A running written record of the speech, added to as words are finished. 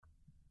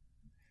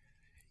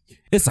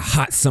It's a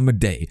hot summer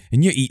day,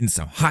 and you're eating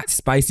some hot,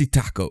 spicy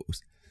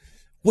tacos.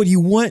 What do you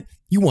want?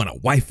 You want a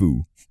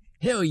waifu.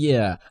 Hell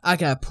yeah, I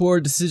got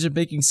poor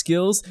decision-making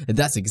skills, and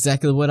that's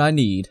exactly what I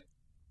need.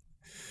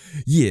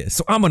 Yeah,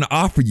 so I'm gonna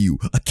offer you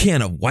a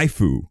can of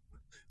waifu.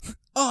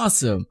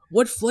 Awesome!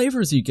 What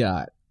flavors you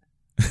got?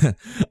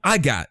 I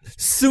got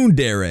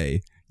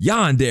tsundere,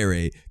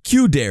 yandere,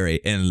 kyudere,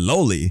 and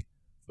loli.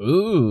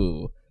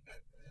 Ooh.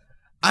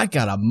 I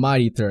got a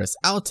mighty thirst.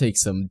 I'll take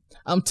some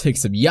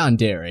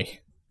yandere.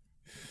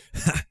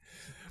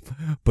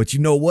 But you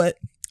know what?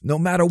 No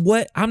matter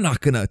what, I'm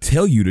not gonna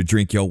tell you to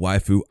drink your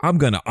waifu. I'm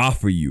gonna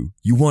offer you.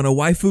 You want a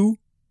waifu?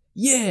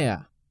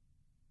 Yeah.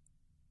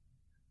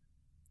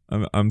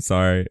 I'm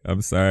sorry.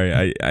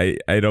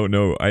 I don't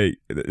know.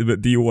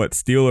 But do you want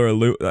steel or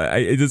aluminum?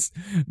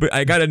 But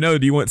I gotta know.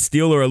 Do you want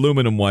steel or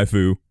aluminum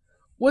waifu?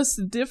 What's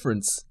the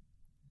difference?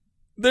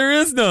 There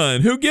is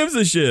none. Who gives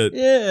a shit?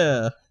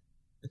 Yeah.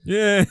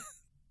 Yeah.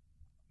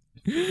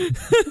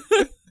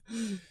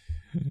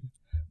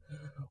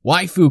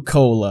 Waifu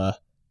cola.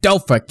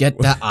 Don't forget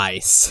the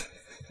ice.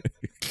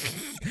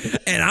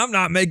 And I'm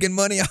not making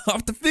money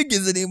off the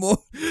figures anymore,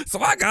 so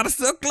I gotta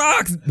sell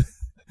clocks.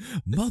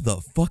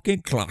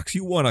 Motherfucking clocks.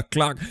 You want a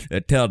clock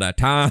that tell the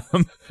time?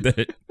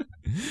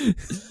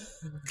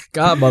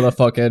 God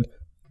motherfucking.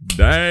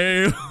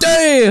 Damn.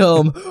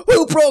 Damn!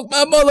 Who broke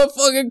my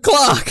motherfucking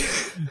clock?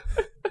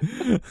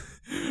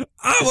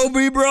 I'm gonna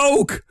be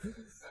broke.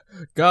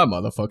 God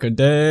motherfucking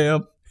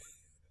damn.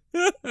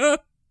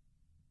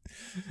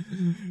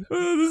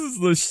 This is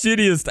the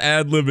shittiest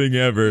ad-libbing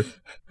ever.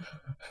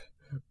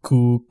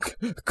 Cool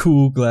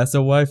glass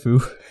of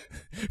waifu.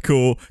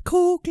 Cool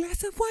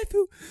glass of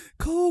waifu.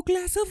 Cool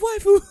glass of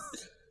waifu.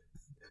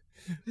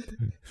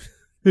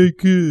 Hey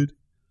kid,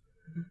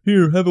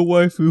 here, have a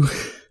waifu.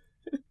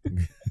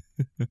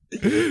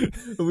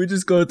 We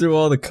just go through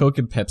all the Coke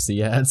and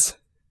Pepsi ads.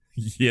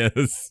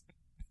 Yes.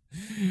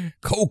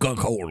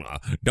 Coca-Cola.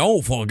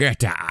 Don't forget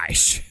the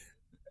ice.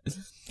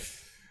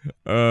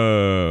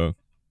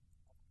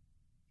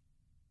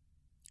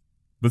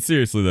 But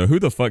seriously though, who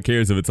the fuck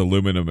cares if it's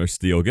aluminum or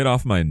steel? Get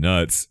off my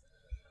nuts.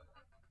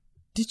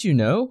 Did you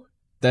know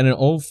that in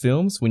old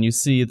films, when you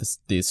see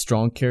the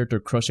strong character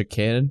crush a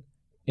can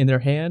in their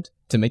hand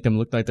to make them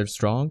look like they're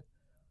strong,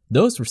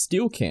 those were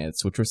steel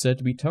cans, which were said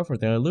to be tougher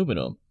than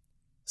aluminum.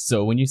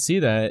 So when you see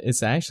that,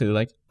 it's actually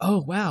like,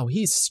 oh wow,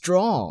 he's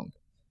strong.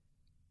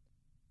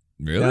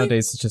 Really?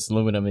 Nowadays it's just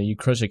aluminum, and you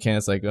crush a can,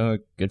 it's like, oh,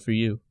 good for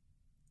you.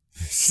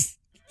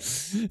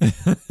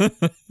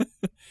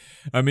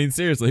 I mean,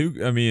 seriously,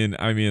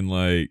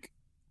 like,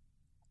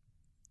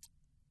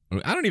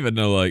 I don't even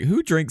know, like,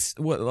 who drinks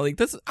what, like,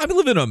 that's, I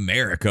live in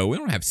America. We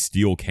don't have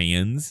steel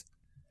cans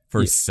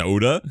for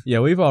soda. Yeah,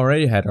 we've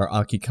already had our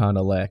Akikon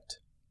elect.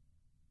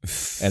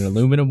 And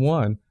aluminum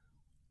won.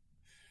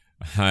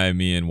 I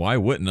mean, why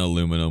wouldn't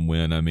aluminum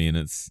win? I mean,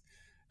 it's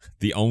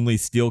the only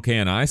steel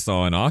can I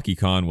saw in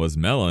Akikon was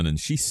Melon, and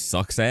she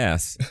sucks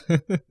ass.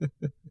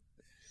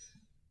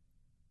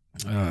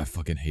 I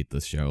fucking hate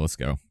this show. Let's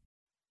go.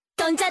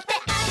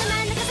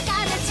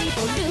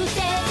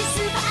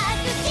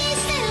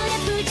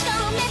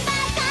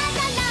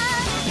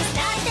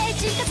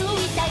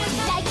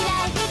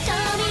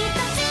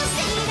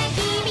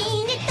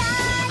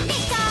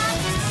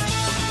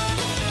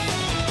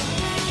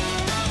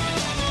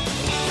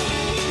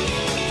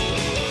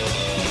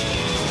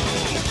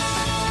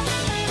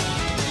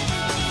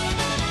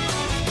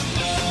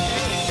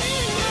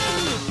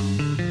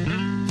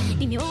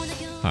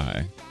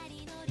 Hi.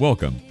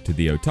 Welcome to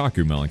the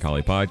Otaku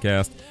Melancholy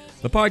Podcast,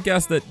 the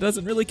podcast that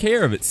doesn't really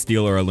care if it's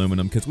steel or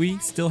aluminum because we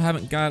still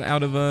haven't got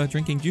out of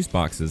drinking juice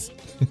boxes.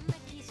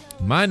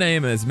 My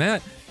name is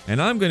Matt,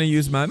 and I'm going to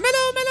use my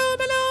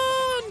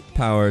melon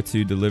power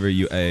to deliver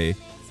you a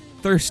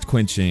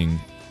thirst-quenching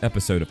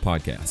episode of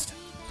podcast.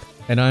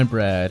 And I'm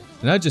Brad,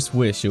 and I just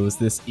wish it was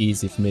this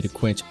easy for me to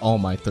quench all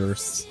my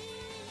thirsts.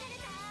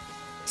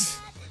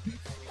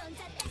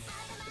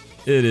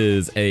 It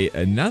is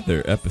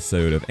another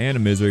episode of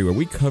Animisery where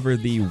we cover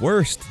the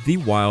worst, the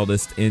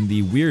wildest, and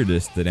the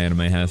weirdest that anime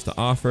has to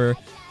offer.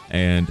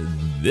 And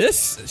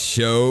this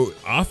show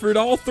offered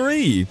all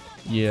three.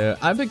 Yeah,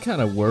 I've been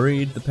kind of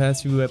worried the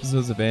past few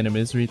episodes of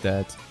Animisery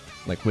that,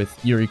 like with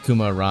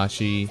Yurikuma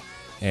Arashi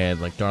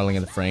and like Darling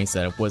in the Franxx,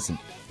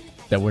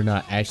 that we're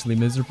not actually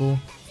miserable.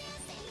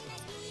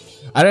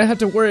 I don't have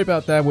to worry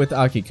about that with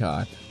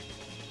Akikon.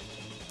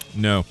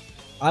 No.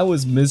 I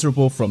was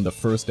miserable from the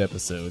first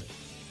episode.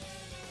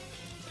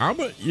 I'm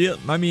going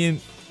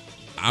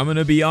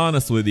to be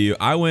honest with you.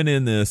 I went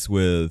in this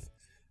with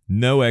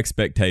no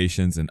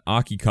expectations, and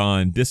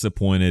Akikon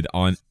disappointed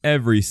on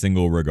every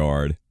single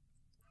regard.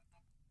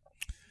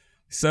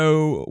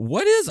 So,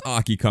 what is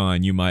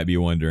Akikon, you might be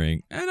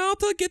wondering? And I'll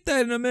get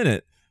that in a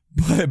minute.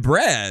 But,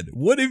 Brad,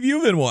 what have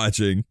you been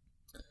watching?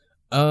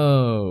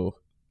 Oh.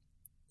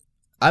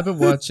 I've been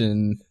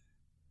watching...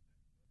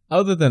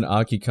 Other than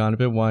Akikon, I've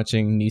been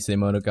watching Nisei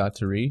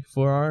Monogatari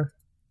for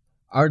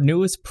our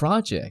newest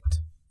project.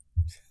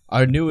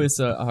 Our newest,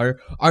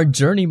 our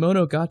Journey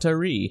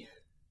Monogatari.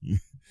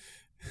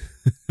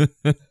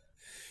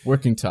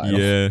 Working title.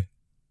 Yeah.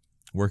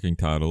 Working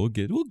title.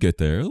 We'll get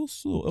there.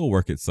 It'll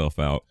work itself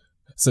out.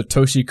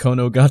 Satoshi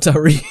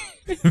Konogatari.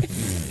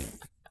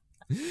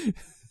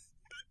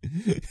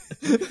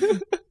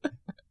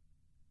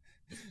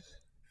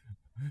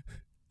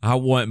 I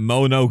want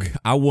Mo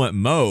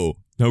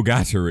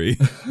Nogatari.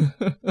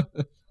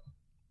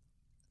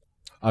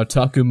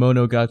 Otaku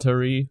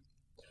Monogatari?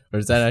 Or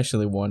is that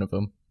actually one of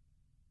them?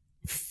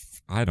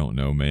 I don't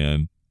know,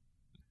 man.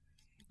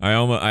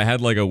 I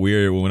had like a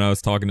weird, when I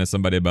was talking to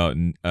somebody about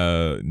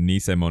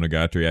Nisei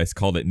Monogatari, I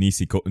called it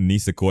Nisekoi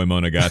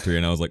Monogatari,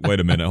 and I was like, wait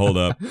a minute, hold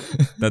up.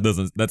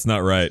 That's not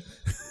right.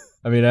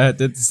 I mean, I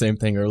did the same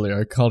thing earlier.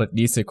 I called it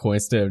Nisekoi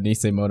instead of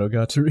Nisei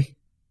Monogatari.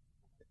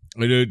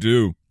 I did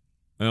too.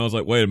 And I was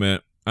like, wait a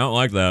minute, I don't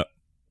like that.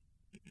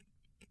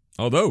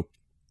 Although,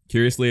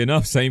 curiously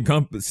enough, same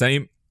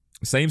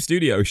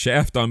studio,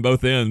 Shaft on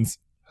both ends.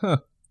 Huh.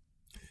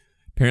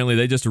 Apparently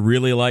they just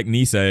really like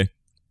Nisei.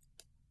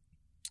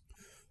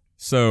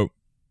 So,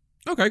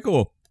 okay,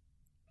 cool.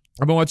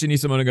 I've been watching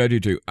Nisei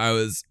Monogatari too.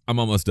 I'm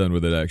almost done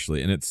with it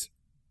actually, and it's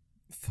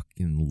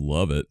fucking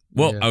love it.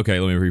 Well, Yeah. Okay,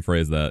 let me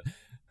rephrase that.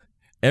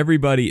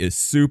 Everybody is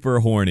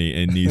super horny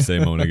in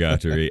Nisei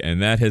Monogatari,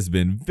 and that has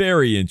been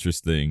very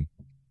interesting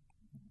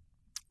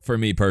for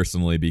me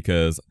personally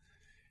because,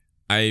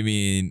 I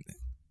mean,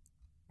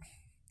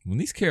 when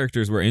these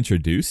characters were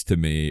introduced to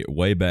me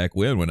way back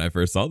when I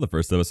first saw the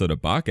first episode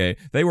of Bake,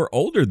 they were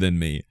older than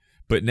me.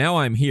 But now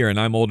I'm here and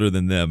I'm older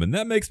than them, and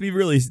that makes me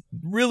really,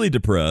 really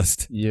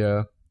depressed.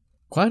 Yeah.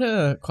 Quite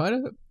a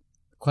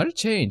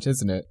change,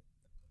 isn't it?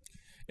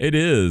 It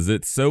is.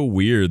 It's so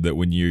weird that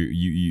when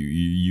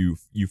you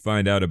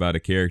find out about a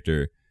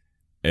character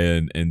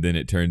and then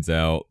it turns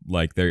out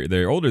like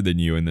they're older than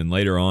you, and then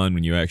later on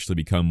when you actually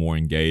become more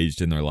engaged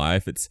in their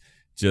life, it's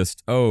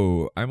just,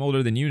 oh, I'm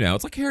older than you now.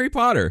 It's like Harry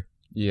Potter.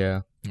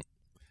 Yeah.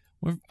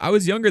 I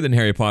was younger than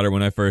Harry Potter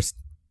when I first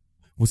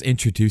was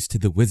introduced to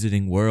the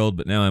wizarding world,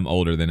 but now I'm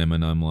older than him,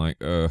 and I'm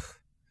like, ugh,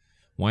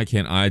 why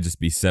can't I just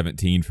be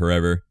 17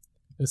 forever?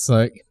 It's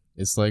like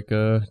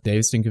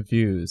Dazed and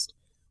Confused.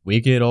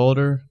 We get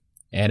older,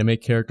 anime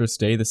characters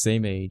stay the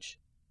same age.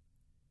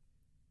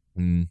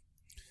 And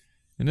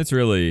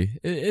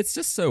it's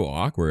just so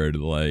awkward,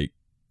 like,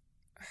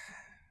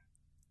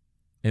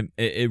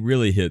 it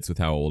really hits with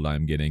how old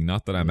I'm getting.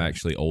 Not that I'm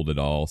actually old at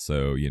all,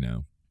 so, you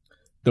know.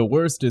 The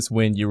worst is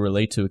when you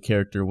relate to a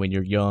character when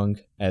you're young,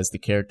 as the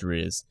character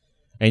is,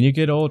 and you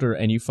get older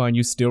and you find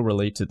you still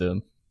relate to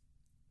them.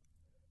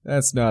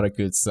 That's not a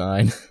good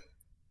sign.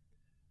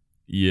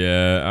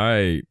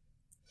 Yeah,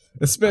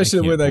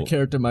 Especially when that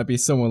character might be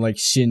someone like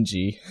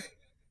Shinji.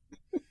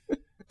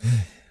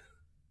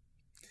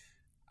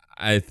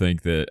 I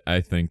think that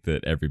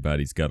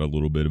everybody's got a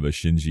little bit of a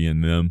Shinji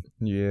in them.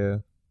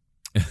 Yeah.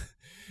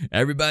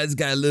 Everybody's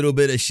got a little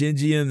bit of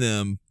Shinji in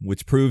them,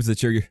 which proves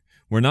that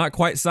we're not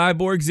quite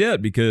cyborgs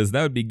yet, because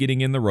that would be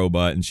getting in the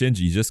robot, and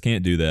Shinji just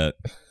can't do that.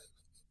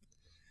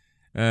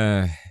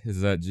 Is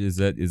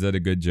that a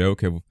good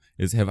joke?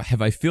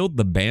 Have I filled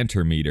the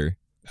banter meter?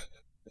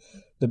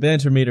 The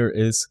banter meter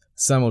is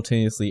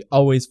simultaneously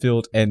always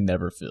filled and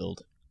never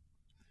filled.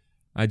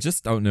 I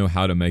just don't know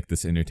how to make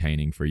this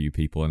entertaining for you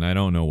people, and I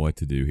don't know what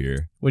to do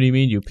here. What do you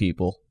mean, you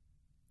people?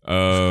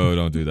 Oh,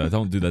 don't do that.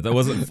 Don't do that. That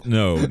wasn't...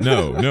 No.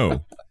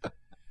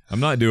 I'm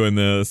not doing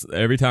this.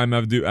 Every time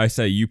I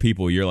say you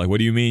people, you're like, what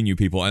do you mean you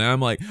people? And I'm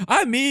like,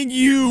 I mean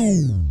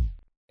you!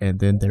 And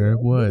then there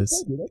it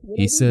was.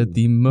 He said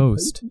the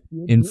most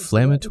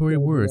inflammatory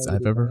words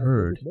I've ever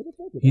heard.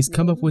 He's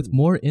come up with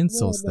more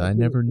insults that I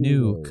never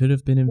knew could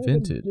have been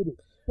invented.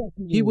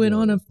 He went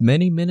on a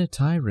many-minute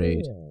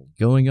tirade,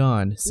 going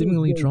on,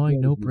 seemingly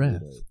drawing no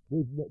breath,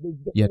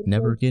 yet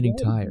never getting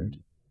tired.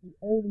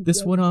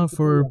 This went on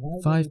for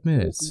 5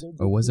 minutes,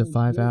 or was it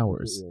 5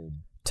 hours?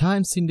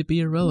 Time seemed to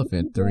be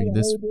irrelevant during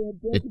this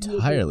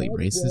entirely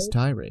racist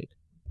tirade.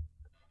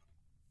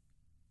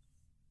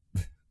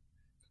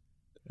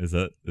 Is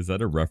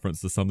that a reference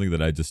to something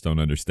that I just don't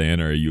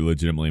understand, or are you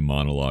legitimately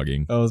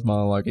monologuing? I was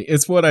monologuing.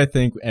 It's what I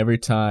think every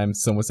time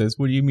someone says,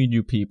 "What do you mean,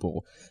 you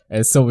people?"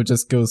 And someone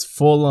just goes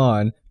full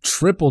on,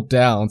 triple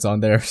downs on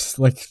their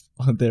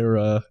on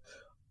their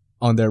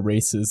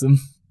racism.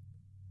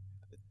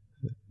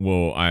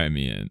 Well, I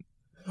mean,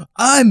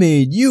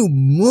 you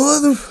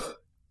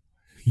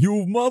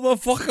you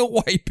motherfucking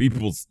white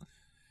peoples.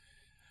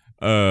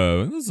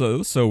 It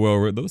was so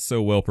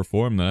well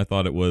performed that I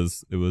thought it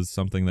was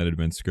something that had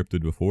been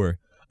scripted before.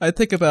 I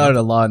think about it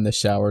a lot in the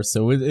shower,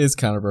 so it is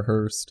kind of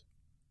rehearsed.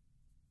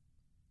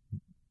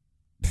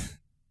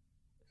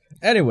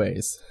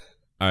 Anyways,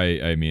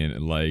 I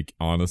mean, like,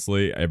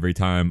 honestly, every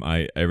time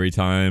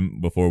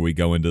before we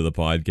go into the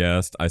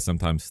podcast, I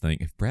sometimes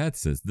think, if Brad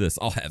says this,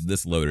 I'll have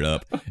this loaded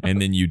up,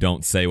 and then you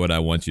don't say what I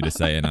want you to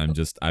say, and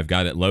I've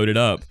got it loaded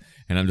up,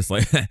 and I'm just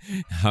like,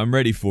 I'm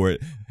ready for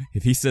it.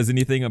 If he says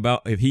anything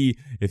about, if he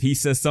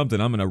says something,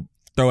 I'm gonna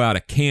throw out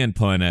a can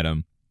pun at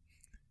him,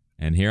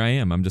 and here I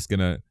am. I'm just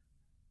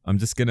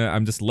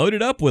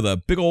loaded up with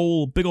a big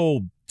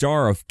old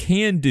jar of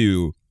Can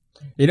Do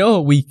You know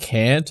what we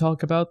can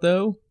talk about,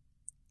 though?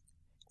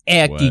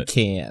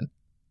 Akikan.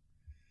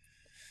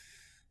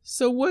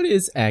 So what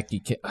is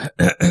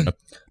Akikan?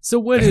 So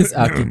what is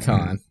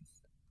Akikan?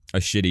 A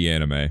shitty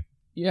anime.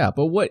 Yeah,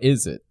 but what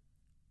is it?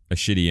 A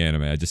shitty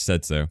anime. I just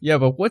said so. Yeah,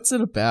 but what's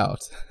it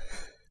about?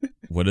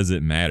 What does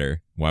it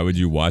matter? Why would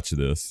you watch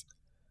this?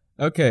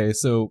 Okay,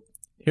 so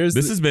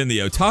This has been the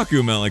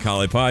Otaku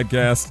Melancholy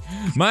Podcast.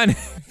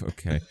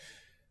 Okay.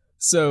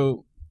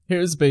 So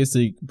here's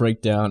basic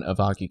breakdown of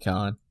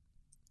Akikan.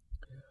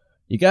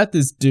 You got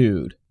this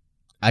dude.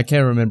 I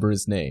can't remember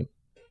his name.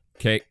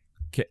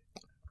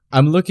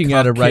 I'm looking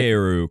at it right.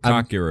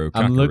 Kakeru.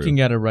 I'm looking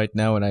at it right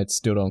now, and I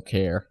still don't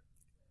care.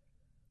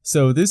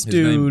 So this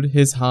dude,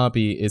 his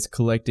hobby is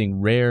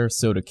collecting rare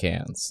soda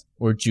cans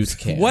or juice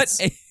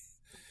cans.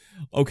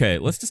 Okay,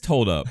 let's just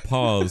hold up.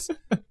 Pause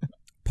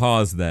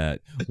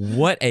that.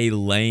 What a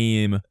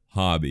lame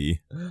hobby.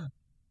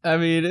 I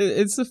mean,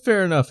 it's a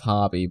fair enough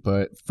hobby,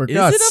 but for Is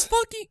guts, it a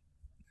fucking...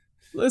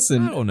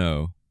 Listen, I don't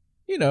know.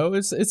 You know,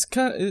 it's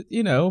kind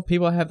of,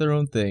 people have their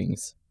own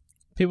things.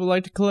 People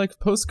like to collect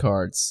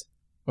postcards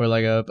or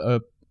like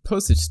a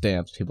postage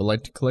stamps. People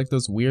like to collect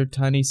those weird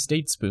tiny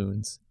state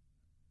spoons.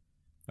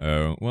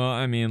 Oh, well,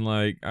 I mean,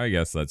 like, I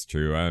guess that's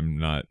true.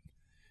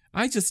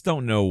 I just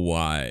don't know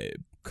why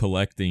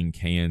collecting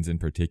cans in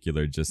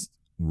particular just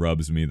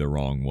rubs me the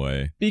wrong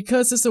way.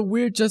 Because it's a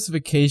weird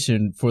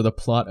justification for the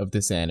plot of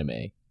this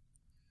anime.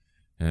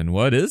 And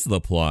what is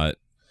the plot?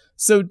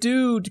 So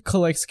dude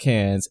collects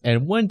cans,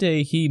 and one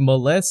day he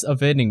molests a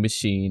vending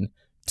machine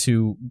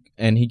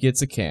and he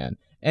gets a can.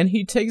 And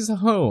he takes it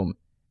home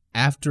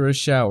after a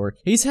shower.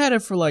 He's had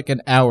it for like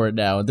an hour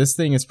now, and this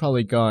thing has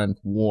probably gone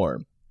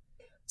warm.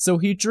 So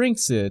he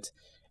drinks it,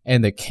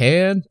 and the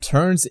can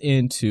turns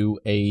into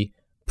a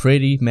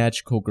pretty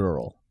magical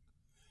girl.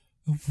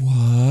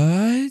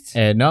 What?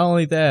 And not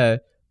only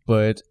that,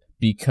 but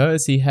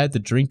because he had the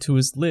drink to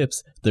his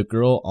lips, the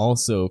girl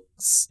also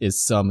is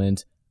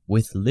summoned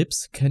with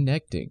lips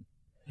connecting.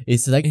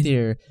 It's like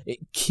they're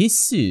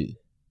kissu.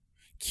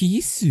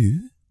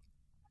 Kissu?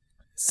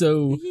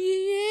 So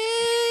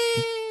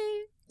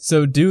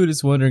dude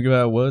is wondering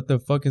about what the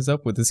fuck is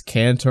up with this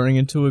can turning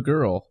into a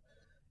girl.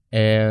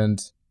 And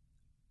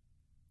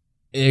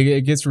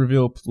it gets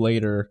revealed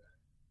later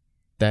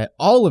that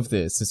all of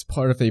this is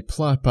part of a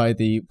plot by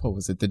the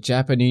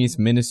Japanese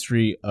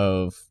Ministry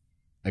of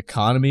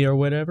Economy or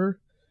whatever,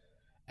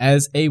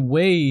 as a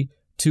way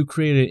to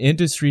create an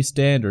industry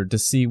standard to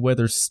see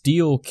whether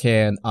steel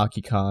can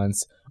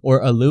Akikans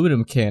or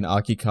aluminum can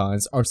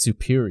Akikans are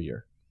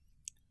superior.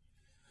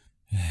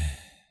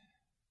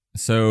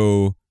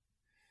 So,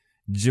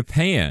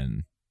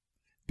 Japan,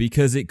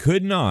 because it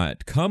could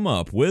not come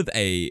up with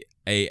a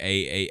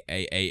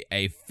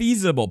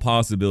feasible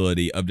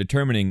possibility of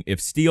determining if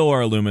steel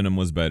or aluminum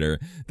was better,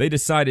 they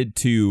decided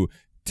to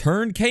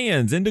turn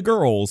cans into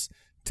girls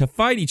to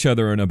fight each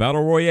other in a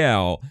battle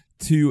royale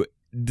to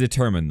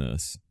determine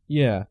this.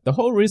 Yeah, the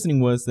whole reasoning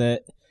was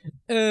that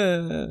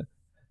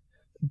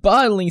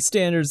bottling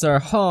standards are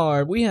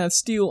hard. We have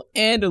steel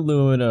and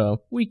aluminum.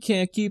 We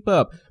can't keep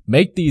up.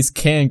 Make these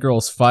can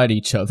girls fight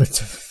each other.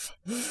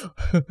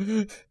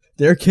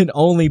 There can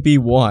only be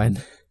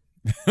one.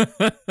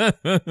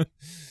 The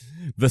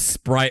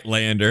Sprite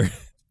Lander.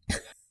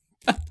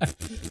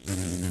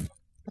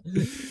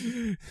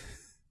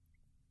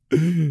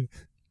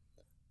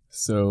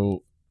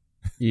 So,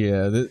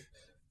 yeah,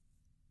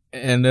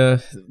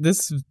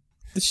 this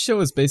show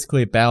is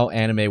basically about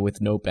anime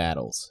with no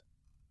battles.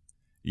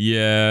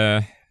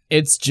 Yeah.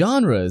 Its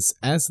genres,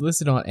 as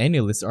listed on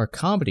AniList, are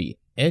comedy,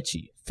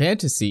 ecchi,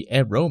 fantasy,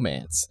 and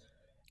romance.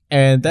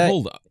 And that,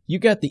 hold up. You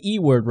got the E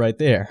word right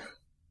there.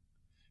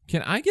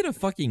 Can I get a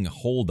fucking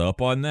hold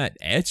up on that?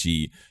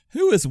 Ecchi?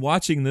 Who is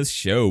watching this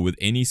show with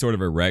any sort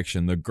of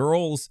erection? The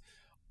girls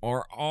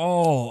are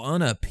all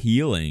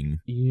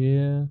unappealing.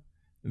 Yeah.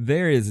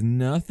 There is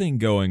nothing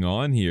going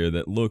on here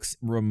that looks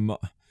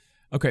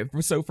Okay,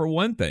 so for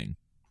one thing,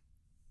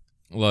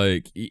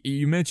 like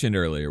you mentioned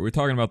earlier, we're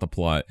talking about the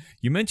plot.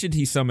 You mentioned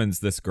he summons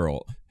this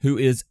girl who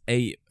is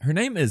her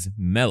name is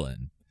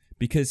Melon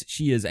because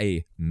she is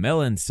a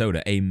melon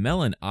soda, a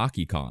melon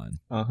Akikon.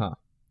 Uh-huh.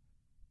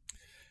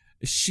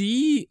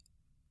 She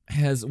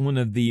has one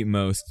of the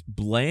most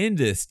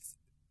blandest.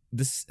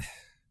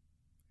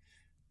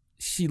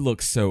 She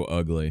looks so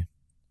ugly.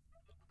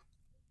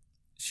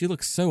 She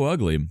looks so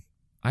ugly.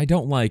 I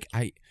don't like.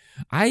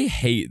 I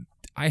hate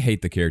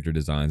the character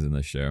designs in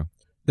this show.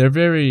 They're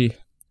very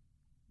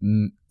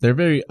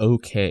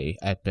okay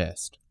at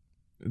best.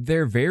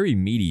 They're very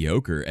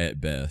mediocre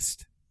at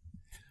best.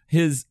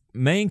 His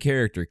main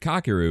character,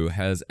 Kakeru,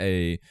 has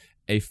a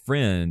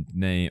friend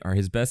named, or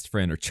his best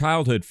friend, or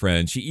childhood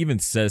friend. She even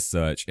says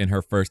such in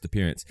her first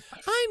appearance.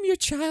 I'm your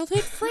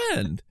childhood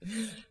friend.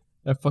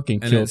 That fucking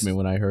killed me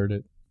when I heard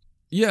it.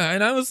 Yeah,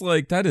 and I was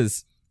like, that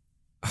is...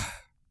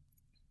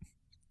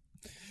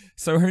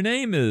 So her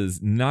name is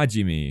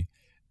Najimi,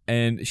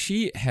 And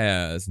she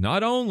has,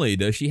 not only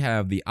does she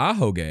have the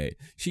ahoge,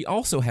 she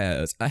also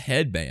has a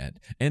headband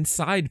and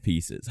side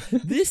pieces.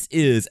 This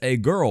is a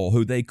girl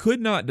who they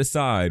could not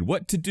decide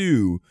what to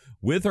do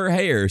with her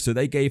hair, so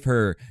they gave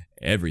her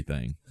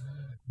everything.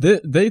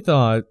 They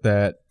thought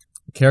that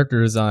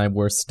character design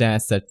were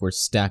stats that were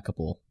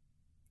stackable.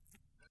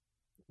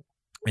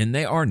 And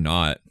they are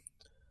not.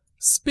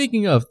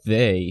 Speaking of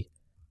we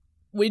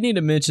need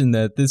to mention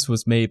that this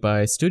was made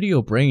by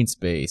Studio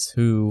Brainspace,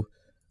 who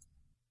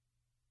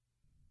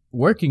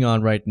working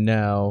on right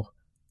now,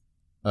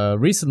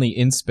 recently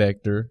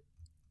Inspector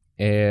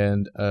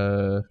and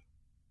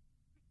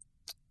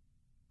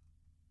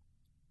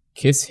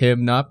Kiss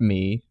Him Not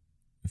Me.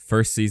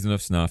 First season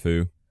of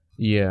Snafu.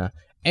 Yeah.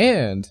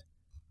 And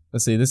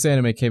let's see, this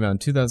anime came out in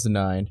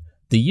 2009.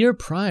 The year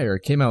prior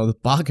came out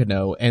with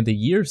Bakano, and the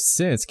year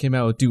since came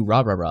out with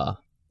Durarara.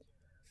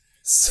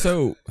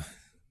 So,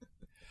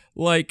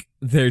 like,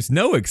 there's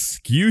no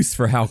excuse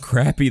for how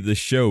crappy the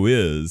show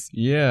is.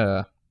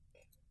 Yeah.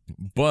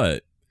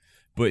 But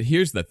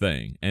here's the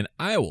thing, and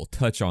I will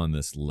touch on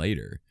this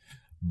later,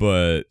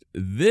 but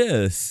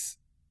this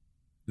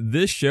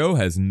show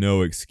has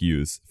no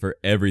excuse for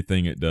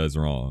everything it does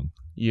wrong.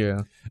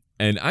 Yeah.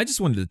 And I just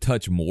wanted to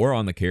touch more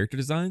on the character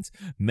designs.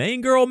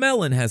 Main girl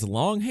Melon has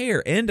long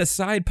hair and a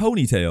side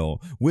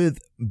ponytail with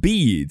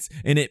beads,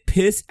 and I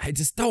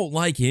just don't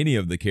like any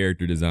of the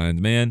character designs,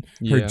 man.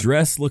 Her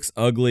dress looks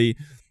ugly.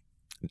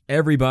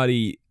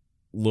 Everybody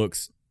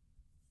looks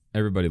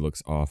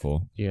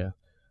awful. Yeah.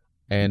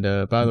 And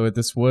by the way,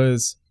 this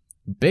was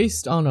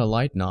based on a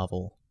light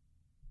novel,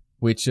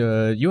 which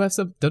don't you have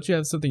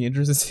something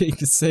interesting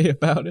to say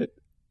about it?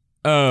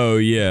 Oh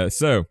yeah,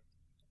 so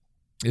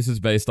this is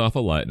based off a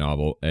light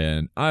novel,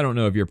 and I don't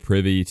know if you're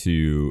privy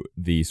to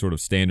the sort of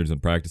standards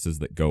and practices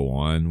that go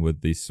on with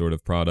these sort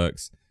of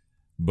products,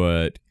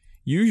 but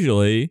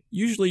usually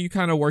you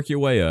kind of work your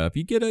way up.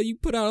 You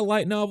put out a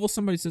light novel,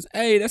 somebody says,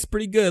 "Hey, that's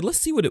pretty good. Let's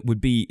see what it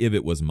would be if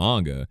it was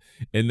manga."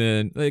 And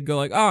then they go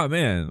like, "Oh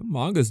man,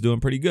 manga's doing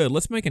pretty good.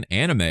 Let's make an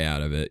anime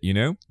out of it," you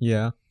know?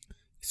 Yeah.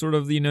 Sort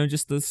of,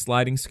 just the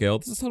sliding scale.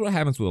 This is what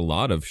happens with a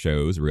lot of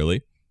shows,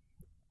 really.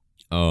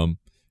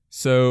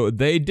 So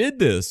they did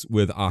this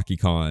with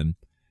Akikon,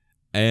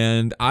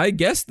 and I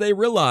guess they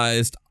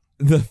realized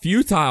the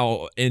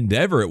futile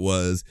endeavor it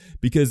was,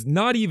 because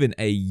not even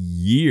a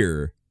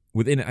year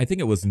I think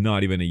it was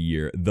not even a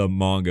year, the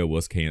manga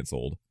was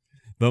canceled.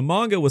 The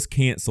manga was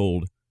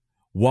canceled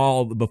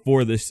while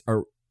this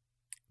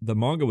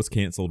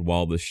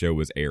show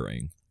was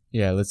airing.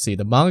 Yeah, let's see.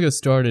 The manga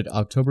started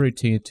October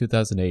 18th,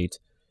 2008,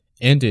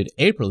 ended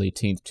April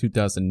 18th,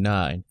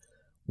 2009,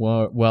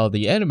 while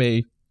the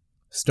anime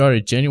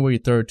started January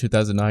 3rd,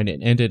 2009,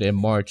 and ended in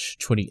March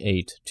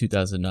 28th,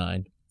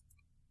 2009.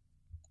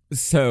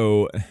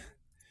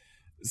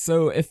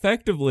 So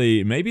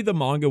effectively, maybe the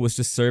manga was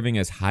just serving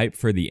as hype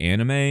for the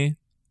anime.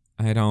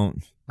 I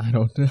don't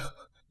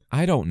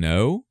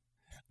know.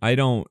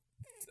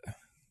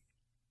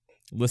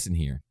 Listen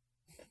here.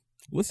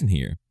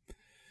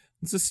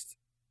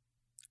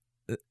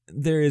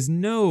 There is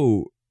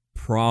no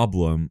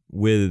problem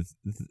with.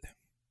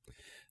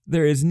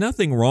 There is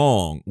nothing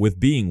wrong with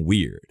being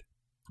weird.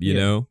 You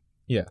know?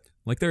 Yeah.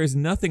 Like, there is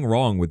nothing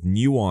wrong with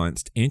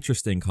nuanced,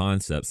 interesting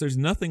concepts. There's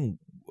nothing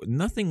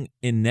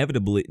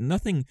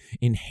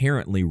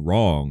inherently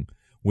wrong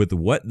with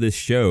what this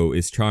show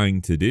is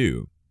trying to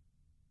do.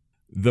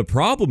 The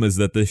problem is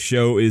that the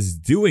show is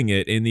doing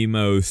it in the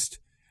most,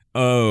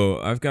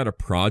 I've got a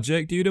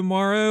project due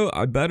tomorrow,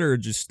 I better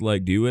just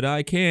do what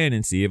I can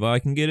and see if I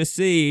can get a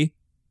C.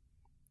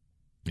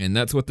 And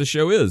that's what the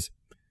show is.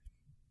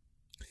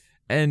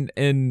 And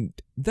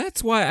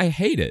that's why I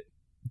hate it.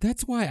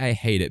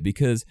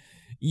 Because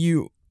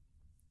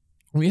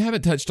we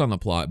haven't touched on the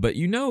plot, but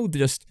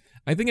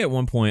I think at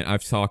one point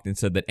I've talked and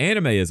said that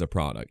anime is a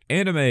product.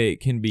 Anime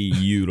can be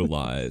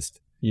utilized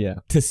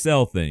to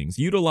sell things.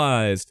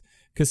 Utilized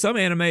because some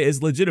anime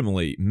is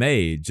legitimately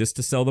made just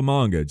to sell the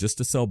manga, just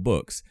to sell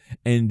books.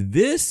 And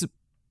this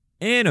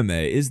anime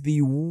is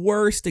the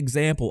worst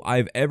example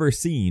I've ever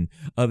seen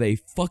of a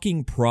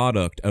fucking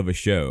product of a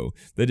show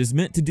that is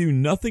meant to do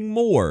nothing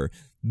more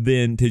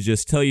than to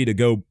just tell you to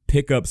go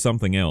pick up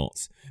something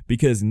else.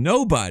 Because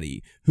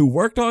nobody who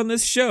worked on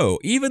this show,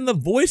 even the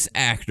voice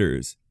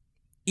actors,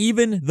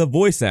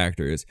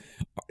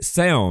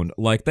 sound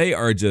like they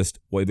are just,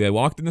 they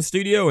walked in the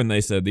studio and they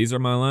said, "These are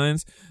my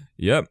lines.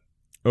 Yep.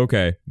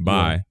 Okay.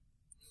 Bye. Yeah.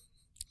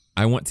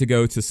 I want to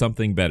go to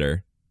something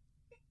better."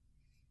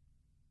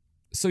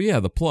 So yeah,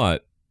 the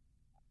plot.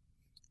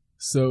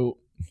 So,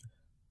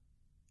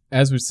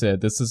 as we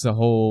said, this is a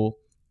whole,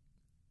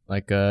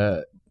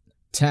 a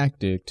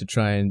tactic to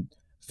try and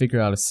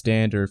figure out a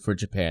standard for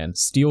Japan.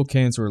 Steel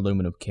cans or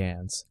aluminum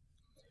cans.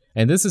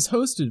 And this is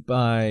hosted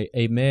by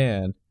a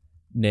man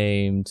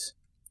named,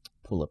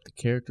 pull up the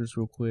characters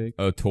real quick.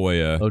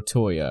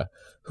 Otoya,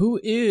 who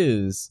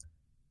is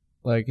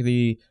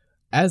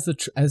as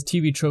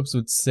TV tropes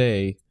would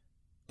say,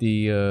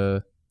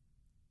 the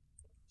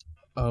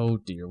oh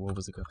dear, what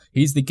was it called?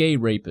 He's the gay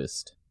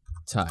rapist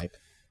type.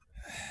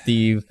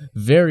 the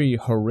very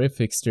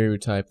horrific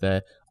stereotype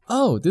that,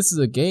 oh, this is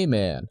a gay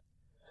man.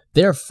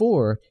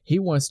 Therefore, he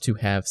wants to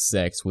have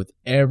sex with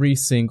every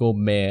single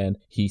man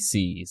he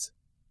sees.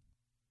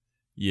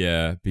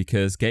 Yeah,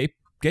 because gay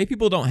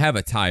people don't have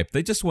a type.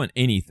 They just want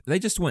any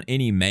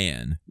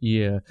man.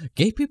 Yeah.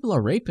 Gay people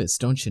are rapists,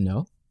 don't you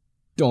know?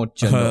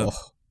 Don't you know?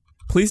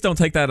 Please don't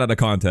take that out of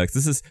context.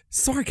 This is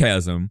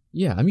sarcasm.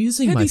 Yeah, I'm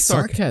using Heavy my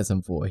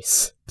sarcasm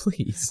voice.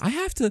 Please.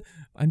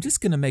 I'm just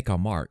going to make a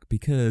mark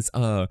because,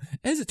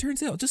 as it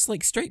turns out, just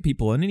like straight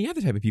people and any other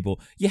type of people,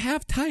 you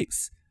have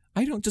types.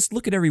 I don't just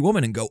look at every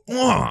woman and go,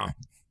 ugh.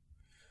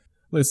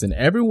 Listen,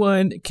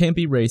 everyone can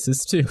be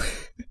racist too.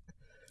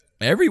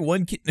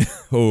 Everyone can.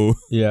 Oh.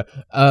 Yeah.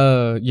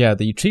 Yeah,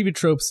 the TV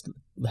Tropes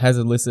has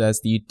it listed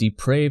as the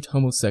depraved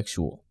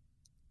homosexual.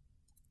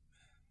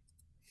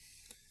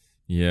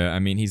 Yeah, I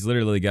mean, he's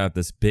literally got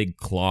this big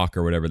clock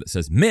or whatever that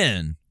says,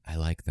 men, I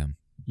like them.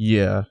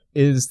 Yeah,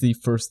 it is the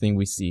first thing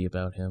we see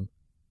about him.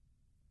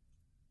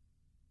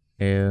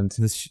 And,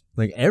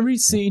 like, every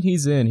scene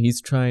he's in,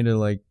 he's trying to,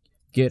 like,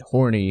 get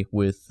horny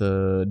with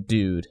the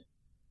dude.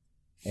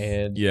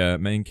 And yeah,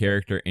 main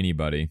character,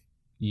 anybody.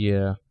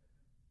 Yeah.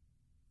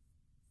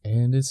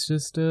 And it's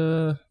just,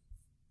 it's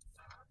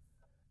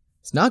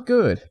not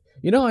good.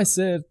 You know, I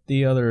said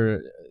the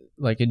other,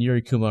 like, in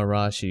Yuri Kuma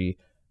Arashi,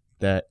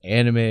 that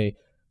anime...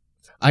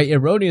 I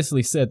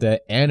erroneously said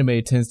that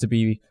anime tends to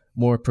be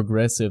more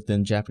progressive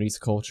than Japanese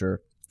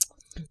culture.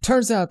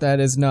 Turns out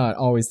that is not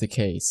always the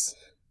case.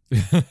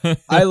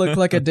 I look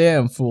like a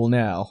damn fool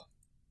now.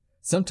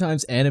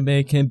 Sometimes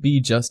anime can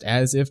be just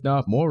as, if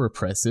not more,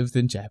 repressive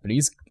than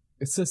Japanese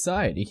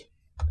society.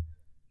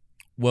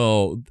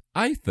 Well,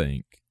 I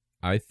think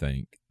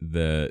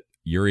that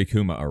Yuri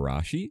Kuma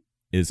Arashi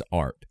is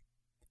art.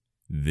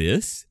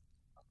 This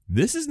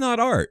is not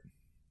art.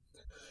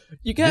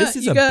 You gotta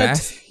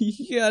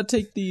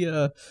take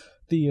the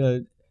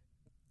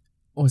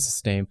what's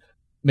his name?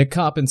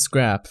 McCop and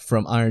Scrap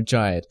from Iron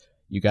Giant.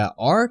 You got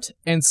art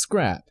and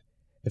scrap.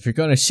 If you're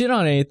gonna shit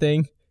on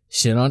anything,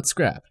 shit on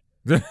scrap.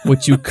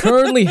 What you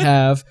currently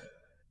have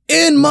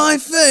in my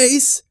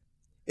face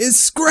is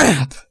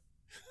scrap.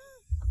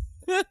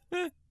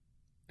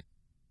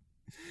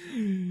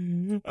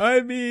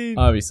 I mean,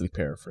 obviously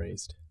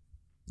paraphrased.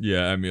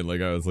 Yeah, I mean, like,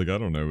 I was like, I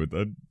don't know, but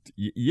that,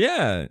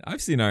 yeah,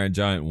 I've seen Iron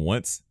Giant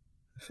once.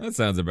 That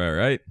sounds about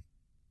right.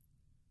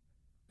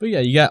 But yeah,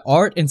 you got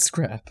art and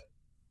scrap.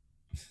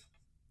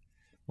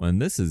 Well,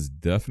 and this is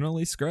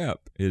definitely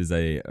scrap. It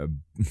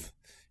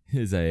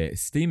is a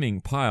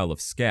steaming pile of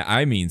scrap.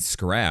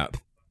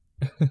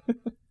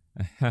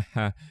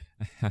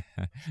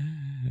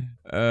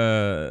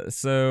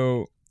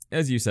 So,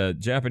 as you said,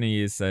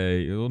 Japanese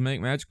say, it'll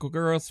make magical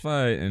girls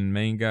fight, and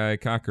main guy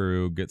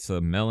Kakeru gets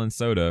a melon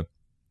soda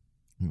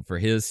for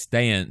his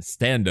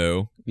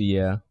stando.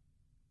 Yeah.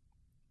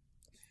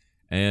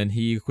 And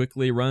they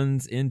quickly run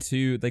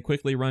into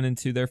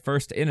their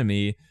first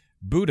enemy,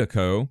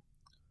 Budako,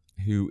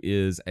 who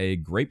is a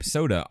grape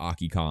soda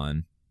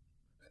Akikon.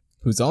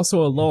 Who's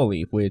also a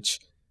lolly, which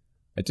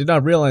I did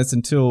not realize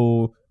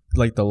until,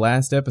 like, the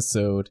last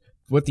episode,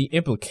 what the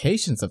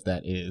implications of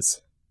that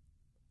is.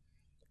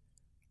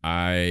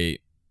 I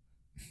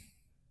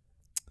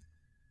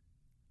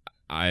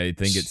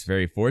think it's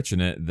very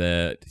fortunate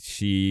that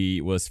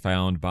she was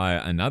found by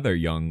another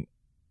young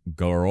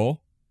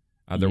girl.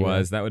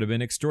 Otherwise, that would have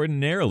been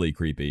extraordinarily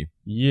creepy.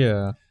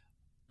 Yeah.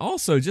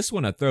 Also, just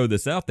want to throw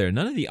this out there.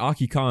 None of the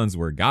Akikons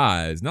were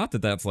guys. Not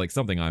that that's like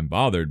something I'm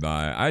bothered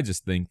by. I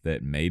just think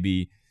that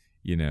maybe,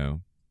 I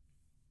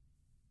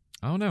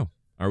don't know.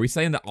 Are we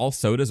saying that all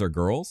sodas are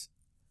girls?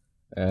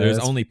 There's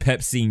only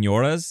Pepsi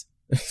Senoras?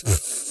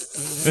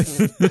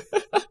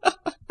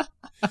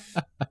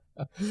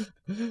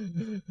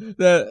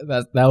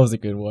 that was a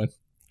good one.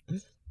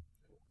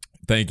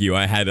 Thank you.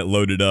 I had it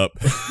loaded up.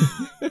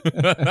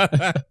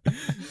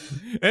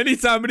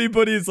 Anytime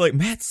anybody is like,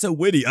 Matt's so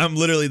witty, I'm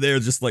literally there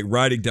just like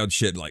writing down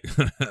shit like,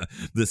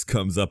 this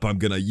comes up, I'm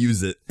gonna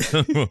use it.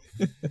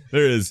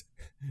 There is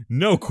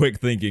no quick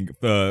thinking.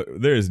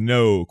 There is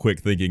no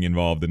quick thinking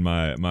involved in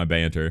my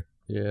banter.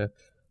 Yeah.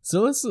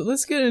 So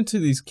let's get into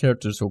these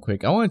characters real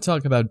quick. I want to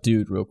talk about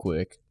Dude real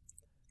quick.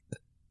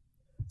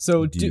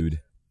 So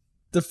Dude,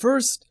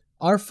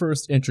 our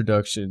first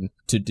introduction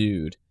to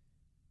Dude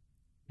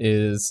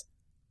is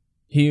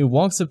he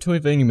walks up to a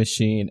vending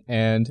machine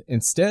and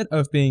instead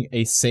of being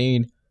a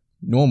sane,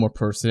 normal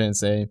person and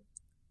say,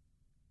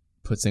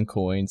 puts in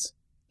coins,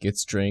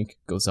 gets drink,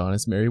 goes on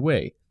his merry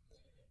way,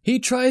 he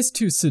tries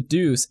to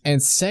seduce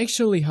and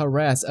sexually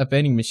harass a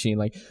vending machine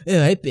like,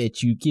 oh, I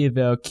bet you give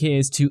out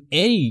cans to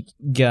any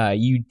guy,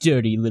 you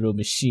dirty little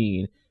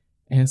machine.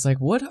 And it's like,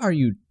 what are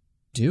you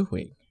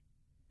doing?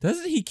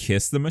 Doesn't he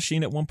kiss the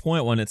machine at one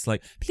point when it's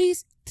like,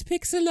 please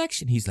pick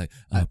selection? He's like,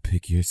 I'll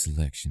pick your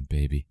selection,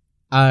 baby.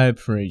 I'm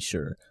pretty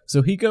sure.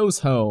 So he goes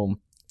home,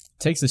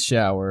 takes a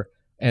shower,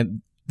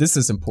 and this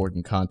is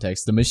important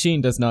context. The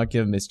machine does not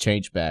give him his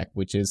change back,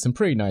 which is some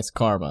pretty nice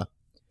karma.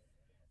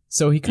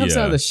 So he comes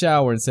out of the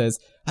shower and says,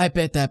 I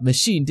bet that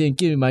machine didn't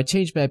give me my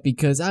change back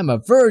because I'm a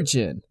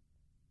virgin.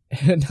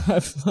 And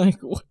I'm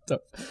like, what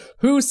the?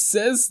 Who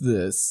says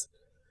this?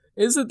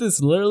 Isn't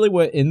this literally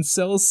what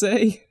incels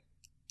say?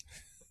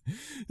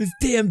 This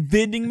damn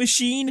vending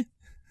machine?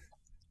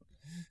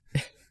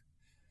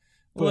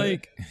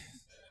 Like,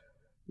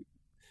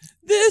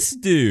 this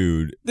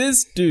dude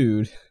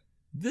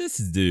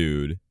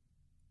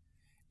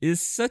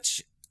is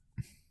such...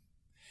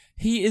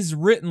 He is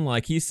written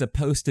like he's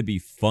supposed to be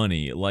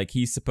funny, like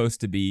he's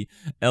supposed to be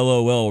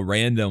LOL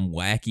random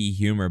wacky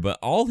humor, but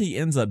all he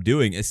ends up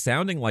doing is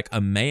sounding like a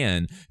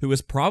man who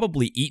has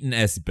probably eaten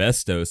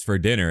asbestos for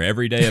dinner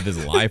every day of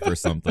his life or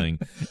something,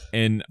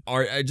 and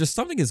just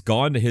something has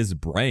gone to his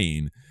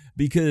brain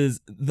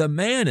because the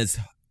man is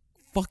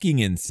fucking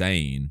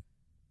insane.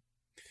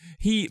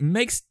 He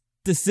makes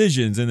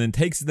decisions and then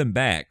takes them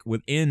back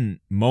within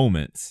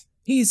moments.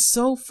 He's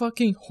so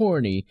fucking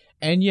horny.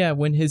 And yeah,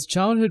 when his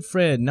childhood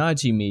friend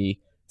Najimi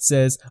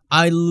says,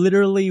 I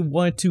literally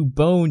want you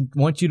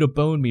to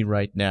bone me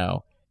right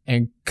now.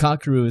 And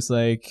Kakeru is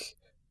like,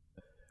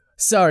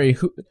 sorry,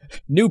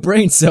 new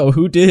brain cell,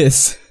 who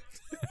dis?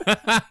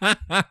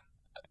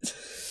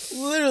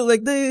 Literally,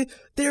 like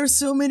there are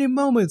so many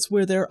moments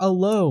where they're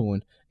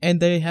alone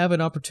and they have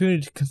an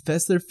opportunity to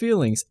confess their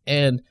feelings,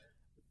 and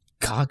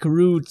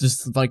Kakeru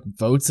just like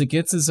votes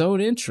against his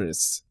own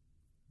interests.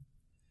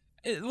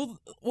 Well,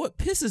 what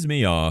pisses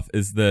me off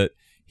is that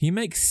he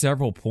makes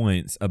several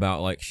points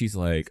about, like, she's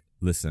like,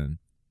 listen,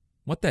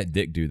 what that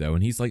dick do though?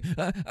 And he's like,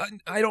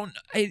 I don't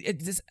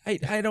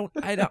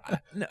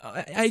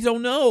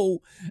know.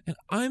 And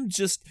I'm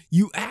just,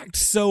 you act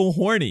so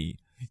horny.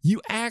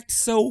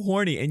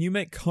 And you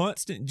make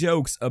constant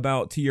jokes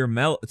about to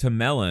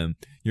Melon,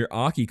 your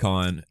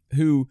Akikon,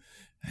 who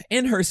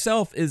in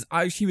herself is,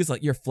 she was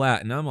like, you're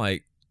flat. And I'm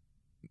like,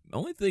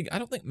 only thing, I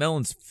don't think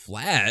Melon's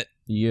flat.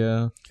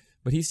 Yeah.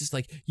 But he's just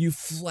like, you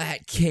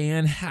flat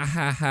can, ha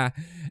ha ha.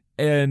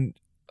 And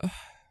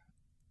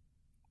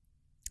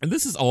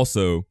this is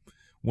also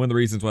one of the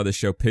reasons why this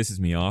show pisses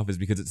me off, is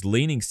because it's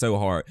leaning so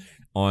hard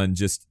on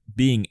just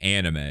being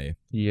anime.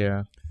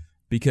 Yeah.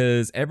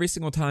 Because every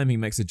single time he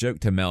makes a joke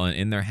to Melon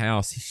in their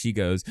house, she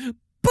goes,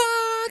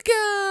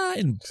 Baka!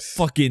 And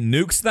fucking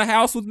nukes the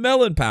house with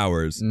melon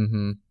powers.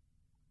 Mm-hmm.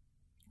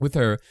 With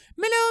her,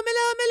 melon.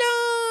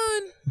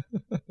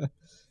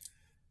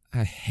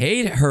 I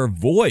hate her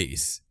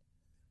voice.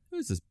 Who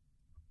is this?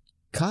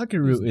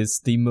 Kakeru is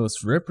the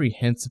most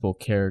reprehensible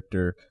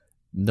character,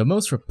 the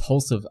most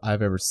repulsive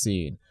I've ever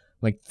seen.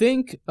 Like,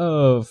 think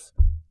of,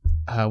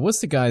 what's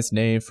the guy's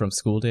name from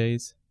School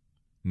Days?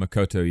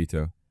 Makoto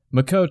Ito.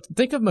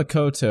 Think of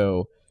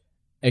Makoto,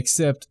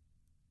 except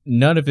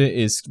none of it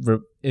is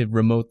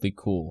remotely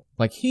cool.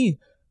 Like, he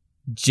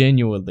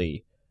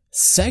genuinely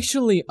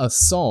sexually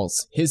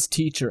assaults his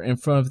teacher in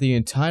front of the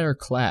entire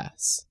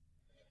class,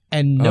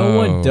 and no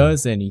one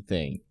does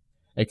anything.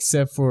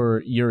 Except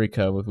for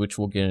Eureka, which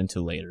we'll get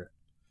into later.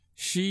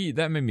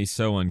 That made me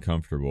so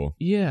uncomfortable.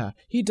 Yeah,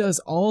 he does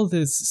all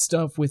this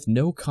stuff with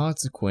no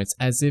consequence,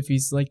 as if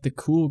he's like the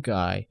cool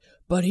guy,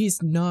 but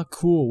he's not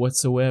cool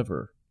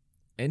whatsoever.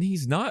 And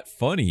he's not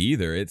funny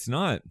either. He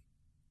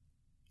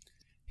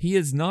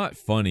is not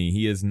funny.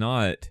 He is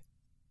not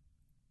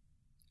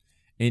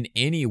in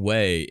any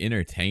way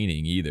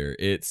entertaining either.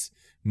 It's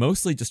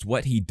mostly just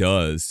what he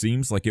does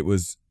seems like it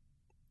was...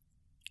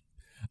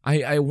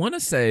 I want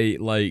to say,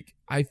 like,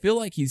 I feel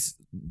like he's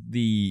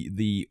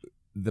the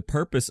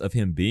purpose of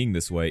him being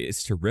this way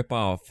is to rip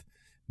off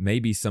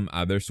maybe some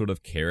other sort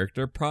of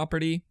character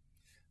property,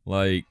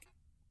 like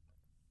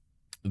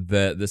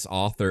that this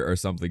author or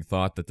something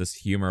thought that this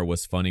humor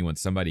was funny when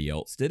somebody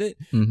else did it,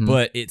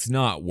 but it's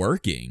not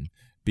working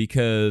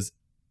because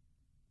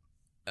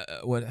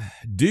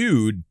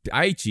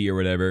Daichi or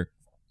whatever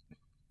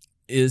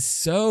is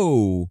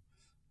so...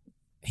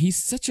 He's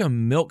such a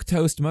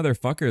milquetoast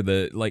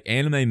motherfucker, like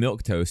anime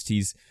milquetoast.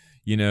 He's,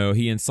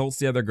 he insults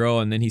the other girl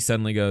and then he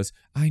suddenly goes,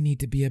 I need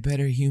to be a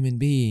better human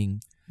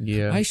being.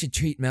 Yeah. I should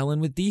treat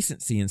Melon with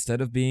decency instead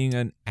of being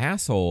an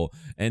asshole.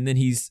 And then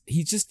he's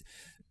just,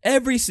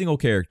 every single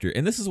character,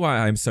 and this is why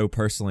I'm so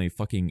personally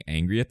fucking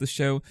angry at the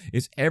show,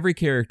 is every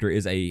character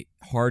is a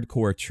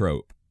hardcore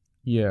trope.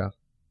 Yeah.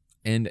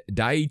 And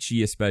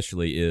Daichi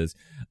especially is,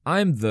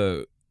 I'm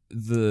the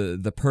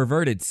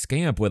perverted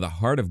scamp with a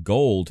heart of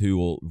gold who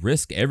will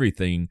risk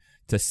everything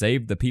to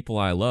save the people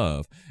I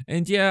love.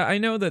 And yeah, I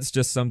know that's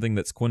just something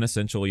that's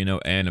quintessential,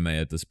 anime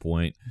at this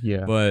point.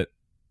 Yeah. But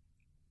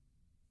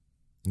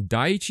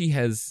Daichi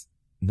has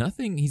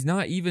nothing. He's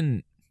not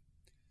even...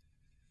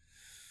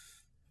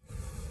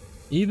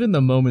 Even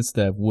the moments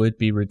that would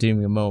be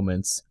redeeming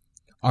moments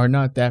are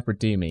not that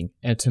redeeming.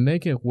 And to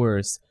make it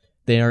worse,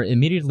 they are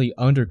immediately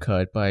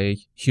undercut by a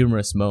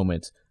humorous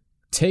moment,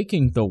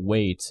 taking the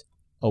weight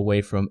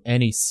away from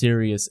any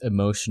serious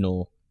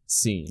emotional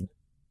scene.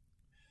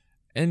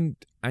 And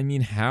I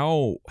mean,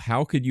 how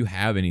could you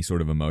have any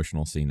sort of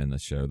emotional scene in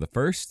this show? The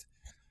first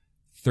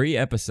 3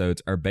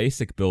 episodes are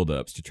basic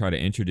build-ups to try to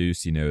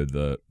introduce,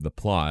 the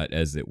plot,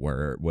 as it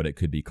were, what it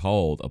could be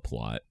called a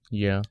plot.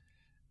 Yeah.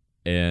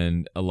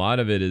 And a lot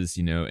of it is,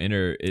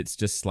 it's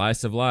just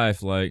slice of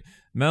life. Like,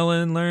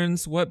 Melon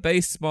learns what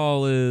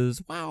baseball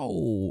is.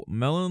 Wow.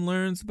 Melon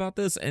learns about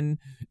this. And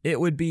it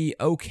would be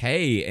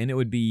okay. And it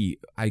would be,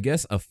 I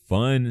guess, a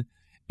fun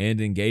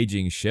and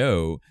engaging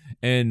show.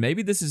 And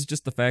maybe this is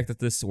just the fact that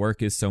this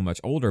work is so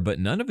much older, but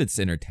none of it's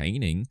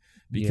entertaining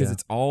because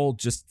it's all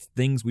just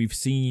things we've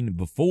seen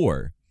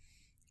before.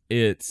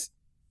 It's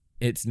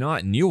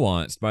not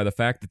nuanced by the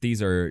fact that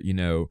these are,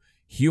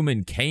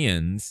 human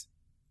cans.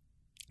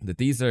 That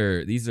these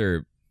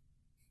are.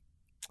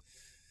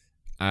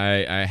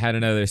 I had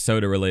another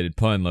soda-related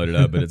pun loaded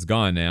up, but it's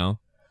gone now.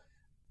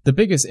 The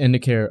biggest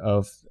indicator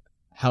of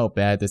how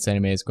bad this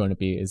anime is going to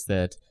be is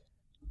that,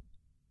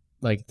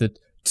 like, the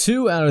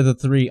 2 out of the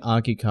 3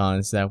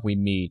 Akikans that we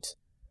meet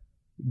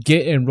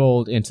get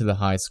enrolled into the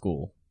high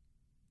school.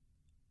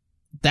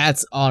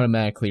 That's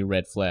automatically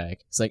red flag.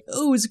 It's like,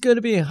 oh, it's going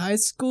to be a high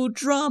school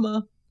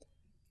drama.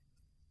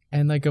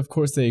 And, like, of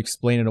course they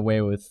explain it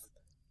away with,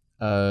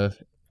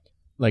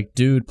 like,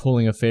 dude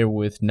pulling a favor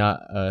with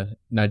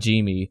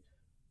Najimi.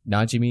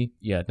 Najimi?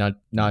 Yeah, Najimi.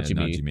 Yeah,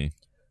 Najimi.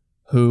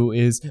 Who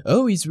is,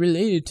 he's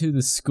related to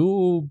the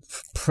school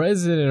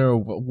president or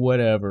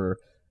whatever.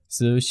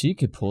 So she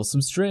could pull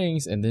some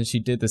strings. And then she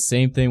did the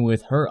same thing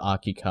with her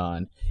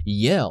Akikan.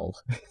 Yell.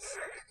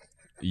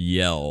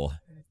 Yell.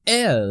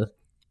 L.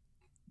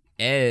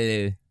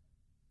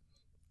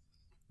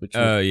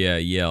 Oh, yeah,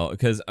 Yell.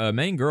 Because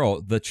main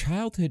girl, the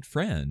childhood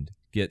friend,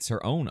 gets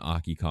her own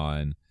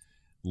Akikon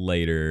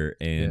later.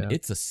 And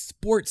it's a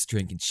sports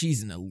drink, and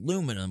she's an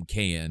aluminum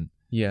can.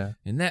 Yeah.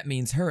 And that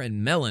means her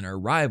and Melon are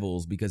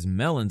rivals because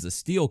Melon's a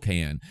steel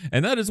can.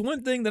 And that is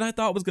one thing that I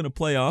thought was going to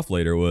play off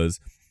later was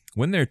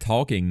when they're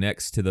talking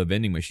next to the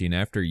vending machine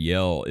after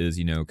Yell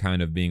is,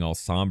 kind of being all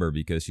somber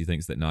because she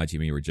thinks that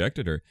Najimi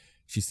rejected her.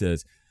 She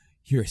says,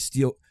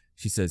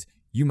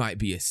 you might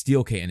be a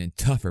steel can and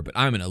tougher, but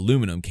I'm an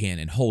aluminum can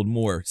and hold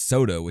more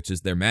soda, which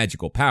is their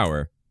magical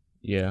power.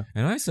 Yeah.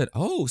 And I said,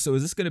 oh, so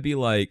is this going to be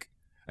like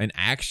an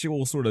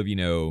actual sort of,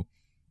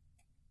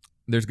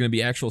 there's going to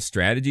be actual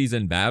strategies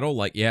in battle?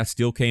 Like, yeah,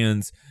 steel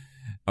cans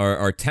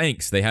are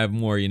tanks. They have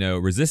more,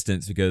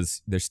 resistance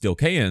because they're steel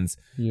cans.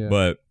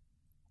 Yeah.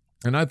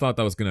 And I thought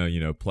that was going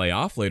to, play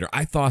off later.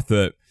 I thought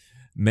that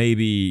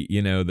maybe,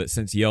 that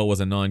since Yell was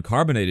a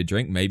non-carbonated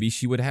drink, maybe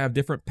she would have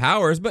different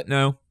powers. But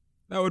no,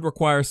 that would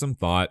require some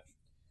thought.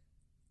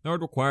 That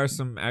would require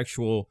some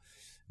actual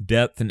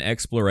depth and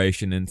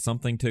exploration and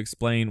something to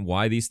explain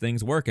why these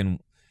things work. And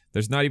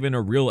there's not even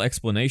a real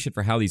explanation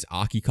for how these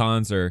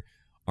Akikans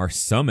are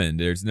summoned.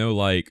 There's no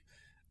like,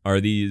 are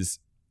these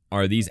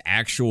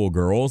actual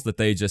girls that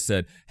they just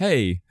said,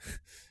 hey,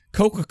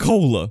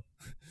 Coca-Cola,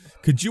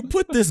 could you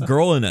put this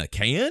girl in a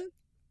can?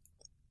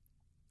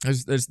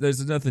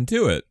 There's nothing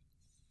to it.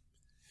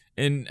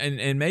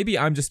 And maybe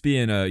I'm just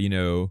being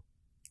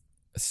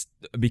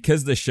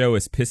because the show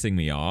is pissing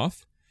me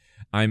off,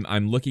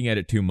 I'm looking at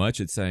it too much.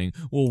 It's saying,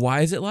 well,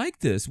 why is it like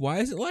this? Why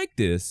is it like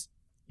this?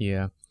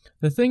 Yeah.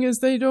 The thing is,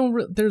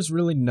 there's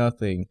really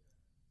nothing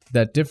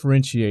that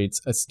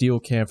differentiates a steel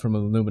can from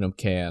an aluminum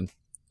can,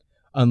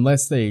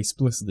 unless they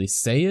explicitly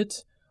say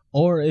it,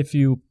 or if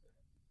you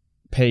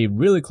pay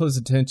really close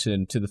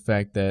attention to the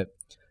fact that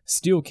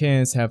steel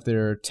cans have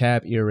their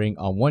tab earring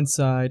on one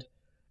side,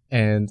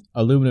 and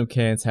aluminum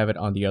cans have it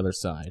on the other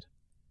side,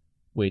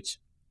 which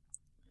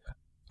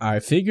I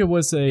figure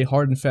was a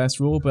hard and fast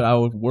rule, but I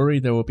would worry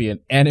there would be an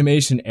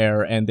animation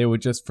error and they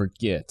would just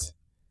forget.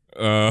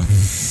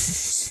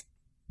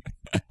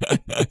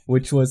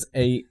 Which was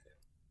a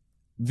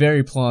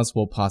very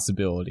plausible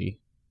possibility.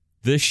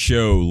 This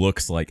show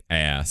looks like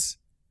ass.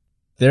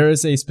 There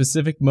is a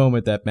specific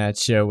moment that Matt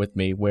shared with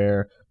me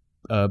where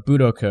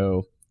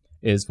Budoko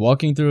is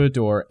walking through a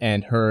door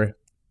and her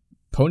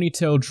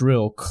ponytail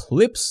drill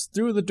clips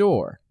through the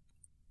door.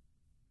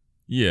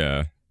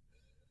 Yeah.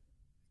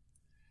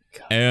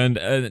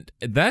 And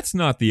that's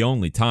not the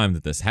only time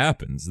that this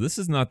happens. This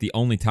is not the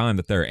only time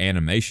that there are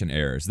animation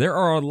errors. There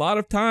are a lot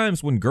of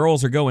times when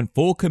girls are going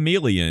full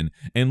chameleon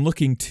and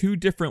looking 2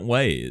 different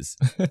ways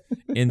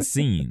in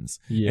scenes.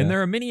 Yeah. And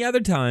there are many other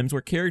times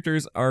where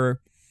characters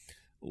are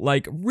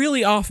like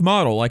really off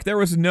model. Like there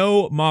was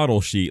no model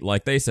sheet.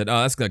 Like they said,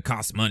 oh, that's going to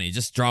cost money.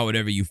 Just draw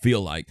whatever you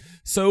feel like.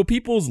 So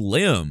people's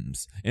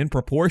limbs and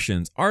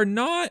proportions are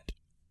not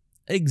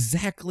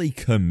exactly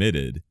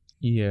committed.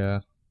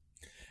 Yeah.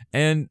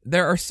 And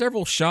there are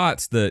several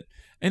shots that,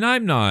 and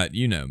I'm not,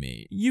 you know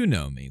me,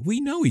 we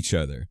know each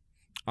other.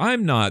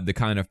 I'm not the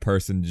kind of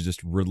person to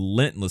just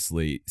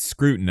relentlessly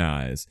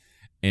scrutinize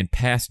and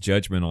pass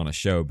judgment on a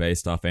show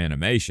based off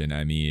animation.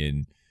 I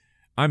mean,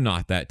 I'm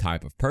not that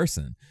type of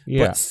person.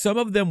 Yeah. But some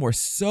of them were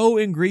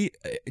so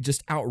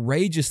just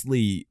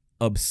outrageously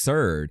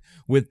absurd,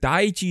 with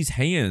Daiichi's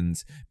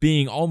hands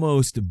being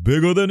almost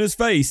bigger than his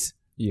face.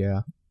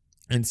 Yeah.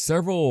 And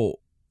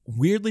several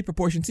weirdly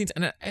proportioned scenes.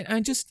 And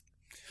I just...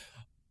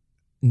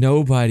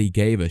 Nobody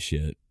gave a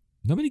shit.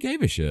 Nobody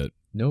gave a shit.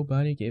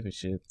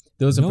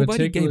 There was a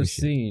particular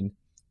scene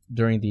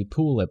during the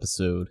pool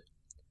episode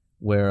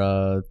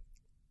where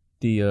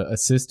the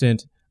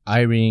assistant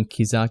Irene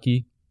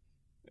Kizaki,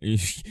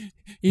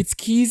 It's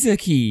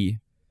Kizaki.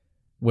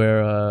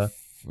 where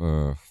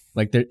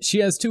she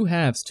has two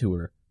halves to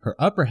her. Her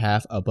upper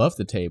half above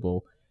the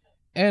table,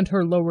 and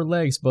her lower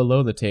legs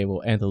below the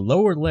table. And the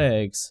lower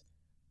legs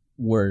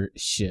were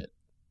shit.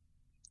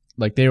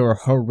 Like they were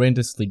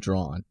horrendously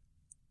drawn.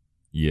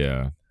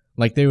 Yeah.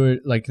 Like they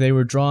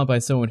were drawn by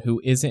someone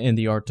who isn't in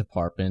the art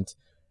department,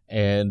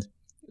 and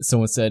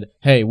someone said,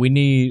 "Hey, we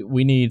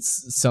need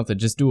something.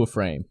 Just do a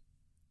frame.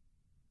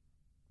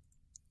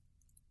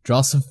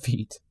 Draw some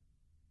feet."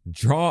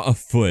 Draw a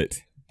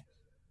foot.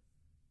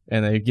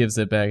 And then he gives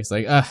it back. It's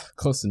like,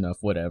 close enough,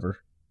 whatever.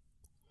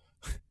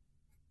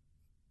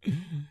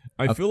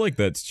 I feel like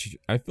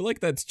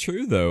that's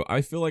true though.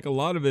 I feel like a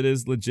lot of it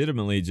is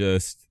legitimately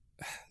just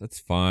that's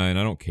fine.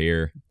 I don't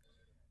care.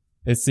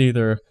 It's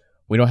either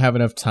we don't have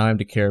enough time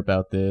to care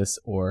about this,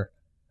 or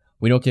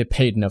we don't get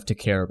paid enough to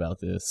care about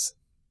this.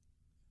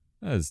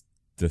 That is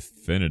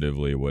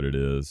definitively what it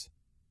is.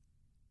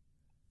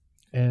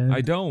 And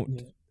I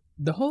don't.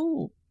 The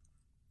whole.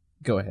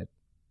 Go ahead.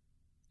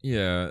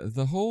 Yeah,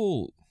 the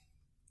whole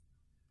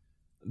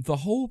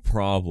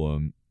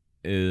problem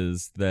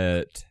is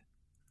that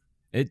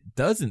it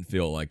doesn't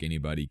feel like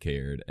anybody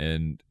cared,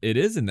 and it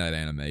isn't that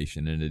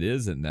animation, and it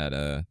isn't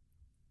that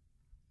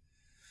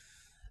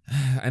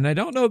and I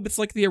don't know if it's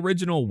like the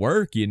original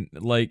work.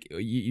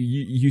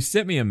 You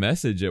sent me a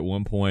message at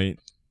one point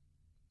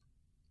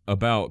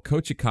about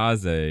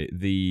Kochikaze,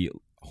 the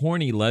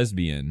horny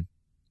lesbian,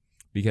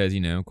 because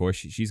of course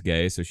she's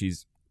gay, so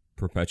she's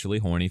perpetually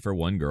horny for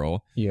one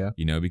girl. Yeah.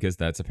 Because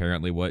that's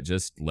apparently what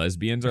just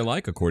lesbians are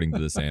like according to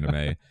this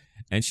anime.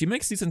 And she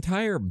makes this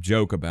entire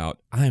joke about,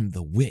 I'm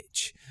the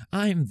witch.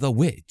 I'm the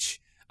witch.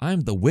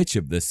 I'm the witch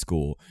of this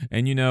school.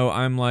 And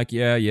I'm like,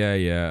 yeah.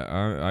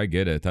 I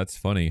get it. That's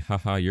funny.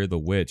 Haha, you're the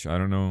witch. I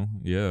don't know.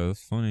 Yeah,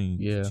 that's funny.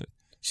 Yeah.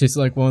 She's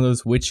like one of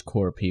those witch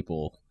core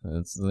people.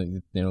 It's like,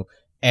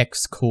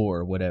 X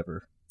core,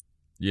 whatever.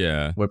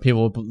 Yeah. Where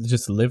people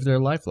just live their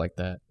life like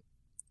that.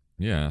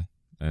 Yeah.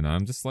 And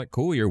I'm just like,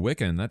 cool, you're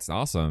Wiccan. That's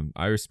awesome.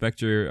 I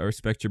respect your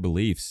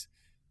beliefs.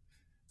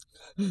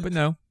 But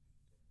no.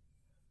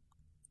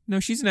 No,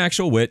 she's an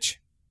actual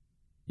witch.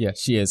 Yeah,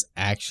 she is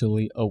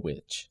actually a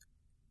witch.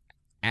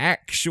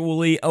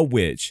 Actually a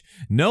witch.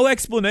 No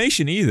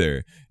explanation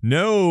either.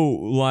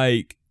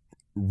 No,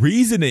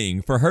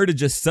 reasoning for her to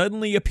just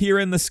suddenly appear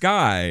in the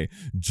sky,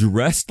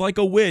 dressed like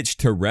a witch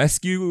to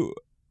rescue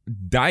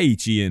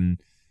Daiichi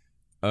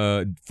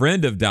and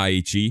friend of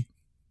Daiichi.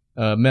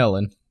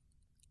 Melon.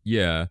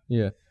 Yeah.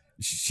 Yeah.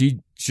 She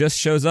just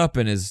shows up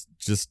and is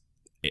just...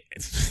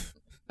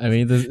 I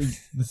mean,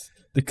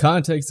 the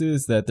context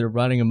is that they're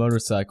riding a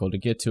motorcycle to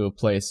get to a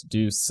place to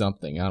do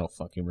something. I don't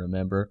fucking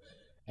remember.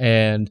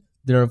 And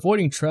they're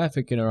avoiding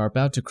traffic and are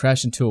about to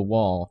crash into a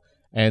wall.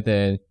 And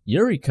then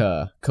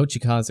Eureka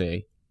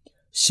Kochikaze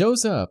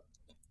shows up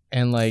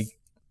and,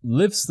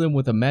 lifts them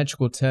with a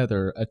magical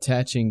tether,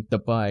 attaching the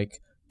bike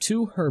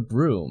to her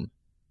broom,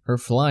 her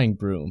flying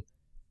broom.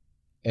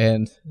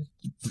 And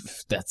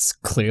that's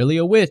clearly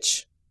a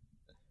witch.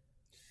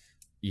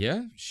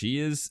 Yeah, she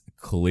is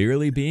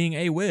clearly being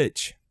a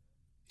witch.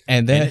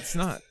 And then it's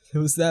not. It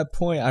was that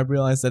point I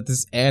realized that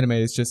this anime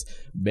is just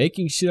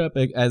making shit up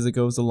as it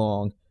goes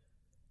along.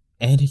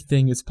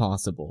 Anything is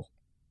possible.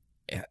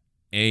 Yeah,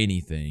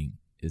 anything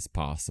is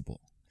possible.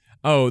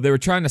 Oh, they were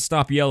trying to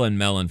stop Yell and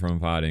Melon from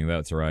fighting.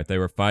 That's right. They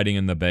were fighting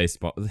in the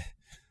baseball.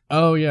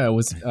 Oh, yeah. It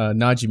was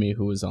Najimi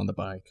who was on the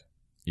bike.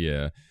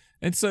 Yeah.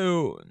 And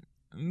so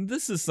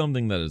this is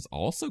something that is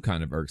also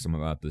kind of irksome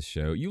about this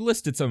show. You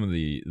listed some of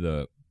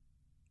the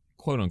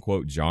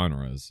quote-unquote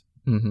genres.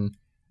 Mm-hmm.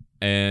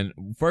 And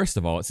first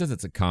of all, it says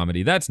it's a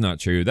comedy. That's not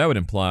true. That would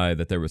imply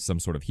that there was some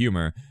sort of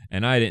humor,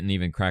 and I didn't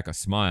even crack a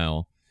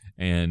smile.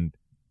 And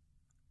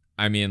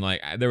I mean,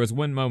 there was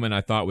one moment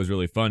I thought was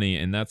really funny,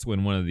 and that's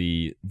when one of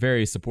the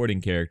very supporting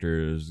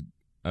characters,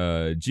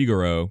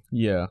 Jigoro,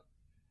 yeah,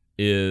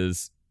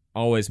 is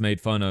always made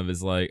fun of,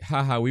 is like,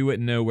 haha, we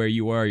wouldn't know where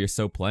you are, you're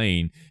so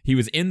plain. He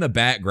was in the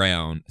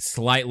background,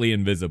 slightly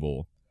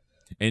invisible,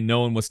 and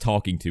no one was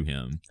talking to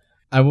him.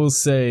 I will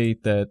say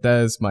that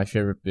is my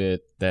favorite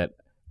bit that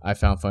I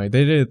found funny.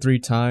 They did it 3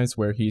 times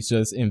where he's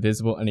just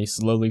invisible and he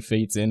slowly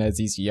fades in as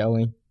he's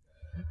yelling.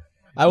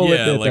 I will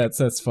admit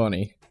that's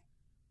funny.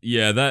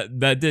 Yeah,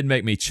 that did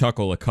make me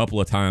chuckle a couple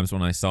of times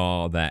when I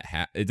saw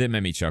that. It didn't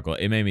make me chuckle.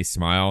 It made me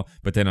smile,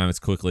 but then I was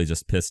quickly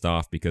just pissed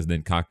off because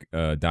then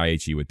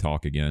Daiichi would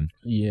talk again.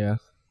 Yeah.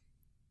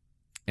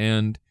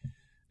 And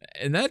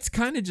that's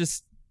kind of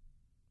just...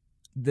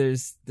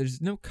 There's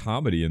no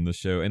comedy in the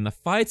show, and the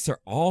fights are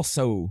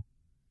also...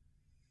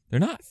 They're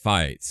not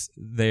fights.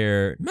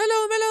 They're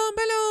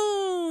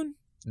melon.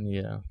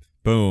 Yeah.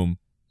 Boom.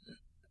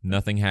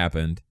 Nothing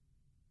happened.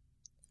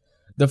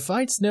 The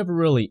fights never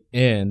really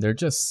end. They're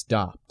just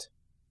stopped.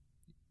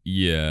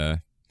 Yeah.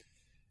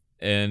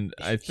 And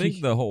I think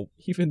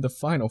even the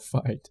final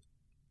fight.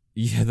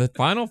 Yeah, the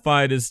final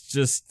fight is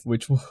just...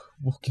 Which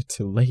we'll get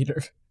to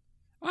later.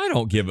 I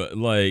don't give a...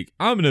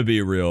 I'm going to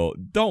be real.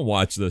 Don't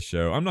watch this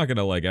show. I'm not going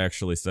to,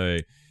 actually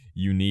say,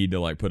 you need to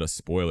like put a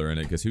spoiler in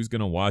it because who's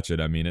gonna watch it?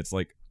 I mean, it's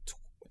like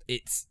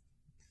it's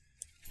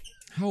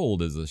how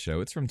old is this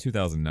show? It's from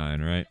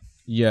 2009, right?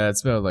 Yeah,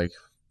 it's about like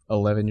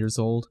 11 years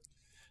old.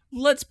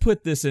 Let's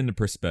put this into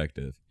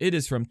perspective. It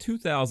is from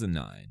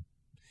 2009.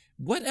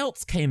 What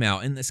else came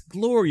out in this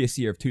glorious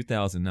year of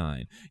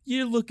 2009?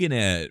 You're looking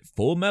at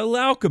Full Metal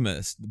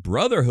Alchemist,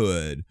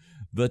 Brotherhood,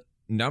 the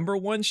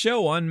 #1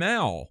 show on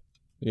Mal.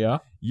 Yeah.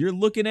 You're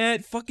looking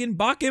at fucking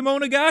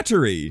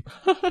Bakemonogatari.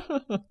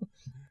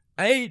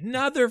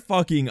 Another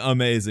fucking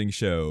amazing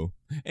show.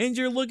 And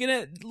you're looking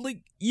at,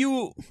 like,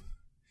 you're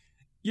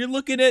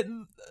looking at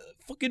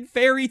fucking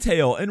Fairy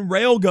Tail and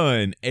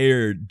Railgun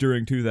aired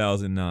during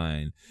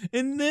 2009.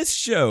 And this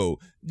show,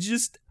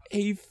 just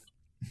a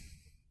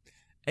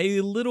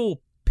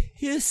little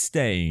piss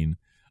stain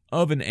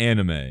of an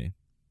anime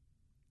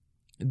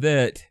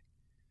that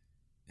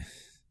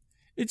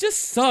it just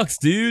sucks,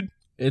 dude.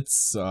 It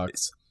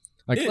sucks.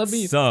 Like,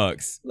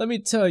 sucks. Let me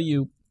tell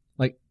you,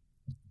 like,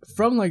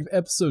 from like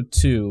episode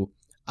 2,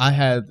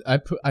 I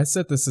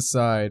set this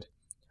aside.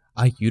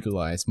 I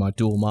utilized my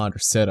dual monitor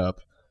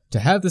setup to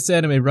have this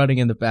anime running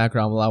in the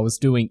background while I was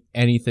doing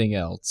anything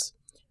else.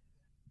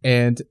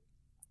 And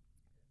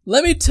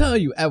let me tell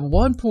you, at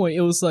one point,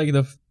 it was like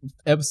the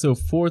episode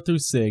 4 through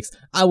 6,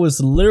 I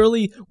was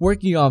literally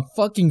working on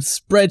fucking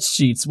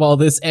spreadsheets while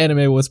this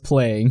anime was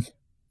playing.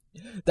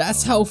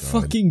 That's how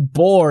fucking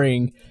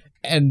boring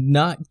and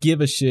not give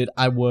a shit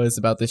I was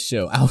about this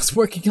show. I was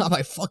working on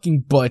my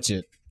fucking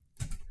budget.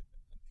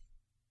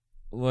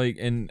 Like,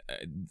 and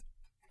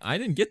I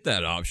didn't get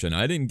that option.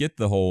 I didn't get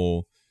the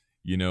whole,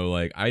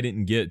 like, I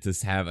didn't get to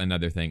have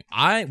another thing.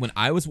 When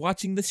I was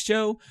watching this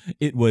show,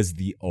 it was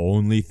the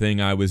only thing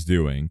I was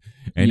doing.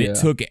 And it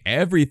took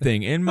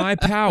everything in my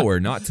power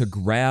not to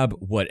grab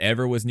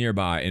whatever was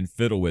nearby and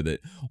fiddle with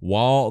it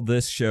while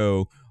this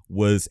show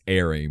was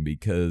airing,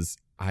 because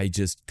I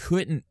just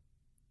couldn't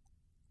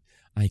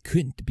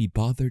be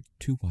bothered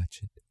to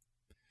watch it.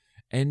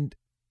 And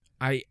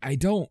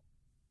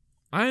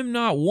I'm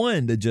not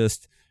one to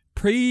just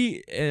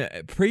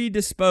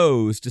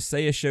predisposed to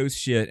say a show's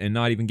shit and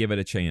not even give it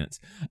a chance.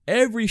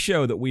 Every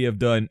show that we have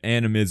done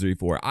Animisery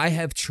for, I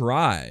have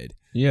tried.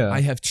 Yeah.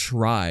 I have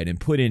tried and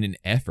put in an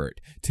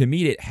effort to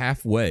meet it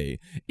halfway,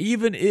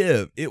 even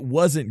if it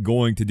wasn't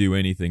going to do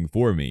anything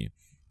for me.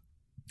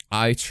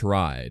 I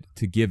tried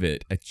to give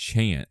it a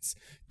chance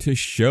to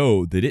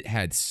show that it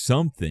had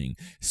something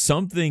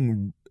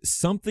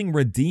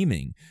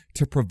redeeming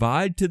to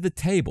provide to the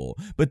table.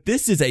 But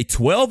this is a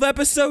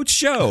 12-episode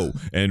show,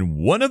 and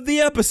one of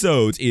the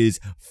episodes is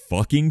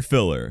fucking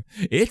filler.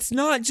 It's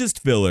not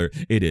just filler,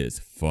 it is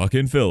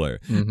fucking filler.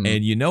 Mm-hmm.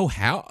 And you know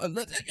how?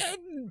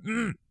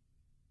 The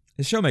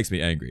show makes me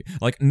angry.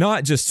 Like,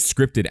 not just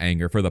scripted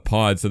anger for the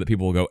pod so that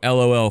people will go,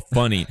 LOL,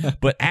 funny,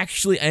 but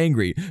actually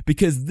angry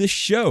because this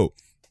show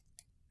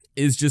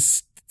is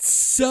just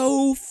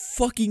so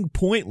fucking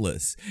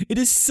pointless. It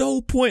is so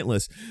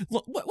pointless.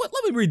 Let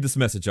me read this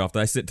message off that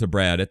I sent to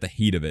Brad at the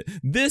heat of it.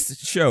 This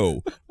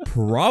show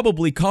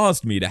probably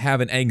caused me to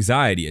have an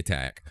anxiety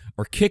attack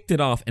or kicked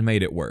it off and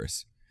made it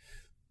worse.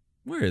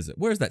 Where is it?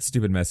 Where's that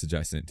stupid message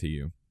I sent to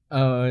you?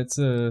 It's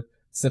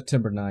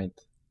September 9th.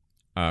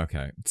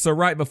 Okay. So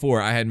right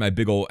before I had my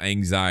big old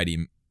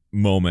anxiety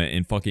moment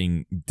and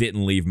fucking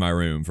didn't leave my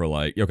room for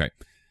like, okay.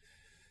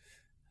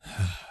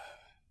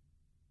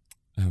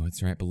 Oh,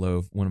 it's right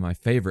below one of my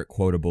favorite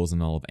quotables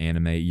in all of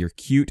anime. You're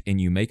cute and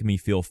you make me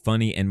feel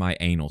funny in my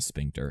anal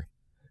sphincter.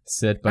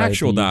 Said by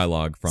actual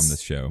dialogue from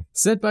this show.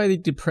 Said by the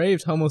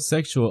depraved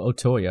homosexual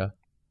Otoya.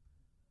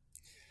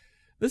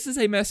 This is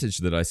a message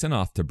that I sent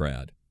off to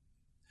Brad.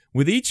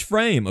 With each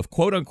frame of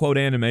quote-unquote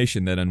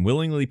animation that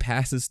unwillingly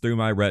passes through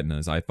my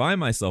retinas, I find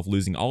myself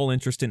losing all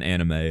interest in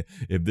anime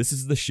if this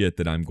is the shit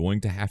that I'm going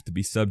to have to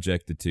be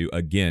subjected to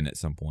again at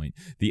some point.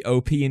 The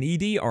OP and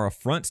ED are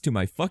affronts to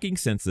my fucking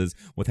senses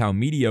with how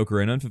mediocre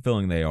and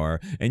unfulfilling they are,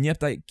 and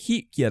yet I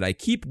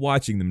keep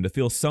watching them to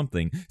feel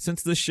something,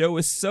 since the show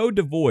is so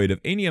devoid of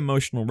any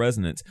emotional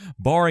resonance,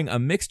 barring a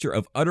mixture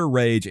of utter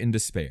rage and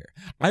despair.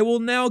 I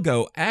will now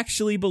go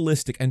actually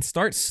ballistic and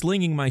start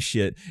slinging my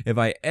shit if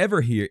I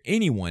ever hear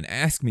anyone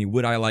ask me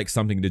would I like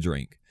something to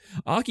drink.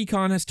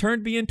 Aki-Kon has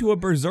turned me into a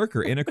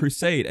berserker in a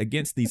crusade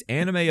against these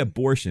anime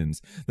abortions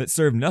that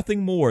serve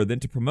nothing more than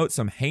to promote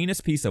some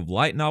heinous piece of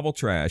light novel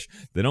trash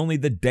that only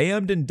the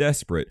damned and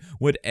desperate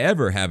would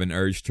ever have an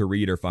urge to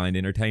read or find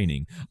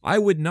entertaining. I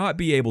would not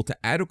be able to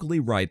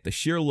adequately write the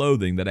sheer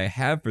loathing that I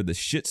have for this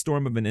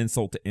shitstorm of an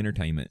insult to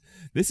entertainment.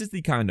 This is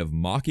the kind of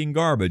mocking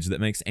garbage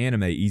that makes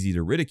anime easy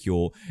to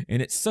ridicule,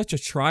 and it's such a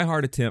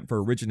try-hard attempt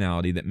for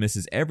originality that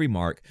misses every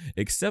mark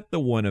except the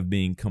one of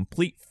being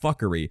complete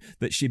fuckery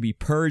that should be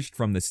purged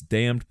from this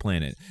damned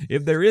planet.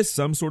 If there is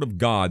some sort of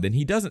God, then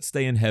he doesn't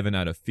stay in heaven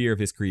out of fear of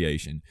his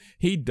creation.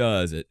 He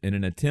does it in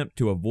an attempt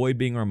to avoid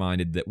being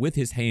reminded that with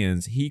his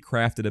hands, he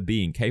crafted a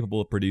being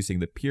capable of producing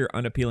the pure,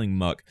 unappealing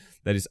muck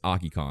that is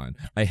Aki-Kon.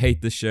 I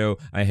hate this show.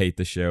 I hate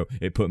the show.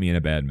 It put me in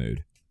a bad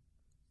mood.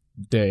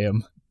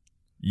 Damn.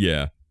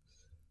 Yeah.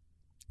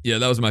 Yeah,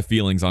 that was my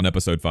feelings on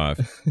episode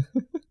 5.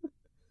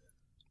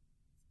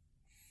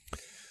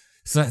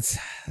 So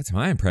that's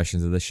my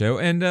impressions of the show.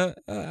 And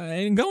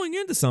going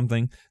into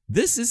something,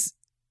 this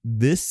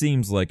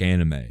seems like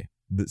anime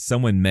that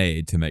someone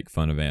made to make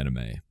fun of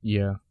anime.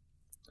 Yeah.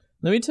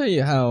 Let me tell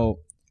you how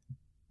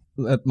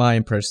my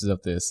impressions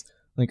of this.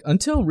 Like,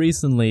 until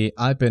recently,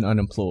 I've been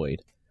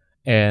unemployed.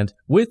 And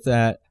with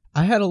that,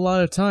 I had a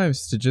lot of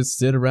times to just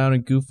sit around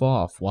and goof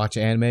off, watch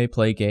anime,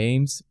 play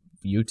games,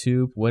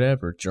 YouTube,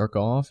 whatever, jerk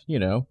off, you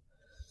know.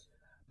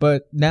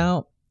 But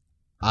now,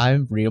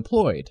 I'm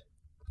reemployed.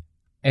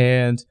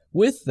 And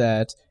with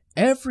that,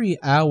 every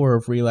hour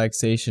of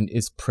relaxation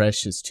is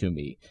precious to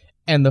me.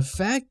 And the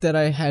fact that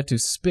I had to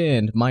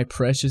spend my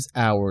precious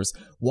hours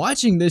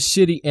watching this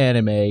shitty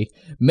anime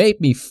made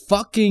me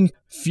fucking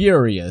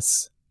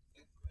furious.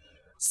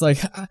 It's like,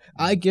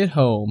 I get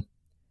home,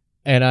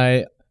 and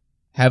I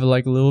have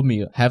like a little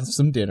meal, have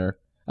some dinner,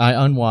 I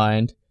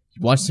unwind,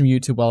 watch some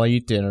YouTube while I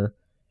eat dinner,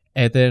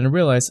 and then I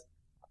realize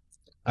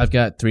I've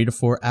got 3 to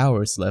 4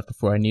 hours left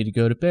before I need to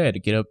go to bed to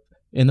get up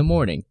in the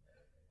morning.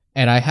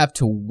 And I have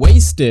to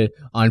waste it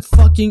on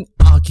fucking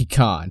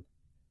Akikon.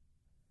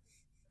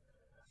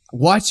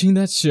 Watching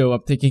that show,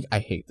 I'm thinking, I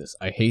hate this,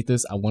 I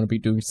want to be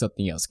doing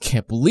something else.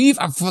 Can't believe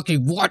I'm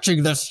fucking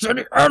watching this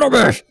shitty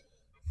anime!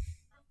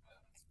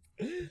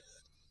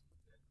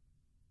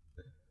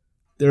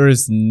 There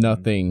is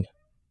nothing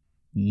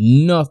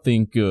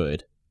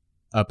good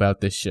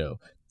about this show.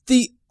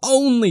 The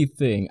only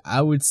thing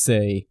I would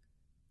say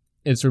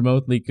is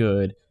remotely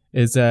good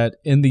is that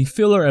in the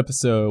filler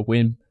episode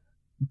when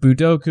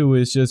Budoku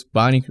is just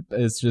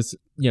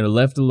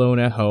left alone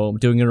at home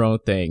doing her own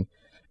thing,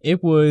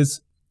 it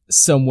was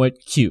somewhat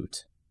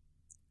cute.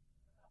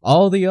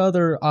 All the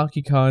other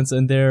Akikons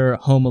and their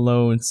Home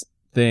Alone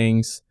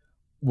things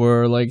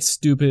were like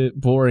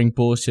stupid, boring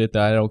bullshit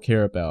that I don't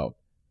care about.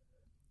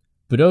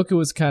 Budoku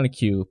was kind of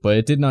cute, but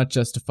it did not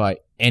justify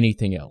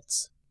anything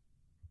else.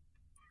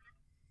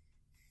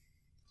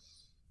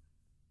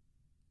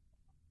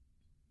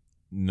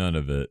 None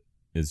of it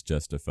is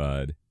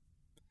justified.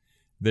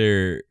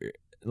 I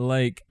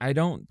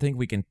don't think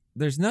we can...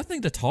 There's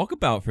nothing to talk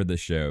about for this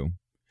show.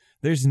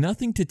 There's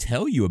nothing to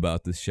tell you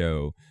about this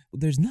show.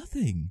 There's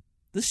nothing.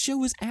 This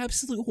show is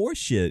absolute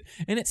horseshit.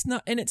 And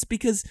it's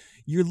because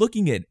you're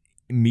looking at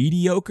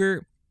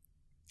mediocre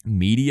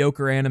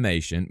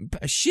animation,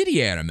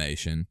 shitty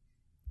animation.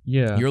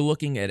 Yeah. You're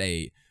looking at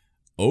a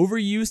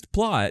overused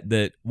plot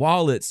that,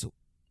 while it's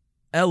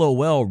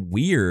LOL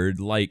weird,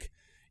 like,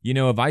 you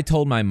know, if I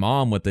told my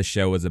mom what this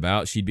show was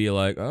about, she'd be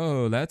like,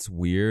 oh, that's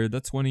weird.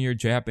 That's one of your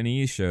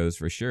Japanese shows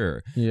for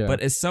sure. Yeah.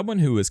 But as someone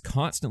who is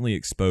constantly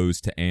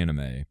exposed to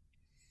anime,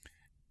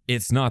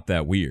 it's not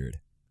that weird.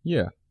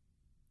 Yeah.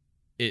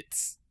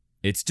 It's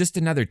just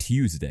another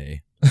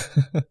Tuesday.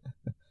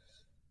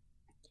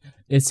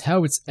 It's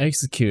how it's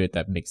executed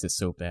that makes it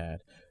so bad.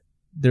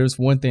 There's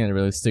one thing that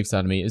really sticks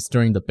out to me. It's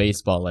during the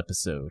baseball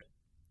episode.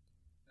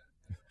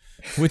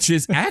 Which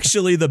is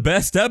actually the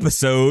best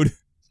episode.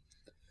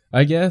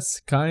 I guess,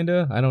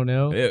 kinda. I don't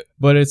know.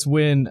 But it's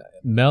when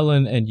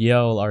Melon and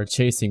Yell are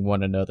chasing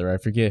one another. I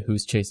forget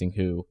who's chasing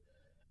who.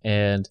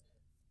 And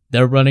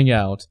they're running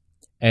out.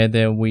 And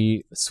then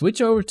we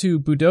switch over to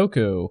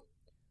Budoku,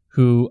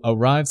 who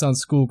arrives on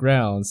school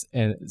grounds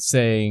and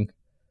saying,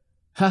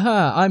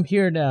 haha, I'm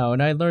here now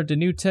and I learned a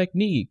new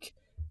technique.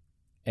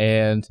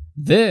 And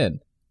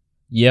then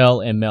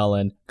Yell and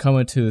Melon come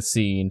into the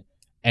scene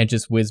and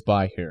just whiz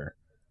by her.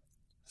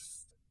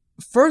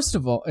 First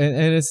of all,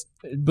 and it's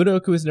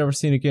Budoku is never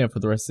seen again for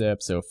the rest of the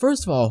episode.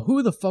 First of all,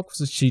 who the fuck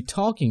was she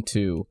talking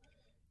to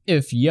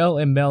if Yell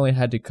and Melon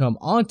had to come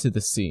onto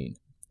the scene?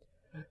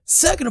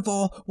 Second of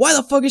all, why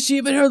the fuck is she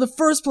even here in the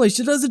first place?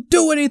 She doesn't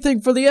do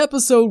anything for the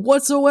episode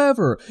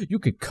whatsoever. You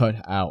could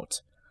cut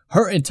out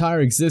her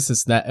entire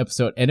existence in that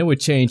episode and it would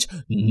change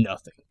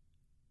nothing.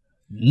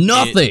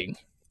 Nothing!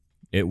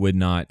 It would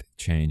not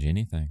change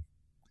anything.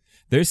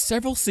 There's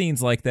several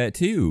scenes like that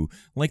too.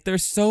 Like,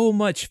 there's so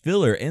much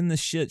filler in the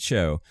shit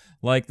show.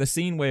 Like the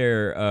scene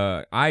where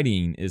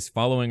Aidin is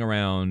following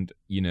around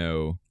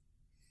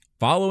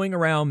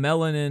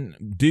Melon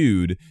and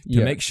Dude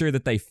to make sure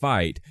that they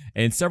fight.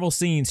 And several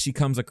scenes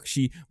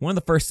one of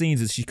the first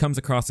scenes is she comes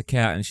across a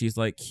cat and she's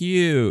like,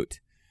 cute.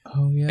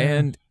 Oh yeah.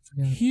 And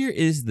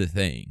here's the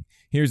thing.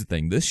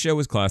 This show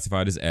is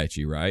classified as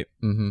ecchi, right?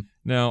 Mm-hmm.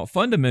 Now,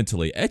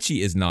 fundamentally,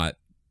 ecchi is not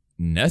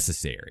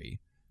necessary,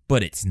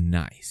 but it's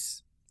nice.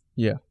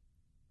 Yeah.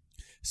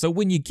 So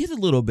when you get a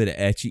little bit of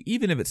ecchi,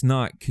 even if it's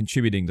not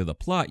contributing to the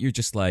plot, you're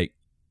just like,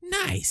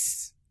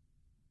 nice.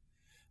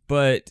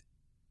 But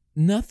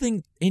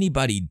nothing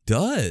anybody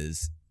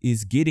does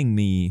is getting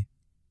me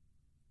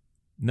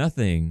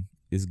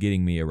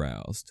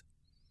aroused.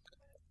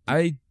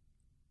 I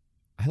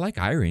like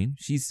Irene.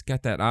 She's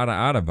got that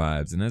Ara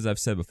vibes, and as I've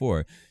said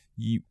before,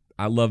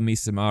 I love me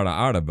some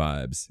Ara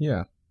vibes.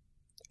 Yeah.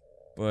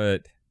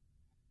 But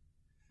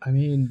I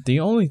mean,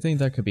 the only thing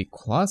that could be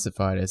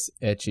classified as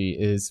ecchi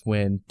is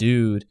when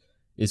Dude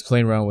is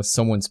playing around with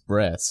someone's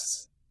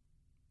breasts.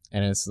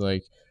 And it's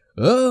like,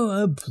 oh,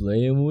 I'm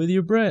playing with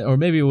your breast. Or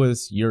maybe it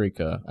was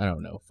Eureka. I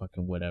don't know.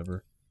 Fucking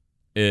whatever.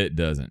 It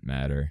doesn't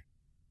matter.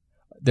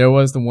 There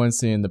was the one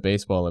scene in the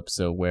baseball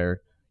episode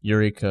where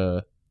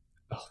Eureka...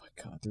 Oh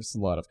my god, there's a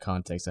lot of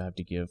context I have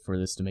to give for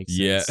this to make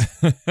sense.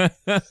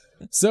 Yeah.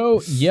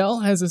 So,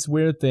 Yell has this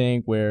weird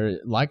thing where,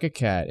 like a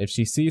cat, if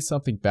she sees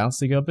something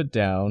bouncing up and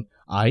down,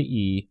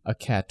 i.e. a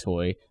cat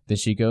toy, then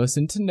she goes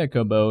into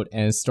Neko mode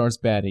and starts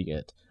batting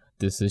it.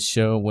 This is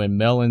shown when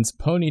Melon's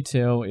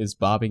ponytail is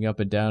bobbing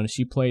up and down and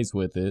she plays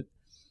with it.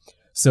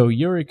 So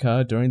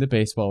Eureka, during the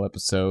baseball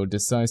episode,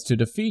 decides to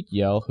defeat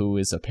Yell, who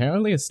is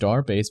apparently a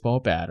star baseball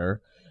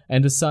batter,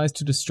 and decides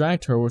to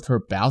distract her with her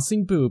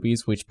bouncing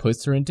boobies, which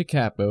puts her into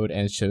cat mode,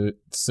 and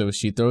so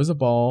she throws a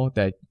ball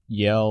that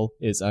Yell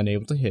is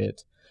unable to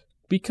hit,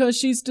 because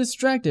she's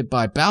distracted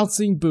by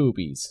bouncing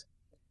boobies.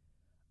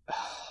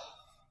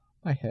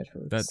 My head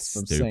hurts. That's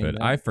from stupid. saying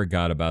that. I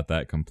forgot about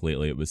that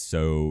completely. It was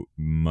so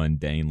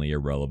mundanely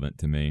irrelevant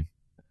to me.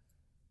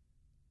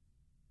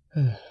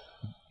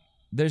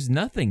 There's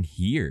nothing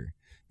here.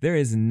 There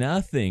is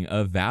nothing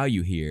of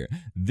value here.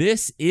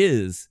 This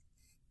is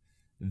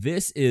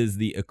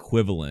the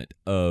equivalent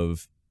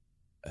of...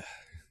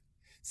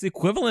 It's the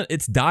equivalent...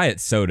 It's diet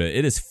soda.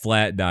 It is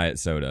flat diet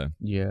soda.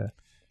 Yeah.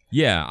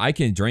 Yeah, I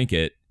can drink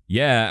it.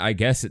 Yeah, I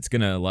guess it's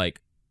gonna, like,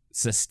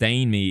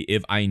 sustain me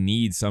if I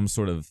need some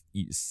sort of...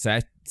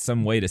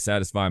 some way to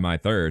satisfy my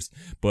thirst.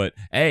 But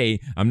A,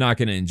 I'm not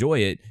gonna enjoy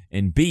it.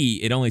 And B,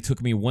 it only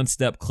took me one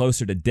step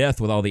closer to death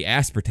with all the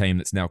aspartame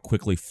that's now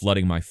quickly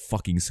flooding my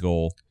fucking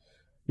skull.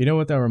 You know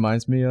what that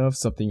reminds me of?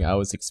 Something I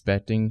was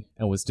expecting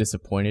and was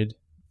disappointed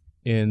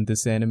in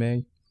this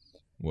anime.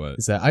 What?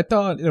 Is that I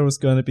thought it was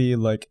going to be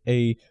like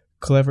a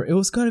clever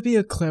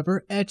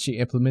ecchi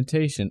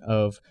implementation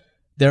of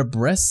their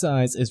breast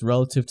size is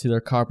relative to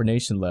their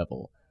carbonation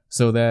level,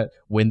 so that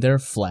when they're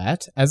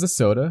flat as a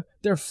soda,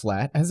 they're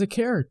flat as a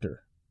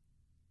character.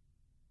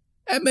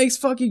 That makes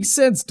fucking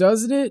sense,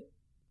 doesn't it?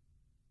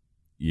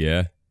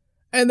 Yeah.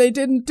 And they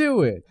didn't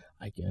do it.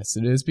 I guess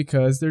it is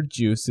because they're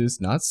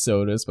juices, not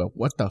sodas, but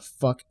what the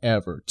fuck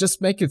ever.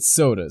 Just make it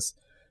sodas.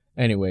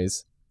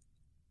 Anyways,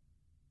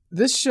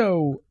 this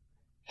show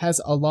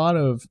has a lot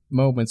of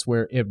moments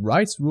where it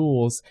writes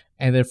rules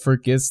and then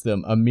forgets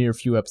them a mere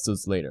few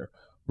episodes later.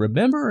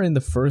 Remember in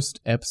the first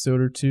episode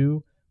or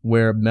two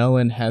where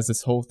Melon has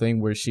this whole thing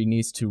where she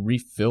needs to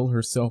refill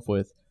herself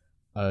with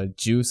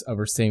juice of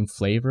her same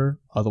flavor,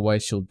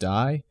 otherwise she'll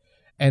die,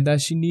 and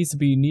that she needs to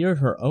be near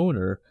her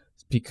owner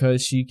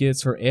because she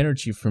gets her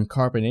energy from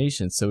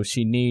carbonation, so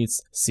she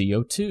needs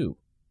CO2.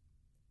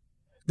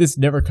 This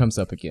never comes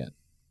up again.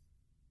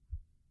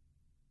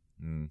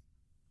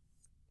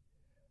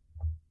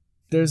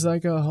 There's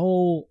like a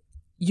whole...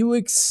 You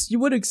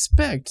would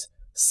expect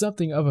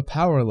something of a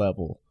power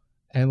level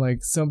and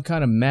like some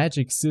kind of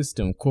magic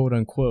system, quote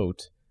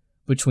unquote,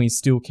 between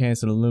steel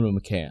cans and aluminum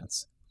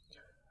cans.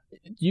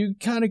 You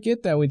kind of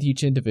get that with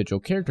each individual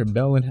character.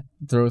 Melon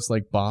throws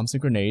like bombs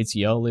and grenades.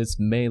 Yell is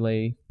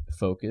melee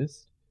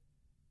focused.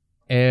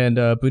 And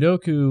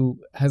Budoku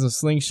has a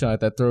slingshot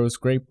that throws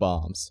grape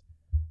bombs.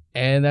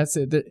 And that's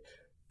it.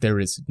 There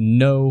is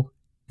no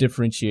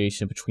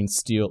differentiation between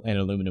steel and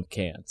aluminum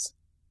cans.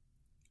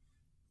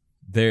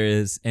 There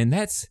is, and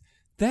that's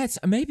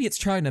maybe it's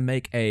trying to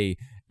make an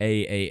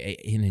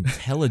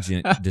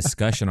intelligent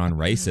discussion on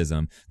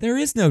racism. There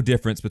is no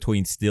difference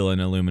between steel and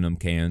aluminum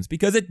cans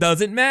because it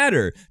doesn't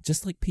matter.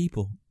 Just like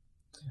people.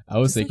 I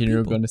was thinking you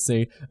were going to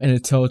say an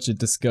intelligent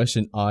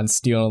discussion on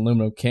steel and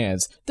aluminum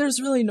cans. There's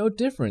really no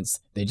difference.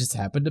 They just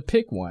happen to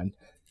pick one.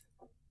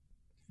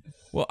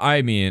 Well,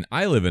 I mean,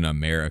 I live in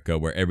America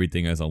where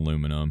everything is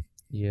aluminum.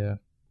 Yeah.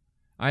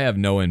 I have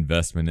no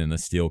investment in the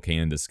steel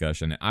can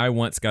discussion. I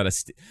once got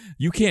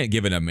you can't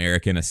give an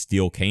American a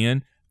steel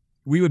can.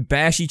 We would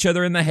bash each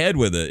other in the head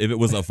with it if it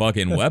was a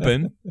fucking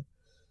weapon.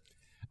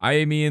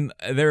 I mean,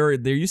 there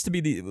used to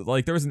be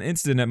there was an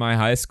incident at my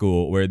high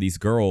school where these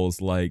girls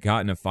like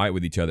got in a fight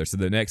with each other. So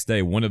the next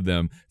day, one of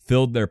them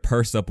filled their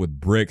purse up with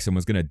bricks and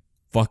was gonna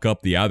fuck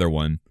up the other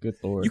one. Good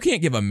lord. You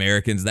can't give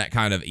Americans that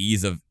kind of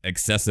ease of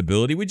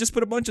accessibility. We just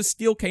put a bunch of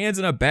steel cans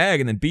in a bag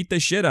and then beat the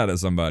shit out of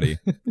somebody.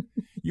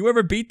 You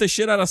ever beat the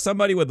shit out of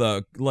somebody with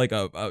a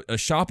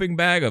shopping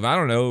bag of, I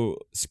don't know,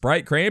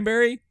 Sprite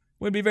cranberry?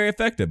 Wouldn't be very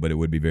effective, but it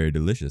would be very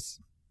delicious.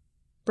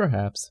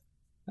 Perhaps.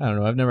 I don't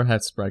know. I've never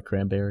had Sprite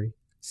cranberry.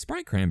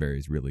 Sprite cranberry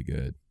is really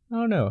good. I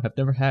don't know. I've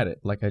never had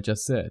it, like I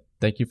just said.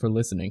 Thank you for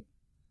listening.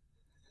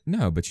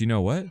 No, but you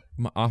know what?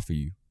 I'm going to offer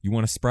you. You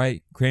want a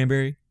Sprite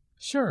cranberry?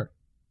 Sure.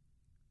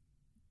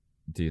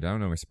 Dude, I don't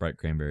know where Sprite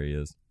cranberry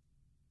is.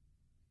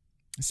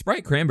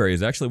 Sprite cranberry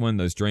is actually one of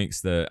those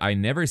drinks that I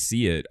never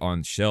see it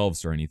on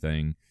shelves or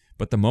anything,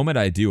 but the moment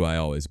I do, I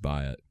always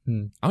buy it.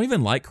 I don't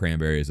even like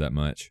cranberries that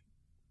much.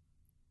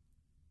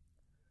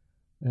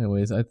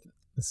 Anyways, let's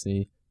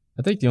see.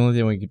 I think the only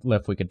thing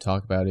we could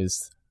talk about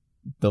is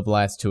the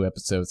last two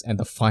episodes and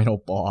the final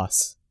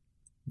boss.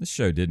 This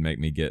show did make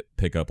me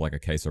pick up like a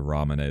case of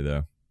Ramune,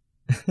 though.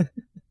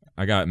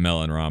 I got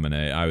melon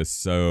Ramune. I was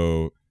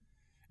so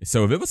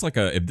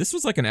if this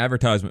was like an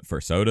advertisement for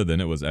soda,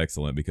 then it was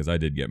excellent because I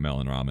did get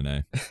melon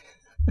Ramune.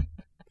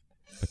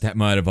 But that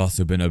might have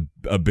also been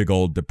a big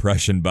old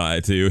depression buy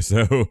too.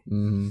 So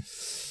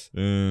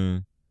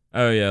Oh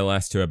yeah,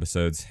 last 2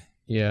 episodes.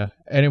 Yeah.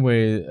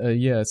 Anyway,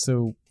 yeah.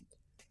 So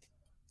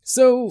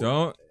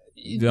Don't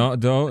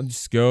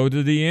just go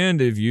to the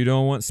end if you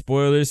don't want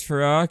spoilers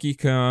for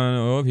AkiCon.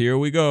 Oh, here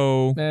we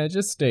go.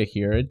 just stay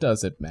here. It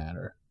doesn't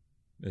matter.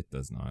 It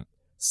does not.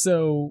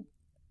 So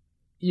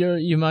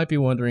you might be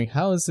wondering,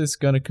 how is this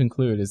gonna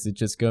conclude? Is it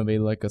just gonna be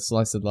like a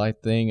slice of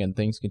life thing and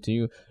things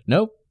continue?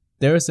 Nope.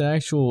 There's an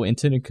actual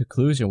intended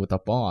conclusion with a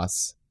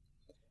boss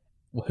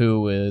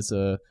who is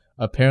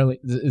apparently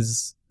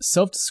is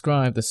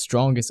self-described the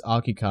strongest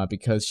AkiCon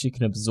because she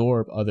can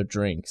absorb other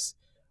drinks,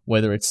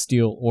 whether it's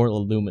steel or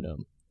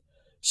aluminum.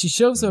 She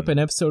shows up in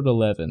episode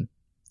 11,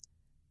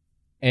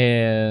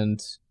 and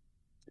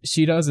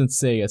she doesn't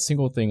say a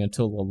single thing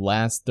until the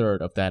last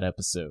third of that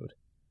episode.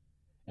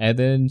 And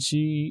then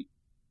she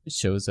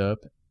shows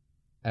up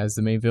as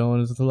the main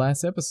villain of the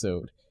last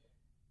episode.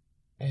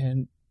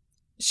 And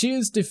she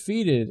is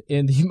defeated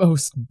in the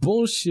most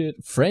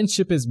bullshit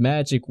friendship is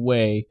magic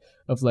way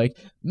of like,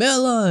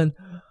 Melon!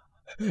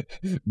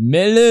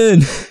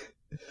 Melon!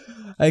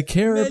 I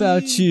care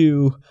about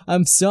you.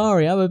 I'm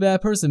sorry, I'm a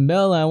bad person.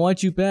 Melon, I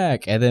want you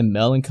back. And then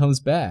Melon comes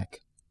back.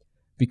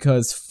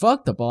 Because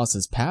fuck the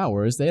boss's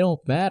powers, they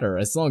don't matter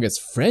as long as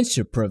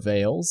friendship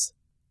prevails.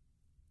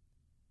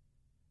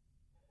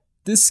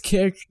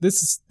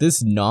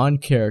 This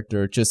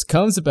non-character just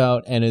comes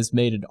about and is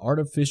made an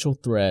artificial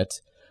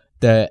threat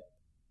that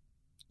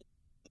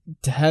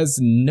has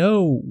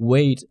no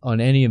weight on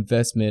any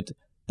investment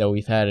that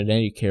we've had in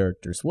any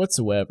characters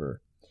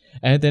whatsoever.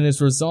 And then is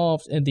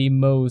resolved in the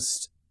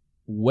most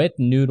wet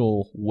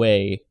noodle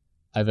way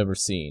I've ever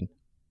seen.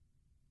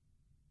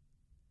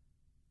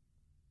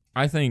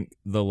 I think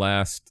the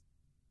last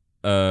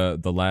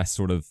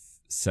sort of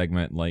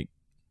segment, like,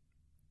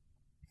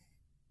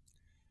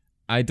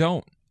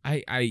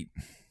 I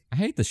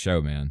hate the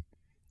show, man.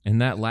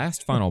 And that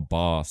last final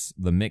boss,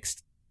 the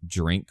mixed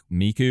drink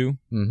Miku.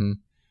 Mm-hmm.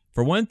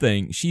 For one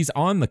thing, she's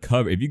on the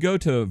cover. If you go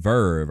to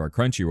Verve or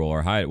Crunchyroll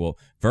or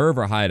Verve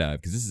or HiDive,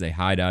 because this is a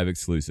HiDive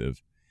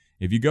exclusive.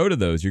 If you go to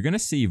those, you're going to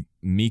see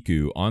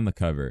Miku on the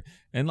cover.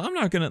 And I'm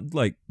not going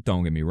to,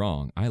 don't get me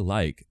wrong. I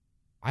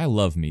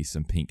love me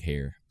some pink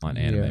hair on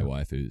anime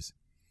waifus.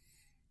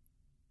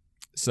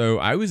 So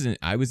I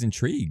was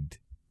intrigued.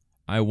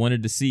 I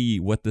wanted to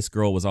see what this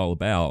girl was all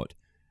about.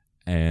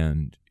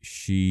 And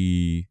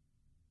she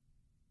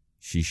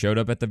showed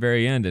up at the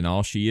very end, and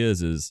all she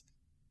is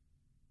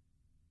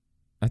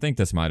I think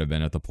this might have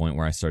been at the point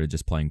where I started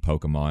just playing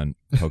Pokemon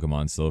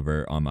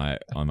Silver on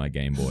my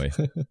Game Boy.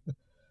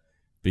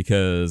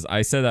 Because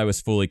I said I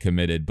was fully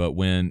committed, but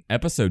when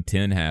episode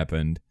 10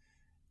 happened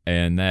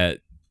and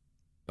that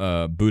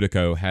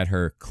Budako had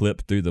her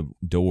clip through the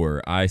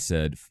door, I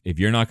said, if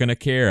you're not going to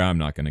care, I'm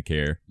not going to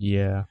care.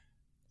 Yeah.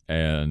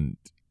 And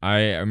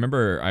I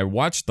remember I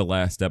watched the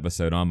last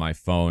episode on my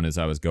phone as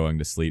I was going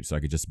to sleep so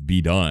I could just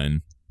be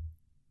done.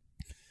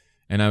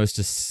 And I was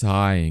just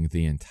sighing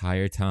the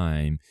entire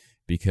time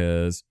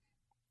because,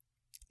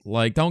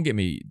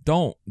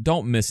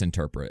 don't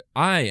misinterpret.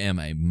 I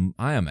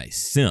am a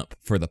simp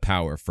for the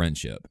power of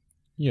friendship.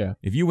 Yeah.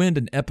 If you end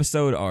an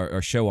episode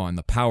or show on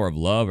the power of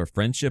love or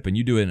friendship and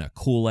you do it in a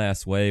cool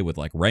ass way with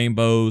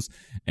rainbows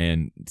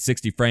and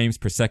 60 frames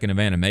per second of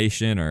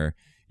animation, or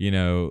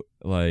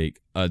I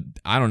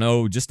don't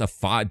know, just a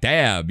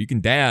dab. You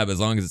can dab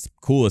as long as it's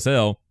cool as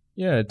hell.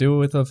 Yeah, do it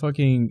with a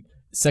fucking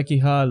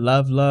Sekiha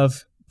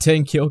love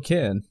 10 kill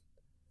Ken.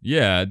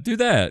 Yeah, do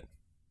that.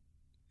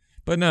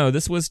 But no,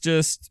 this was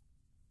just,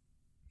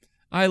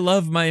 I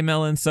love my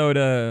melon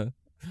soda.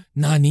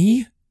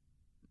 Nani?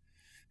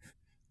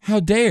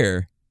 How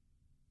dare?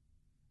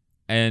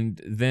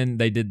 And then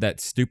they did that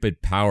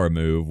stupid power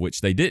move, which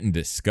they didn't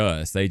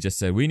discuss. They just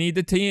said, we need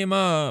to team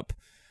up.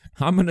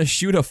 I'm going to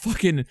shoot a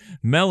fucking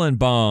melon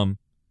bomb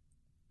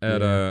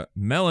at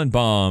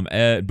Budako.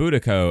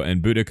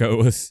 And Budako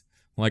was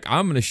like,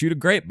 I'm going to shoot a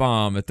grape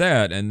bomb at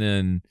that. And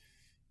then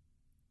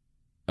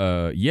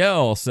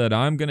Yell said,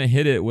 I'm going to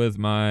hit it with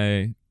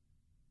my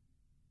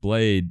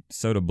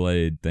soda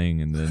blade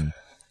thing. And then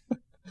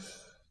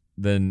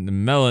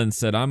then Melon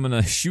said, I'm going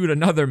to shoot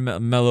another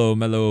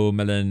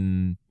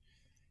melon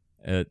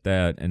at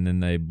that. And then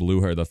they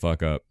blew her the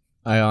fuck up.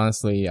 I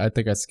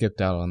think I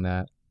skipped out on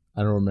that.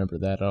 I don't remember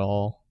that at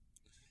all.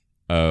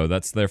 Oh,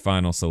 that's their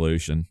final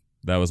solution.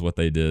 That was what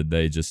they did.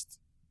 They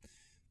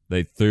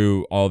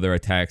threw all their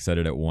attacks at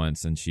it at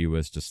once, and she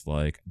was just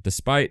like,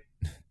 despite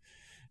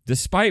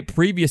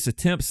previous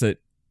attempts at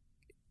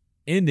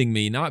ending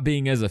me not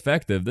being as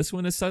effective, this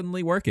one is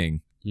suddenly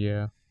working.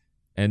 Yeah.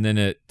 And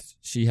then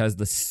she has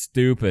the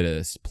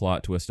stupidest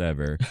plot twist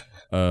ever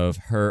of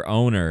her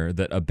owner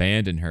that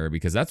abandoned her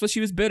because that's what she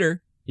was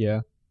bitter.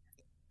 Yeah.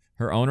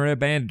 Her owner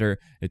abandoned her.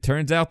 It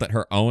turns out that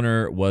her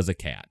owner was a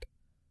cat.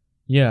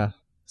 Yeah.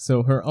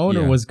 So her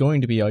owner was going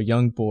to be a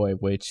young boy,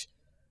 which,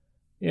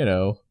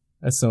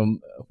 that's some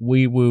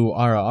wee woo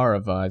ara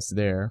ara vibes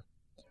there.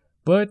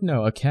 But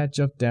no, a cat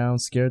jumped down,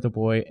 scared the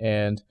boy,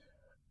 and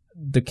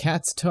the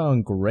cat's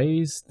tongue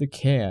grazed the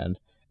can,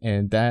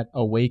 and that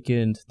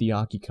awakened the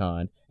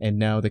AkiCon, and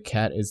now the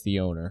cat is the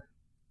owner.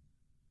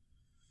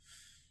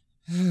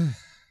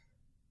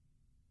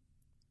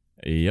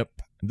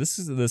 Yep.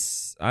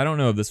 This. I don't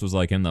know if this was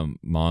like in the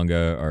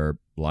manga or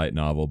light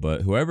novel,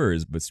 but whoever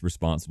is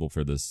responsible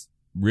for this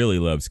really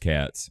loves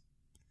cats.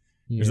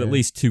 Yeah. There's at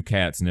least 2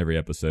 cats in every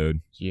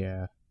episode.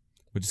 Yeah.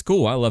 Which is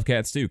cool. I love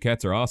cats too.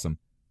 Cats are awesome.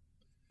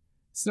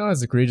 It's not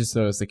as egregious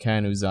though as the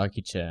cat in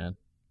Uzaki-chan.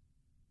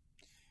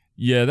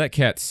 Yeah, that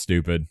cat's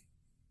stupid.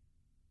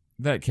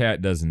 That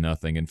cat does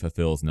nothing and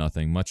fulfills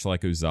nothing, much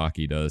like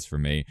Uzaki does for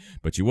me.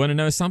 But you want to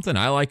know something?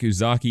 I like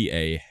Uzaki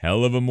a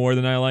hell of a more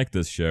than I like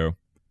this show.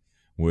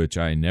 Which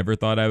I never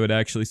thought I would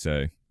actually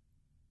say.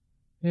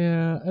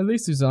 Yeah, at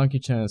least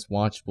Uzaki-chan is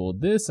watchable.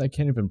 This, I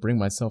can't even bring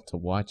myself to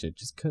watch it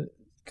just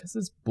because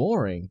it's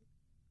boring.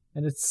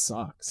 And it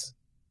sucks.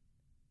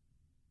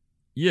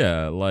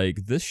 Yeah,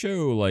 like, this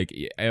show, like,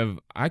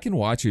 I can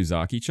watch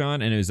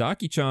Uzaki-chan, and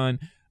Uzaki-chan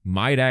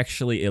might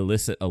actually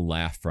elicit a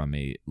laugh from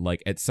me.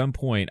 Like, at some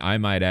point, I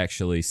might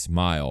actually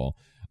smile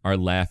or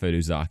laugh at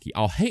Uzaki.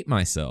 I'll hate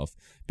myself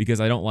because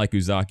I don't like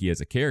Uzaki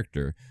as a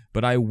character,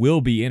 but I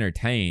will be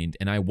entertained,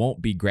 and I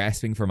won't be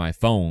grasping for my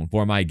phone,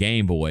 for my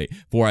Game Boy,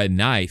 for a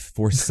knife,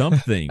 for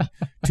something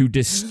to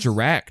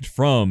distract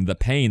from the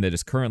pain that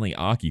is currently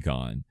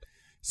Akikon.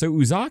 So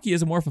Uzaki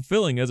is more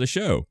fulfilling as a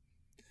show.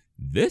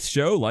 This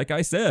show, like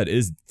I said,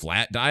 is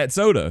flat diet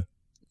soda.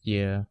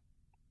 Yeah.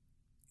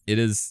 It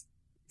is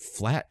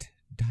flat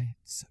diet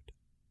soda.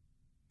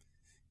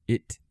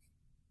 It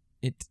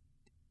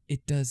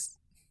does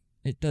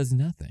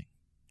nothing.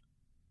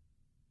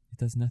 It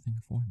does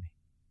nothing for me.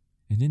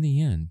 And in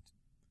the end,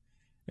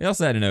 they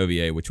also had an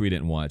OVA, which we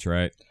didn't watch,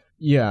 right?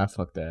 Yeah,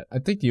 fuck that. I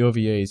think the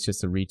OVA is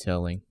just a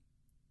retelling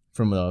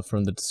from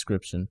the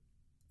description.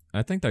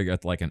 I think they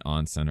got like an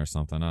onsen or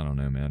something. I don't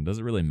know, man. Does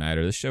it really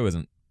matter? This show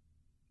isn't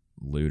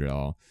lewd at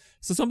all.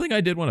 So something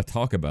I did want to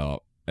talk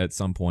about at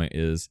some point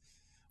is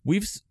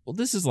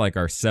this is like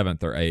our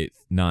 7th or 8th,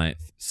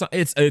 9th. So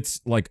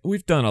it's like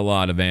we've done a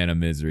lot of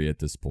Animisery at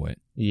this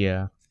point.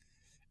 Yeah.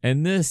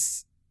 And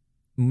this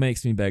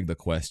makes me beg the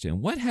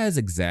question, what has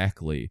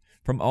exactly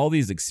from all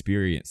these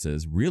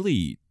experiences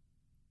really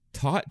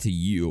taught to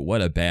you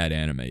what a bad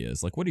anime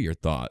is? Like, what are your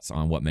thoughts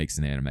on what makes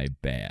an anime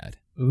bad?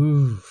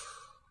 Ooh.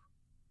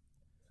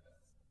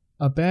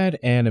 A bad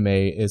anime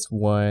is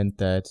one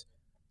that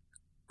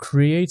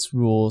creates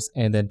rules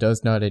and then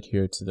does not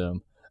adhere to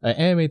them. An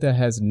anime that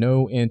has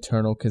no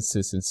internal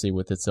consistency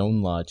with its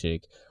own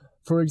logic.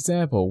 For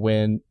example,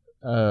 when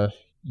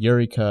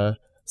Eureka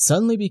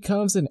suddenly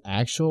becomes an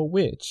actual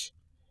witch,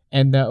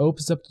 and that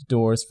opens up the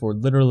doors for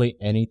literally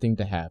anything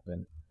to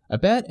happen. A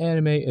bad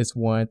anime is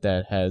one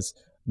that has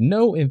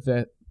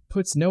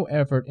puts no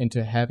effort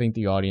into having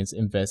the audience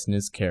invest in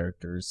its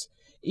characters,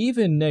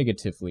 even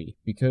negatively,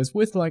 because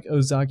with like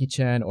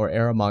Ozaki-chan or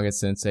Aramanga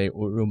Sensei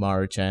or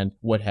Umaru-chan,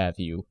 what have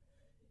you,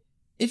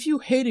 if you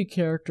hate a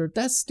character,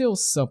 that's still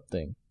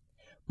something.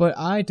 But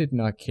I did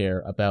not care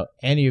about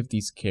any of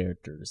these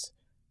characters.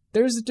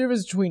 There's a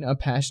difference between a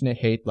passionate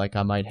hate like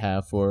I might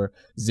have for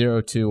Zero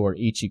Two or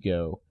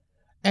Ichigo,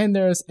 and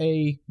there's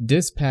a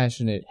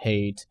dispassionate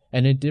hate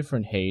and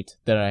indifferent hate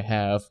that I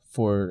have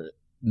for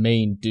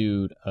main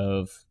dude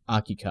of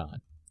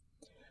Akikon.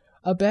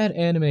 A bad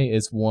anime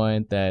is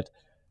one that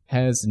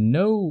has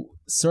no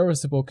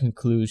serviceable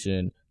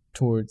conclusion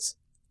towards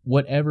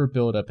whatever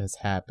buildup has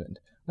happened.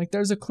 Like,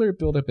 there's a clear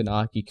buildup in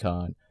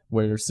Akikon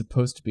where there's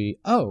supposed to be,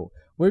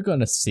 we're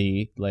gonna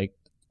see, like,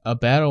 a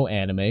battle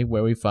anime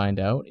where we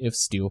find out if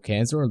steel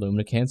cans or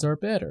aluminum cans are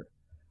better.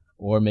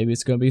 Or maybe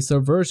it's going to be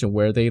Subversion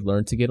where they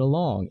learn to get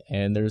along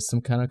and there's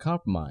some kind of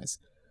compromise.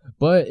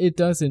 But it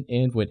doesn't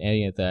end with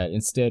any of that.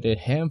 Instead, it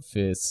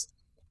ham-fists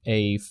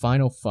a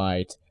final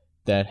fight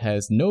that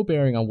has no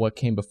bearing on what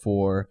came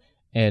before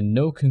and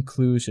no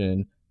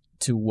conclusion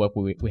to what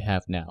we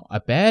have now. A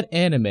bad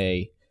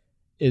anime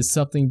is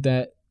something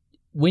that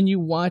when you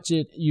watch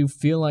it, you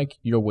feel like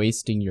you're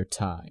wasting your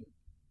time.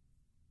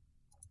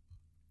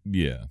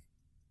 Yeah.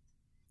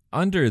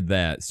 Under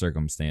that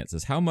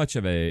circumstances, how much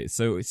of a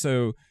so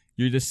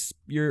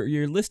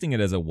you're listing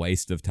it as a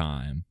waste of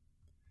time.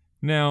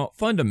 Now,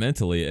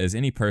 fundamentally, as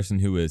any person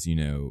who is,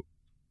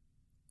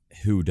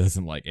 who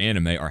doesn't like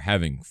anime or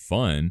having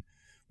fun,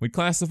 would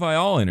classify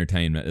all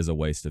entertainment as a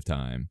waste of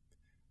time.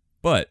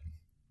 But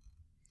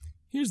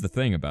here's the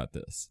thing about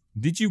this.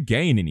 Did you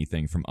gain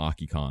anything from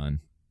Akikon?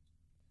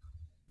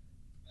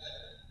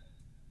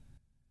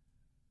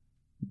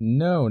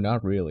 No,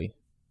 not really.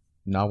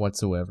 Not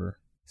whatsoever.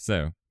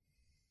 So,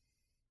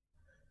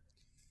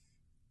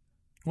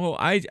 well,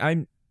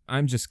 I'm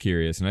just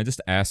curious, and I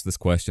just asked this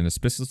question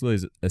specifically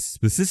as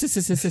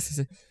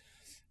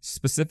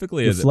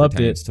it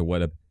pertains to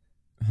what a...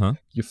 Huh?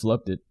 You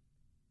flubbed it.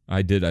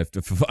 I did. I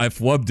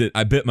flubbed it.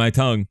 I bit my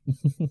tongue.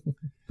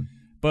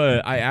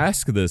 But I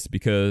ask this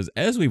because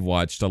as we've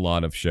watched a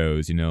lot of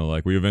shows,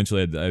 like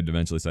I'd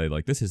eventually say,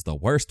 like, this is the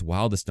worst,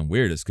 wildest, and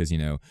weirdest because,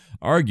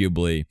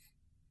 arguably,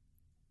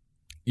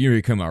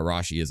 Yurikuma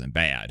Arashi isn't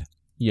bad.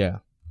 Yeah.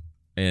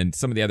 And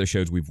some of the other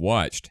shows we've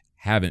watched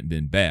haven't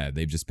been bad.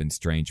 They've just been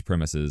strange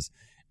premises,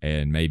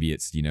 and maybe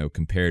it's,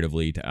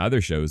 comparatively to other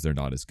shows, they're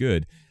not as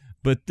good.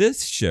 But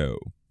this show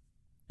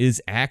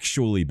is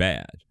actually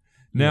bad.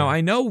 Now, Yeah.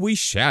 I know we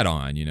shat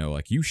on,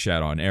 like you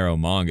shat on Arrow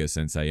Manga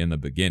Sensei in the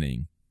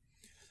beginning,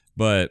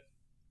 but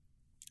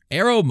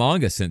Arrow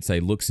Manga Sensei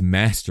looks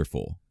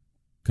masterful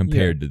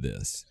compared to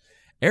this.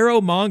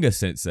 Arrow Manga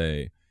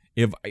Sensei,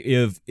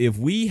 if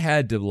we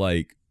had to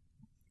like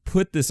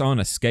put this on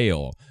a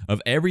scale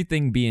of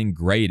everything being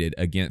graded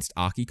against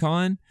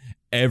Akikon,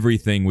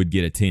 everything would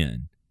get a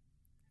 10.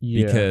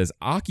 Yeah. Because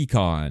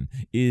Akikon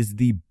is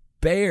the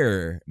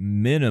bare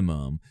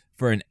minimum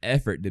for an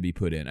effort to be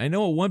put in. I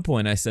know at one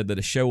point I said that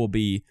a show will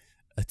be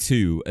a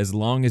 2 as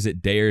long as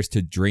it dares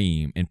to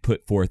dream and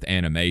put forth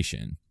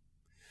animation.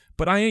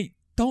 But I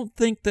don't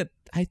think that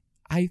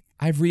I've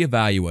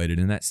reevaluated,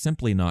 and that's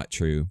simply not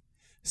true.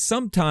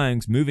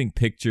 Sometimes moving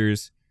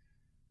pictures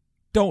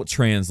don't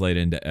translate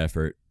into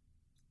effort.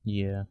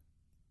 Yeah.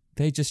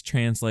 They just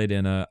translate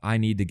in I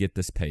need to get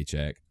this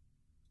paycheck.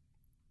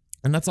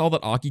 And that's all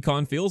that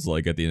Akikon feels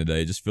like at the end of the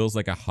day. It just feels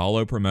like a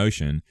hollow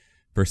promotion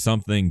for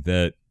something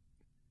that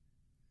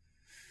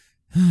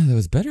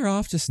was better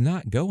off just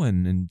not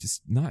going and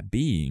just not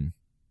being.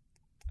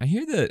 I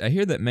hear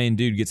that main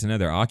dude gets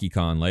another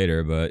Akikon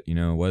later, but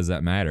what does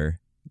that matter?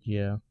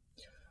 Yeah.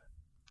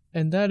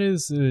 And that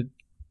is a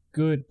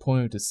good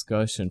point of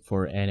discussion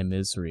for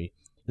Animizuri,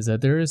 is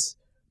that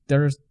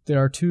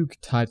there are two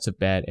types of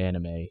bad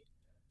anime.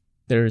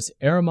 There's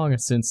Eromanga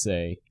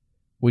Sensei,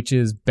 which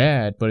is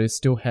bad, but it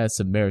still has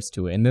some merits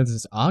to it. And then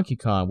there's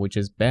Akikon, which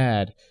is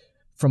bad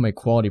from a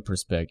quality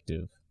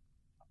perspective.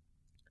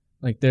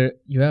 Like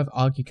you have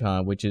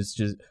Akikon, which is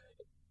just,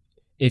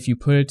 if you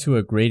put it to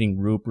a grading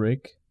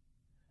rubric,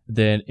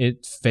 then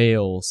it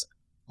fails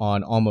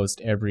on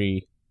almost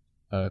every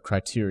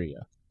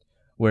criteria.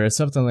 Whereas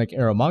something like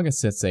Eromanga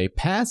Sensei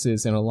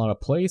passes in a lot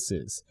of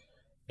places.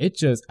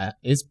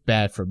 It's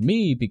bad for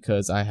me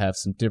because I have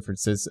some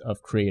differences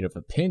of creative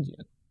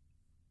opinion.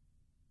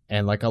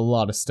 And like a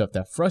lot of stuff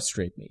that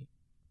frustrate me.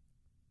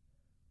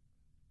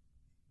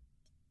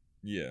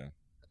 Yeah.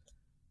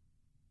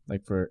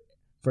 Like for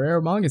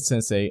Eromanga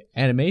Sensei,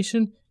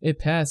 animation, it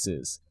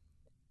passes.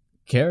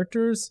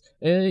 Characters,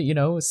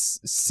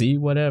 see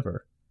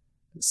whatever.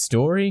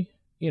 Story,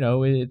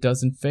 it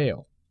doesn't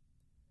fail.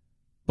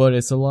 But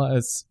it's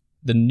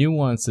the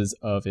nuances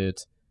of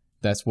it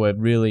that's what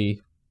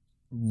really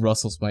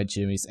rustles my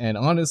jimmies. And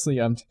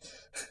honestly, I'm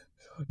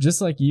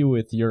just like you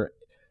with your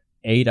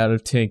 8 out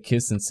of 10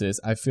 Kiss and Sis.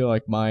 I feel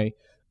like my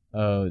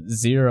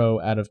 0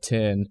 out of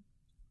 10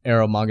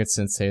 Eromanga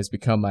Sensei has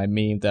become my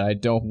meme that I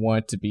don't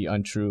want to be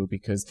untrue,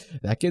 because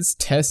that gets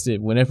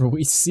tested whenever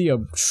we see a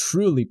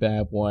truly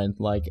bad one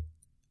like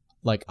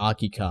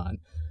Akikon.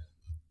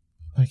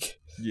 Like,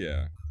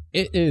 yeah,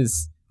 it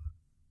is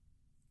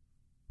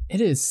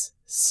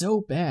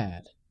so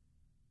bad.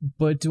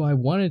 But do I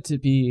want it to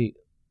be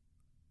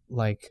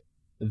like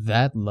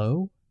that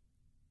low?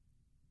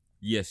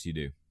 Yes, you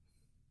do.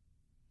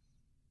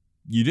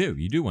 You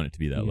do want it to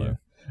be that low.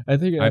 I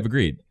think I've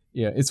agreed.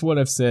 Yeah, it's what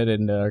I've said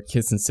in our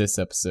Kiss and Sis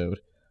episode.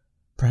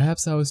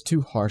 Perhaps I was too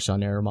harsh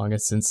on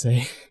Eromanga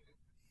Sensei.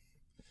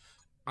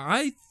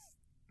 I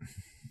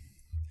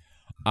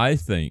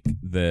think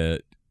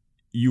that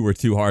you were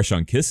too harsh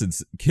on Kiss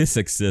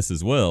Sis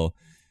as well,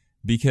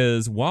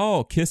 because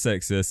while Kiss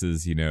Sis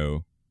is,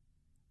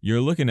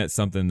 you're looking at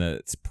something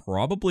that's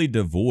probably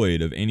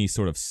devoid of any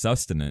sort of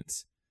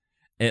sustenance,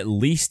 at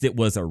least it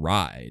was a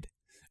ride.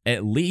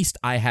 At least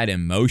I had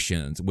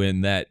emotions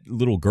when that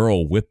little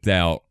girl whipped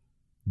out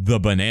the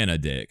banana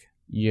dick.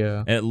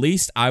 Yeah. At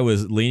least I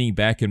was leaning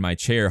back in my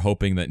chair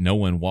hoping that no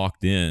one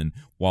walked in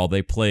while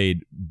they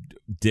played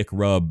dick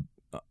rubbing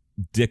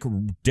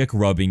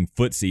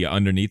footsie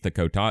underneath the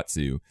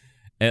kotatsu.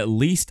 At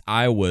least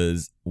I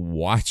was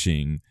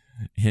watching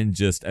and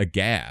just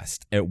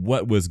aghast at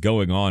what was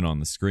going on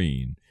the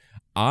screen.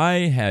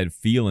 I had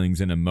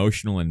feelings and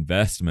emotional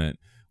investment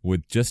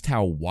with just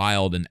how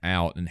wild and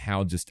out and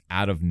how just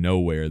out of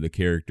nowhere the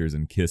characters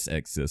in Kiss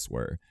X Sis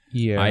were.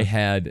 Yeah.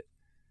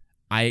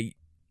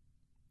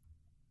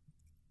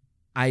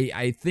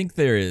 I think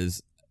there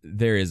is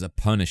a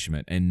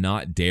punishment in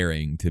not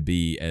daring to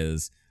be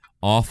as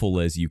awful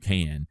as you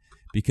can,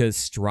 because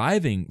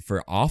striving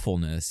for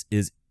awfulness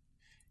is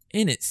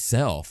in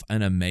itself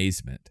an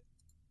amazement.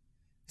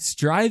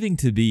 Striving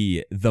to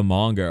be the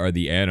manga or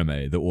the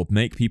anime that will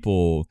make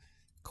people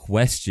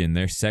question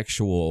their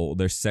sexual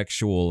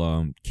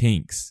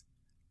kinks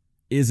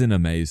is an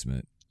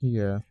amazement.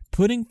 Yeah.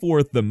 Putting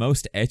forth the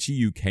most ecchi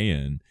you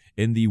can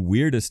in the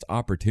weirdest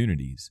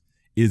opportunities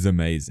is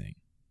amazing.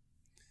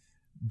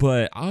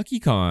 But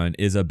Akikon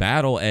is a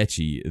battle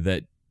ecchi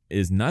that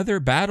is neither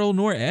battle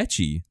nor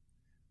ecchi,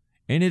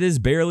 and it is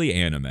barely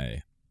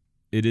anime.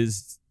 It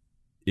is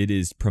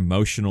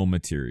promotional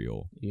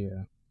material.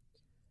 Yeah.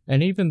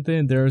 And even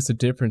then, there is a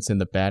difference in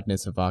the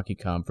badness of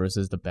Akikon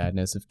versus the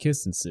badness of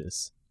Kiss and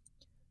Sis.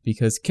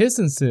 Because Kiss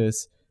and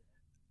Sis,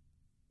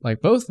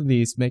 like, both of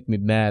these make me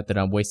mad that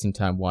I'm wasting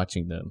time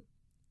watching them.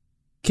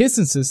 Kiss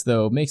and Sis,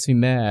 though, makes me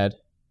mad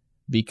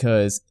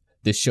because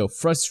this show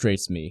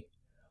frustrates me.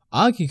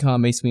 Akikon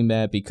makes me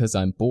mad because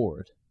I'm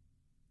bored.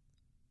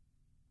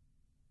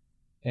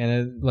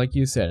 And like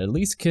you said, at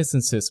least Kiss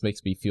and Sis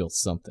makes me feel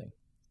something.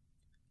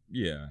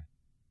 Yeah.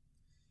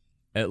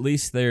 At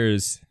least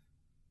there's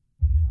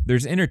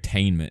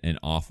entertainment in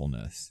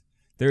awfulness.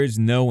 There is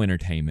no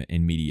entertainment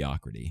in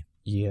mediocrity.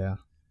 Yeah.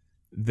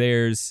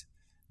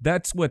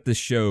 That's what the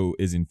show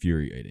is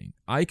infuriating.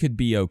 I could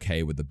be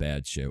okay with a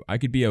bad show. I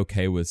could be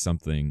okay with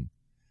something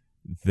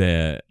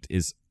that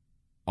is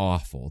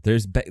awful.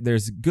 There's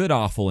good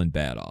awful and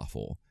bad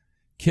awful.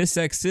 Kiss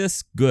X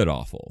Sis, good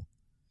awful.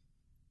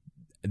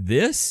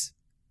 This,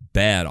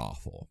 bad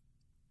awful.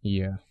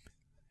 Yeah.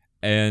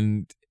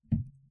 And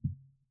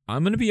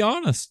I'm gonna be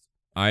honest.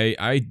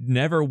 I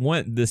never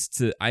want this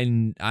to.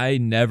 I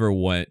never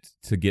want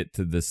to get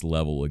to this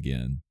level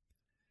again.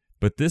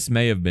 But this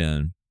may have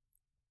been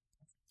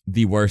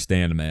the worst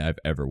anime I've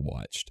ever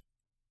watched.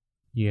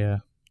 Yeah.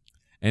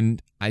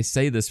 And I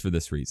say this for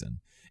this reason.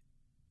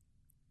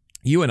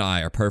 You and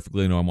I are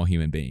perfectly normal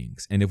human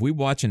beings. And if we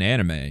watch an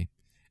anime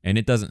and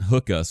it doesn't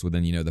hook us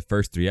within, the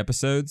first 3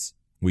 episodes,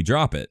 we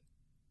drop it.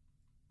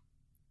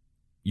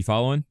 You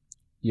following?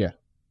 Yeah.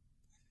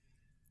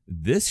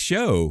 This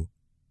show,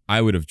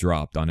 I would have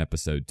dropped on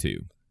episode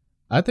 2.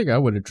 I think I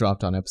would have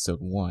dropped on episode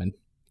 1.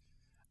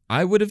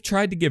 I would have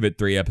tried to give it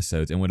 3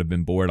 episodes and would have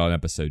been bored on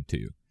episode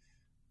 2.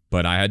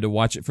 But I had to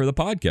watch it for the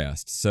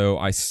podcast. So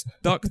I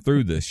stuck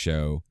through this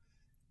show.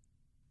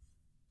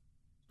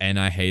 And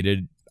I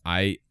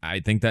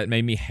think that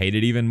made me hate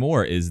it even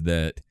more, is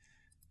that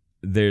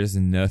there's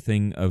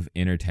nothing of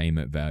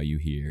entertainment value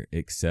here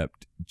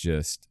except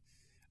just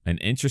an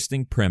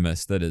interesting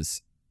premise that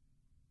is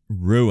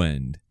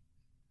ruined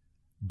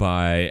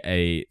by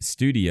a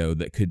studio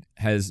that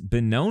has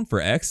been known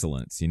for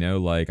excellence.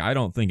 Like, I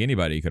don't think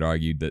anybody could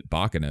argue that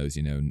Baccano's,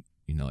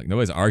 like,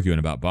 nobody's arguing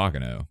about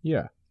Baccano.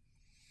 Yeah.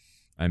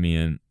 I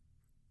mean,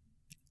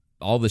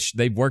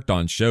 they've worked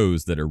on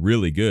shows that are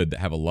really good that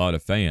have a lot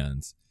of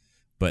fans,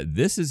 but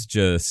this is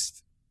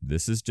just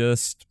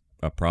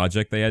a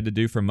project they had to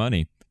do for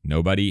money.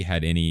 Nobody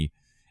had any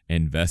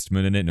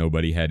investment in it.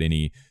 Nobody had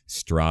any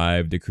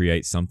strive to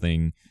create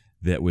something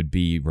that would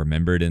be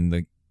remembered in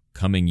the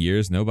coming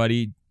years.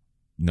 Nobody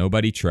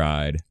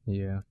tried.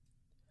 Yeah.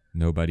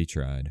 Nobody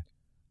tried.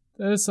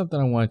 That is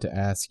something I wanted to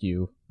ask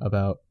you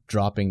about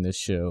dropping this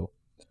show.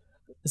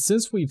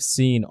 Since we've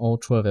seen all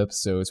 12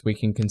 episodes, we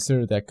can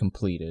consider that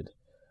completed.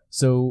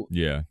 So,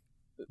 yeah.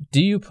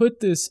 Do you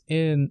put this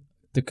in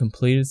the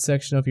completed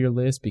section of your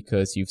list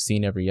because you've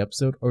seen every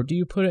episode, or do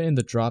you put it in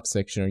the drop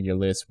section of your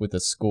list with a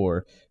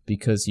score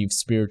because you've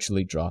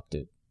spiritually dropped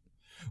it?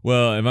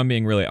 Well, if I'm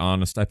being really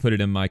honest, I put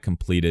it in my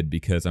completed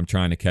because I'm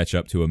trying to catch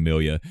up to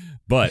Amelia.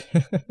 But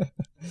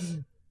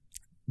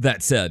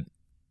that said,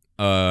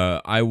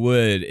 I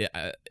would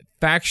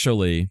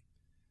factually,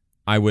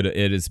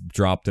 it is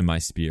dropped in my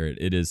spirit.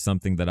 It is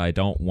something that I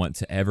don't want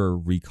to ever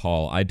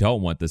recall. I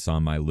don't want this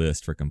on my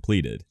list for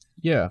completed.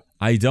 Yeah.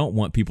 I don't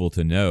want people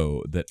to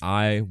know that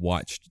I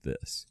watched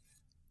this.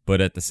 But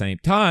at the same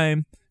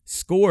time,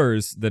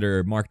 scores that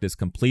are marked as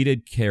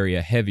completed carry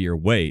a heavier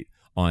weight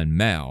on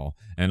Mal.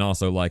 And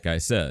also, like I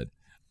said,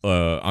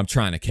 I'm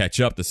trying to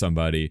catch up to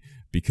somebody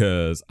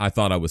because I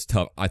thought I was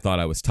tough. I thought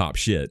I was top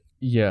shit.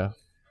 Yeah.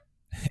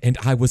 And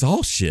I was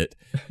all shit.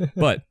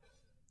 But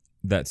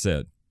that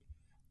said,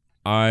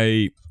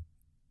 I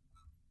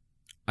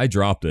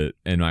dropped it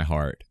in my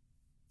heart.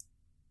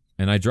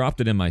 And I dropped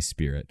it in my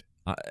spirit.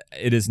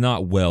 It is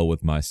not well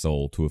with my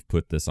soul to have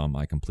put this on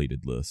my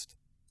completed list.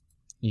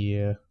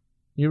 Yeah.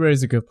 You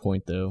raise a good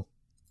point, though.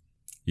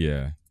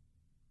 Yeah.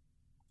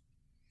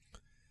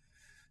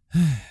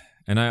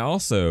 And I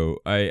also,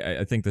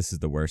 I think this is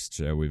the worst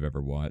show we've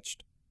ever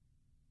watched.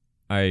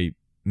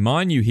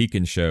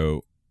 Monuhikan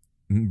show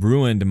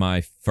ruined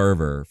my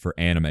fervor for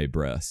anime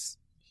breasts.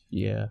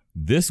 Yeah.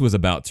 This was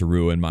about to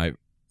ruin my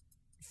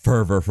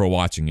fervor for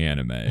watching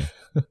anime.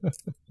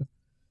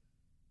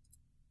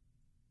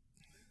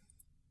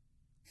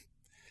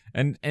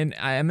 And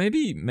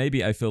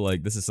maybe I feel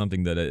like this is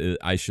something that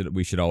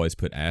we should always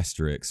put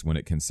asterisks when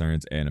it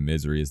concerns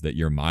Animisery, is that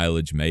your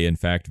mileage may in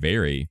fact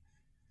vary.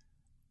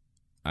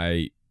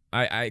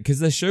 Because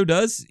the show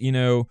does,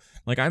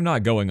 like, I'm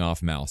not going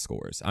off Mal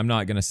scores. I'm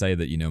not going to say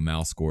that,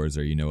 Mal scores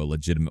are, a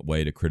legitimate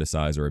way to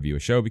criticize or review a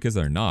show, because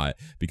they're not.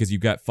 Because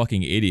you've got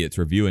fucking idiots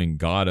reviewing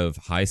God of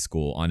High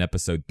School on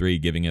episode 3,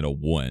 giving it a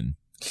 1.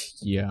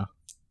 Yeah.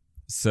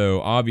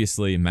 So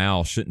obviously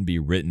Mal shouldn't be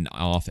written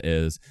off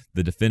as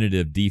the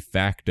definitive de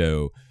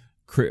facto,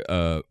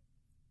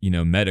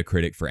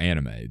 Metacritic for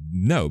anime.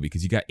 No,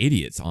 because you got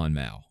idiots on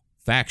Mal,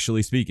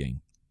 factually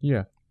speaking.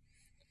 Yeah.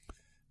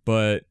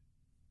 But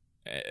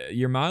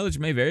your mileage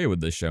may vary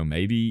with this show.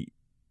 Maybe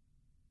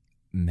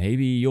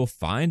you'll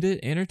find it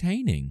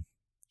entertaining.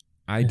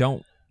 I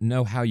don't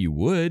know how you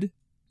would.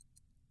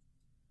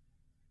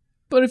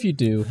 But if you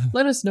do,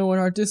 let us know in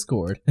our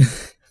Discord.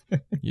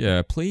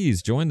 Yeah,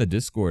 please join the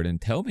Discord and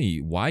tell me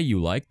why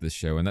you like this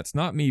show. And that's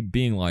not me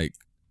being like,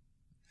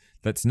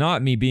 what's the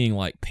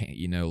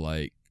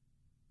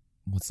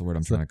word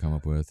I'm trying to come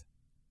up with?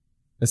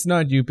 It's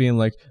not you being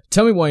like,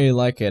 tell me why you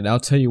like it, and I'll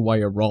tell you why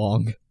you're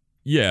wrong.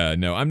 Yeah,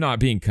 no, I'm not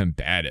being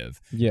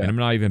combative. Yeah. And I'm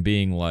not even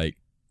being like,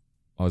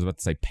 I was about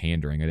to say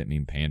pandering. I didn't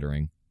mean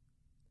pandering.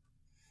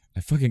 I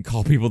fucking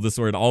call people this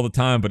word all the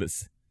time, but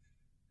it's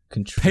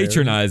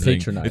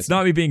patronizing. It's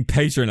not me being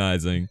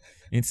patronizing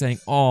and saying,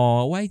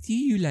 "Oh, why do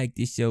you like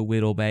this so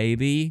little,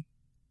 baby?"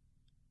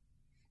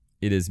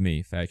 It is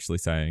me actually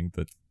saying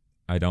that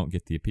I don't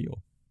get the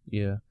appeal.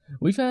 Yeah.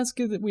 We asked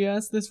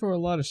this for a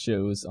lot of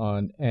shows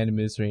on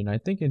Animisry, and I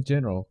think in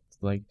general,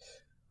 like,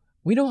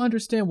 we don't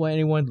understand why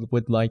anyone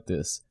would like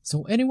this.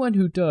 So anyone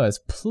who does,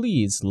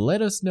 please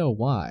let us know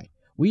why.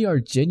 We are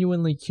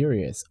genuinely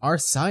curious. Our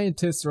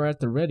scientists are at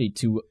the ready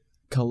to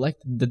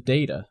collect the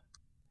data.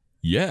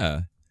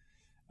 Yeah.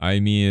 I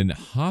mean,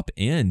 hop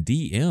in,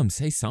 DM,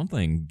 say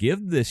something.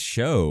 Give this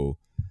show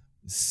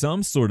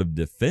some sort of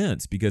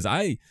defense, because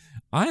I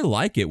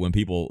like it when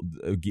people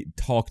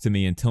talk to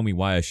me and tell me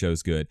why a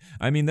show's good.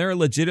 I mean, there are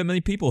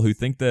legitimately people who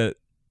think that,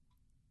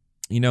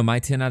 you know, my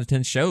 10 out of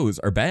 10 shows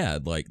are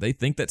bad. Like, they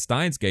think that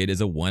Steins Gate is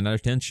a 1 out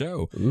of 10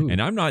 show. Ooh.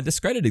 And I'm not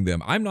discrediting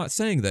them. I'm not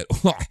saying that,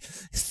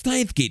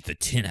 Steins Gate's a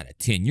 10 out of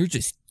 10. You're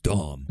just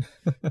dumb.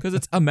 Because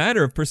it's a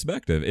matter of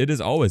perspective. It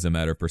is always a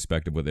matter of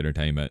perspective with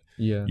entertainment.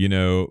 Yeah. You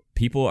know,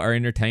 people are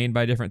entertained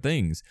by different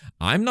things.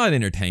 I'm not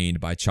entertained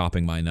by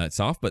chopping my nuts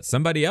off, but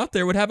somebody out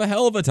there would have a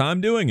hell of a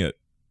time doing it.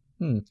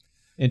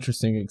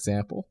 Interesting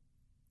example.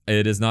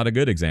 It is not a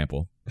good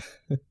example.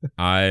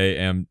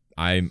 I'm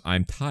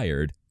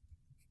tired.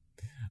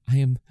 I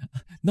am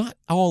not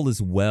all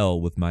is well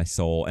with my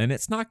soul, and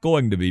it's not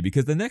going to be,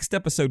 because the next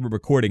episode we're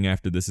recording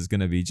after this is going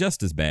to be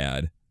just as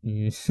bad.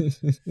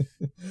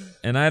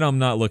 And I'm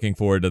not looking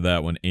forward to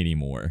that one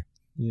anymore.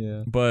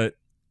 Yeah. But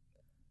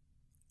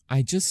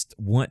I just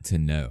want to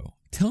know.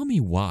 Tell me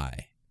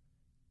why.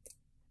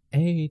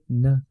 Ain't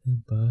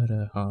nothing but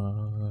a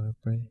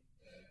heartbreak.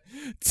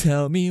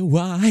 Tell me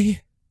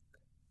why.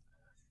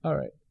 All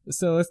right.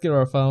 So let's get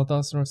our final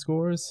thoughts on our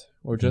scores,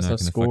 or just our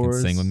scores.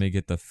 Fucking sing with me.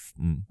 Get the.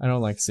 I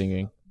don't like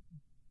singing.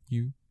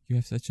 You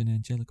have such an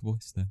angelic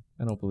voice, though.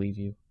 I don't believe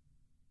you.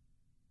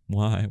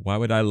 Why? Why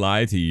would I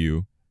lie to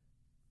you?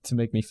 To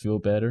make me feel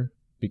better,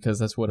 because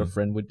that's what a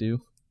friend would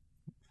do.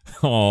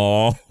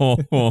 Oh,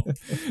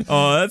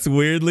 that's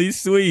weirdly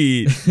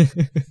sweet.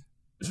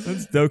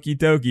 That's doki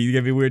doki. You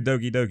give me weird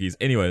doki dokis.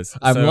 Anyways,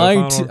 I'm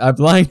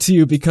lying to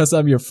you because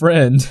I'm your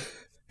friend,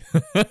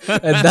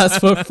 and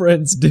that's what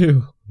friends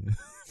do.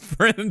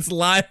 Friends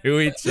lie to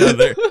each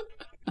other.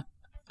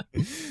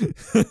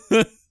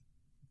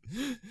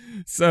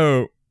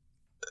 So,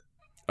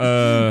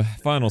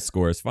 final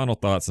scores, final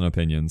thoughts and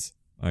opinions,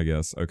 I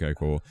guess. Okay,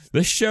 cool.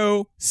 This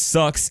show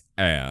sucks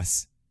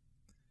ass.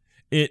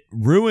 It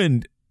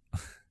ruined.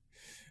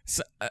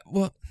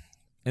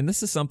 And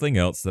this is something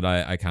else that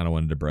I kind of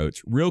wanted to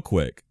broach real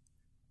quick.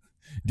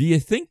 Do you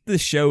think the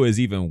show is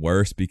even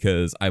worse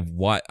because I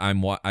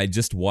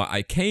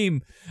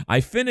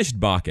finished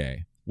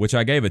Bake, which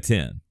I gave a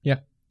 10. Yeah.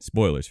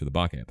 Spoilers for the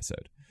Bake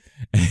episode.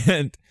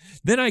 And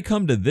then I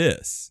come to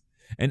this.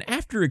 And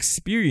after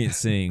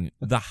experiencing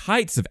the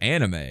heights of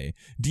anime,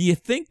 do you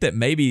think that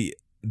maybe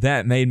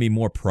that made me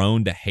more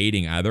prone to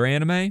hating other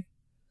anime?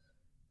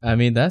 I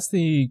mean, that's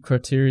the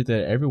criteria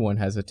that everyone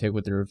has to take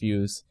with their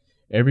reviews.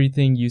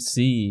 Everything you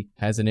see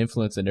has an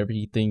influence on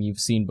everything you've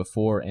seen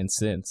before and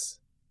since.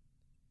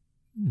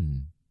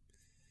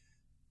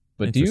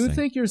 But do you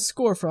think your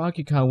score for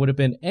Akikon would have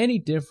been any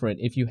different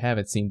if you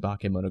haven't seen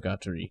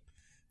Bakemonogatari?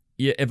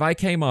 Yeah, if I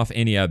came off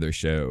any other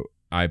show,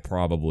 I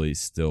probably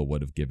still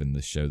would have given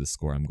the show the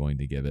score I'm going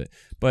to give it.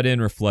 But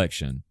in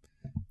reflection,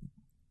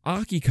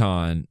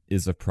 Akikon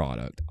is a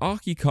product.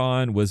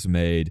 Akikon was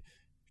made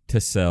to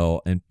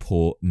sell and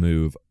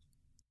move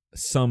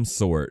some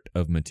sort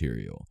of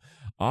material.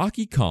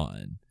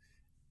 Akikon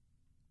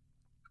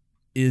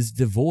is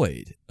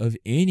devoid of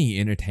any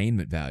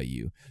entertainment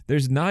value.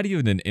 There's not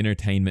even an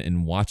entertainment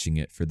in watching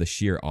it for the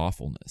sheer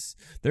awfulness.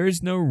 There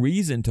is no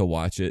reason to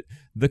watch it.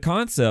 The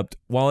concept,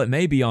 while it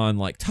may be on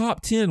like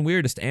top 10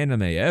 weirdest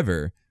anime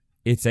ever,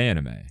 it's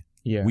anime.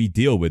 Yeah. We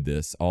deal with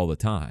this all the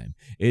time.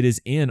 It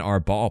is in our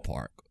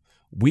ballpark.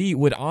 We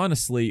would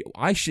honestly,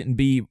 I shouldn't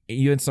be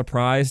even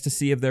surprised to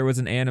see if there was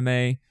an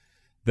anime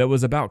that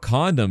was about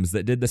condoms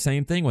that did the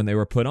same thing when they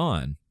were put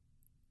on.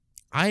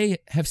 I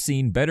have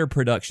seen better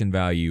production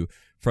value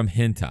from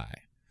hentai.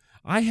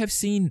 I have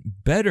seen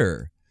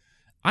better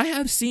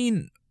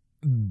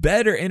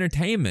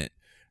entertainment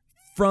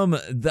from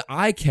the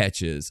eye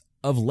catches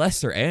of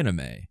lesser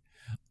anime.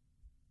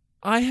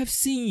 I have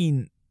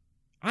seen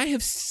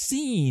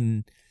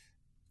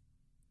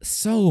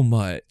so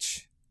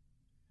much.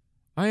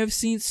 I have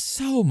seen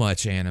so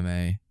much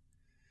anime.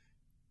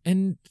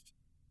 And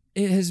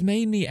it has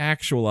made me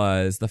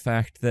actualize the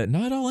fact that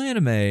not all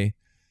anime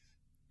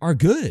are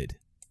good.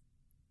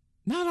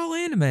 Not all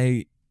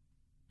anime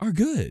are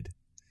good.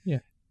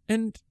 Yeah.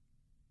 And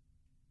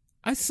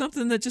it's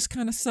something that just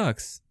kind of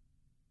sucks.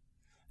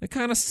 It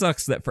kind of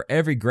sucks that for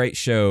every great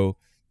show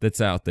that's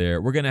out there,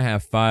 we're going to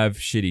have 5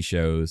 shitty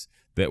shows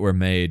that were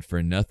made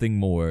for nothing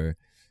more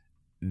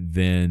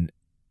than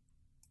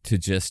to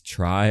just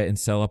try and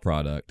sell a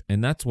product.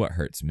 And that's what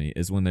hurts me,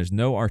 is when there's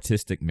no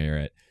artistic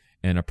merit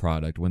in a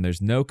product, when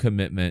there's no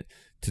commitment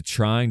to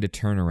trying to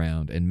turn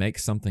around and make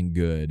something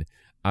good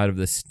out of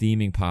the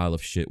steaming pile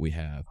of shit we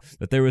have.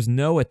 That there was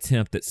no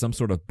attempt at some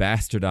sort of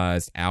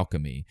bastardized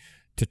alchemy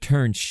to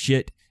turn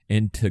shit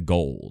into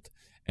gold.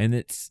 And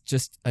it's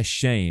just a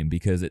shame,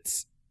 because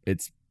it's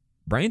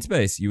brain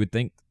space. You would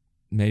think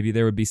maybe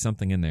there would be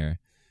something in there.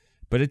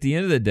 But at the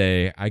end of the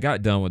day, I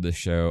got done with the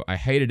show. I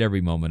hated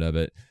every moment of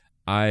it.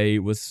 I've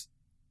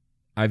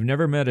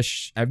never met a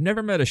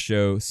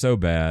show so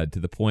bad to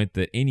the point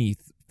that any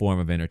form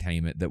of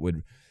entertainment that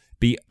would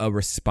be a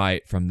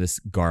respite from this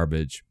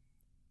garbage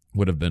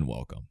would have been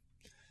welcome.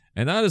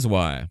 And that is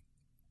why,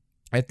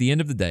 at the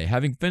end of the day,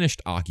 having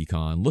finished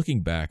AkiCon,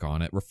 looking back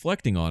on it,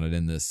 reflecting on it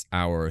in this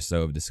hour or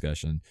so of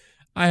discussion,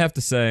 I have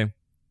to say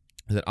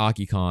that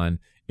AkiCon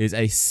is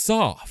a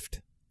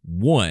soft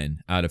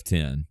 1 out of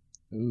 10.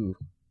 Ooh.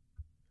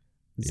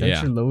 Is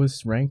that your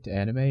lowest ranked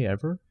anime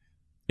ever?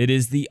 It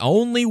is the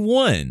only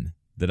one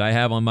that I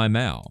have on my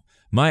MAL.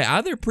 My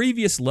other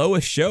previous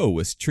lowest show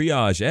was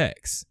Triage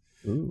X.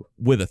 Ooh.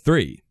 With a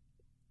 3.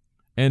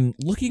 And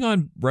looking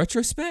on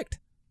retrospect,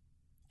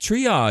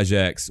 Triage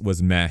X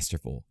was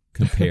masterful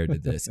compared to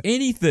this.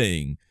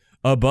 Anything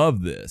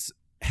above this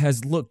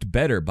has looked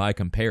better by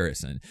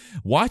comparison.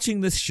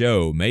 Watching this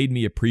show made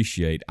me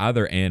appreciate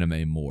other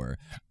anime more.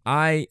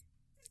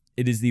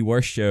 It is the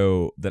worst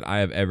show that I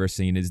have ever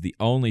seen. It is the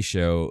only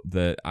show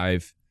that I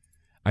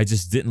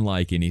just didn't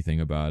like anything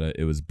about it.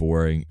 It was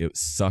boring. It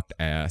sucked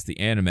ass. The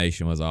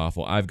animation was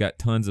awful. I've got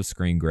tons of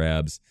screen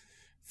grabs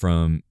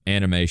from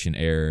animation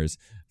errors,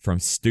 from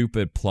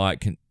stupid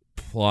plot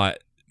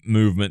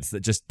movements that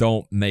just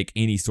don't make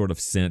any sort of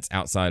sense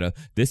outside of,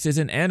 this is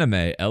an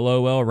anime,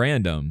 LOL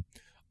random,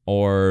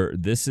 or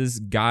this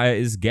guy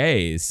is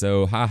gay,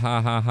 so ha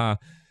ha ha ha.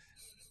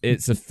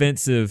 It's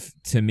offensive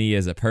to me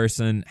as a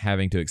person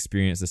having to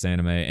experience this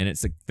anime, and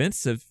it's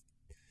offensive.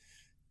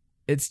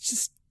 It's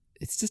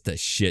just a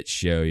shit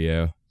show,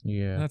 yo.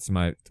 Yeah. That's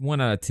my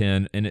 1 out of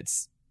 10, and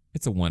it's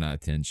a 1 out of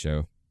 10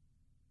 show.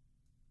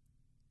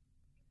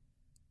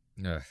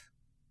 Ugh.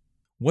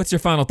 What's your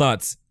final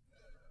thoughts?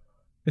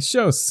 The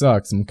show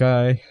sucks,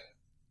 okay?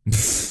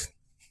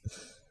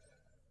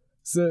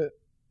 So,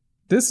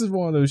 this is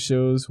one of those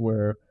shows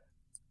where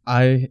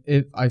I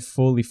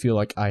fully feel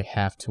like I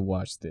have to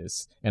watch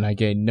this, and I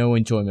gain no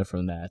enjoyment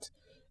from that.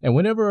 And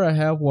whenever I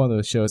have one of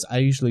those shows, I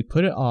usually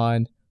put it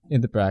on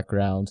in the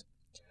background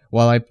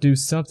while I do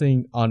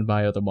something on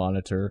my other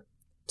monitor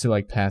to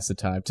like pass the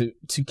time,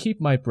 to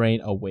keep my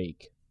brain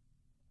awake.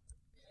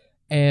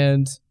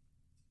 And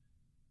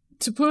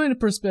to put into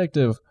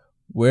perspective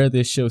where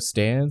this show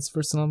stands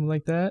for something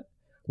like that,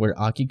 where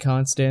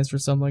AkiCon stands for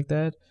something like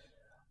that,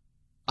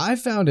 I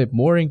found it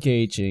more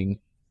engaging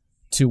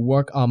to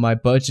work on my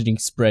budgeting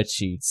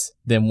spreadsheets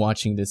than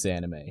watching this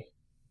anime.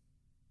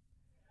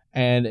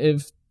 And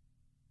if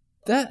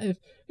that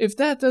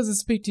doesn't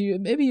speak to you,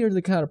 maybe you're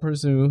the kind of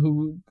person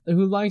who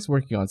likes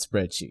working on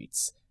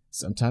spreadsheets.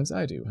 Sometimes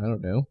I do, I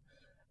don't know.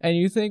 And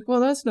you think, well,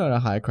 that's not a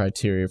high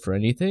criteria for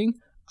anything.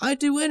 I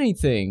do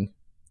anything.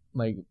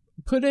 Like,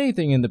 put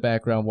anything in the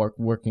background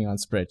working on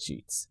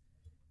spreadsheets.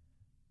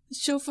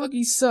 This show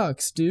fucking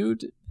sucks,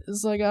 dude.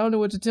 It's like, I don't know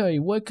what to tell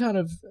you. What kind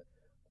of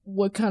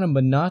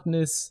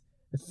monotonous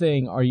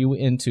thing are you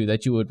into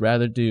that you would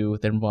rather do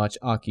than watch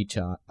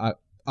AkiCon?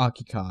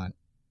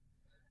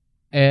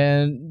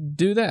 And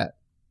do that.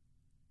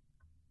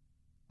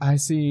 I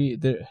see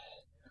that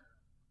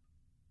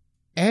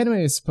anime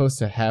is supposed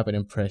to have an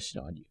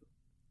impression on you.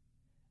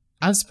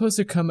 I'm supposed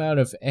to come out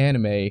of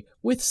anime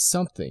with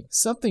something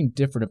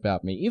different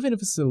about me, even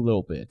if it's a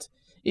little bit.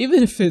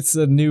 Even if it's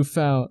a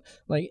newfound,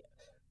 like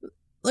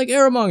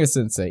Aramanga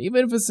Sensei,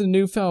 even if it's a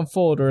newfound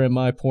folder in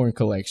my porn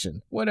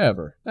collection.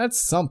 Whatever. That's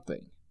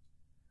something.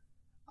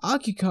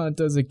 AkiCon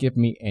doesn't give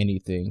me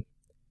anything.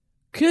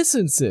 Kiss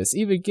and Sis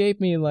even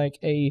gave me like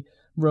a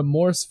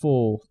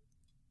remorseful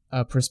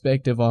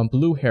perspective on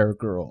Blue Hair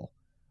Girl,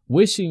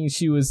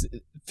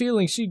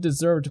 feeling she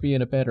deserved to be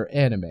in a better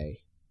anime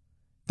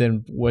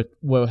than what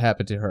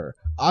happened to her.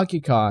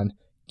 AkiCon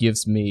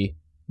gives me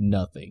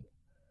nothing.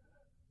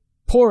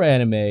 Poor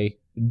anime.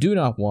 Do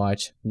not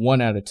watch.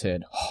 1 out of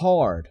 10.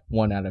 Hard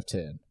 1 out of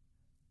 10.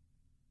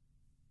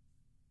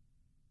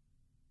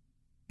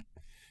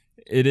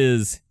 It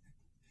is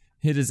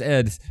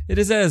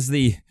as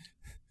the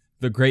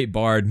great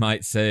bard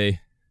might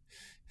say,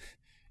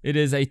 it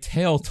is a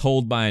tale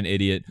told by an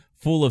idiot,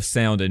 full of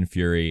sound and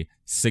fury,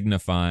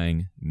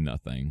 signifying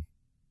nothing.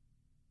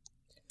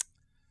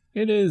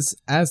 It is,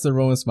 as the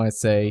Romans might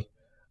say,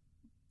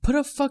 put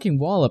a fucking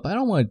wall up. I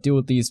don't want to deal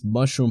with these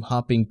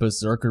mushroom-hopping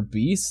berserker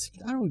beasts.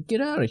 I don't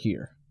get out of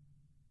here.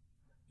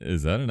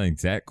 Is that an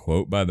exact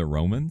quote by the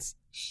Romans?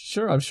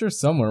 Sure, I'm sure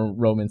somewhere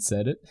Roman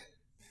said it.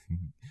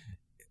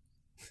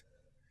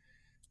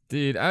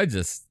 Dude,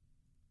 this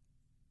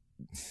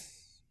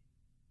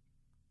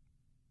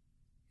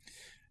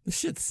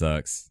shit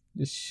sucks.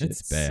 This shit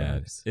It's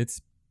bad. sucks.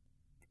 It's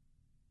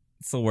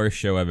It's the worst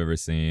show I've ever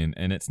seen,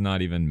 and it's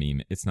not even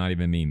meme. It's not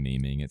even me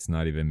memeing. It's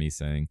not even me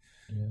saying,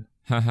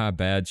 haha,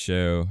 bad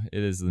show.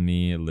 It is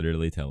me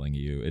literally telling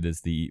you. It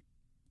is the...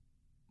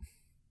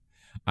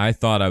 I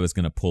thought I was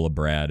going to pull a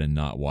Brad and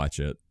not watch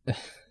it.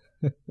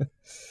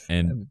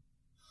 And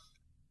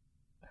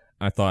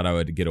I thought I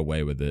would get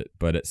away with it.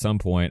 But at some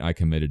point, I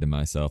committed to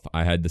myself.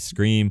 I had to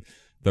scream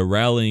the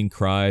rallying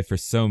cry for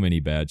so many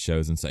bad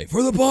shows and say,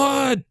 for the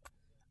pod!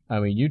 I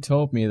mean, you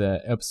told me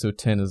that episode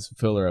 10 is a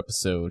filler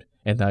episode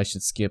and that I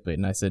should skip it.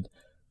 And I said,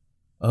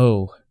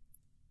 oh,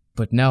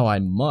 but now I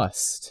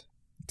must.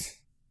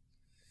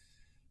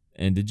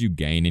 And did you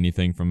gain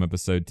anything from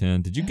episode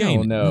 10? Did you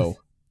gain? Oh, no.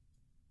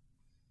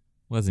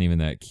 Wasn't even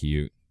that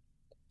cute.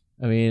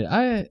 I mean,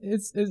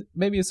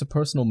 maybe it's a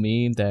personal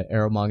meme that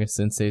Eromanga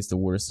Sensei is the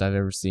worst I've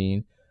ever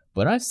seen,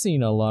 but I've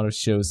seen a lot of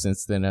shows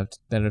since then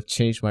that have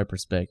changed my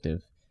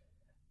perspective.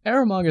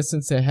 Eromanga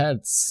Sensei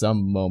had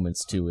some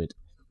moments to it,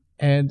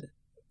 and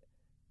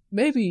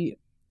maybe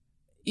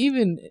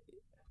even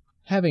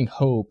having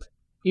hope,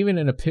 even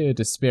in a pit of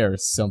despair,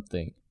 is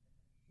something.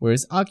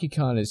 Whereas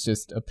Akikon is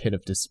just a pit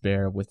of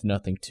despair with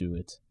nothing to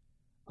it.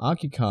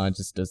 Akikon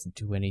just doesn't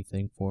do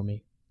anything for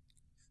me.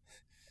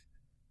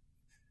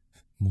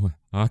 More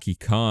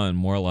Akikon,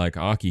 more like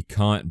Aki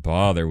can't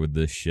bother with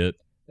this shit.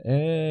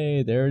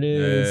 Hey, there it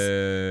is.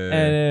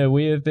 Hey. And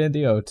we have been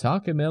the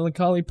Otaku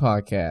Melancholy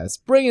Podcast,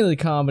 bringing the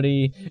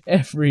comedy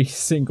every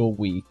single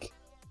week.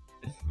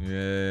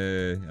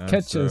 Yay.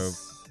 Catch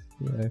us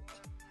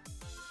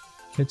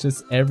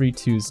every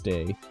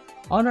Tuesday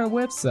on our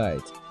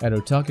website at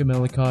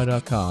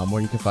otakumelancholy.com,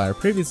 where you can find our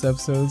previous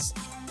episodes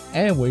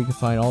and where you can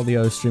find all the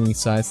other streaming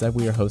sites that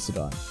we are hosted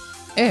on,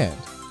 and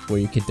where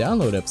you can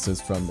download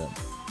episodes from them.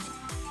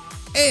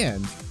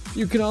 And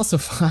you can also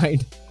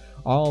find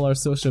all our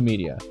social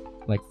media,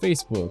 like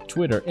Facebook,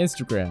 Twitter,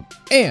 Instagram,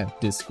 and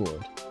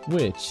Discord,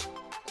 which,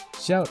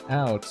 shout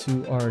out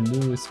to our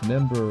newest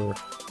member,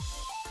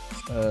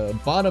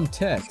 Bottom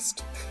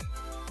Text.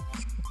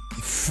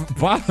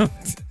 Bottom?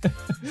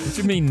 What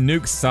you mean,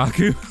 Nuke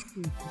Saku?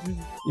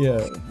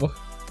 Yeah,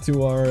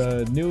 to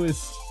our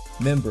newest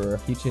member,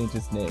 he changed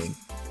his name.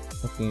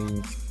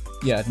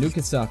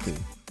 Nuke Saku.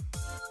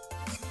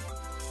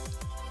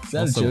 Is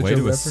that also, a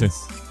JoJo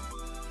reference?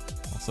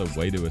 Also,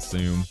 way to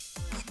assume.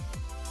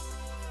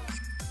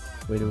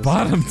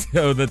 Bottom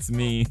toe, that's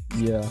me.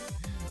 Yeah.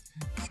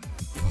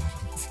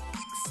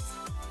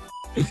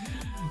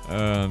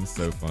 Bottom text.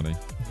 So funny.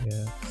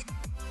 Yeah.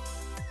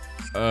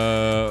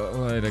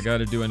 Wait, I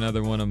gotta do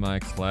another one of my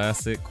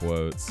classic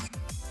quotes.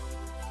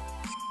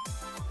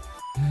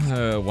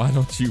 Why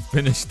don't you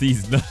finish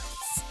these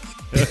nuts?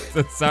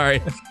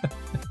 Sorry.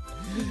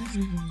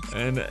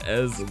 And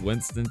as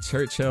Winston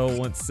Churchill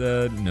once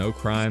said, no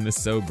crime is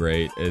so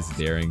great as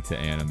daring to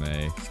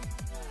anime.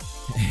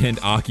 And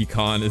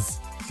Akikon is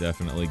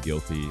definitely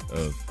guilty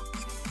of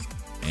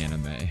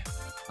anime.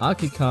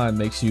 Akikon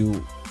makes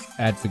you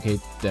advocate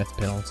the death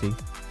penalty.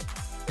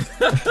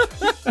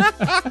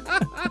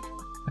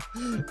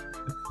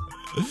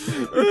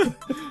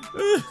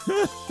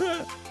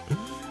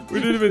 We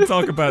didn't even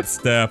talk about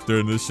staff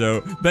during the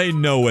show. They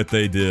know what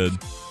they did.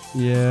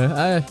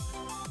 Yeah,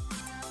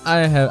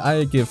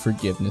 I give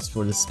forgiveness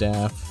for the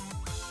staff.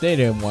 They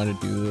didn't want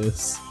to do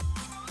this.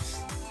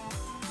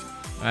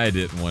 I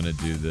didn't want to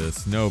do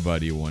this.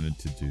 Nobody wanted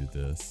to do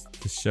this.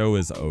 The show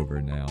is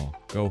over now.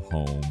 Go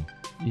home.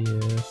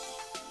 Yeah.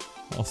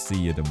 I'll see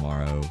you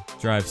tomorrow.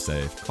 Drive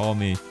safe. Call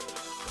me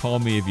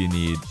if you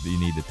need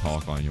to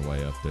talk on your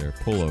way up there.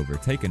 Pull over.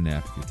 Take a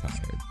nap if you're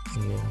tired.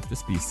 Yeah.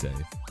 Just be safe.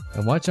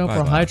 And watch out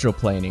for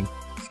hydroplaning.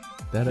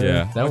 That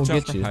will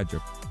get you.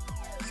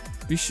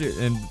 Be sure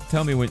and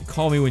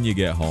call me when you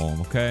get home,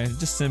 okay?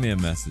 Just send me a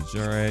message,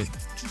 all right?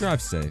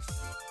 Drive safe.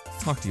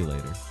 Talk to you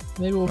later.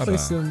 Maybe we'll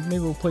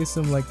play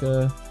some like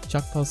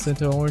Chakpal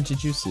Sento Orange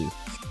Jutsu.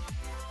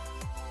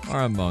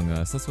 Or Among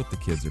Us. That's what the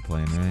kids are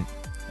playing, right?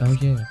 Oh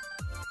yeah.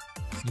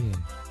 Yeah.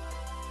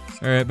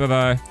 All right.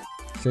 Bye.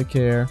 Take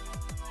care.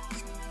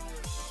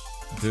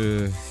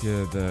 The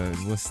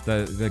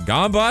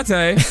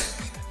Gambate.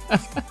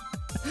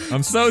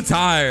 I'm so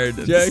tired.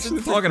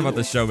 Just talking about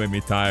the show made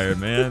me tired,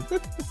 man.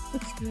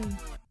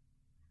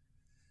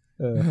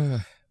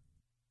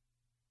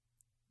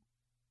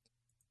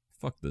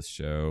 Fuck this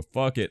show.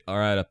 Fuck it. All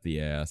right, up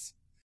the ass.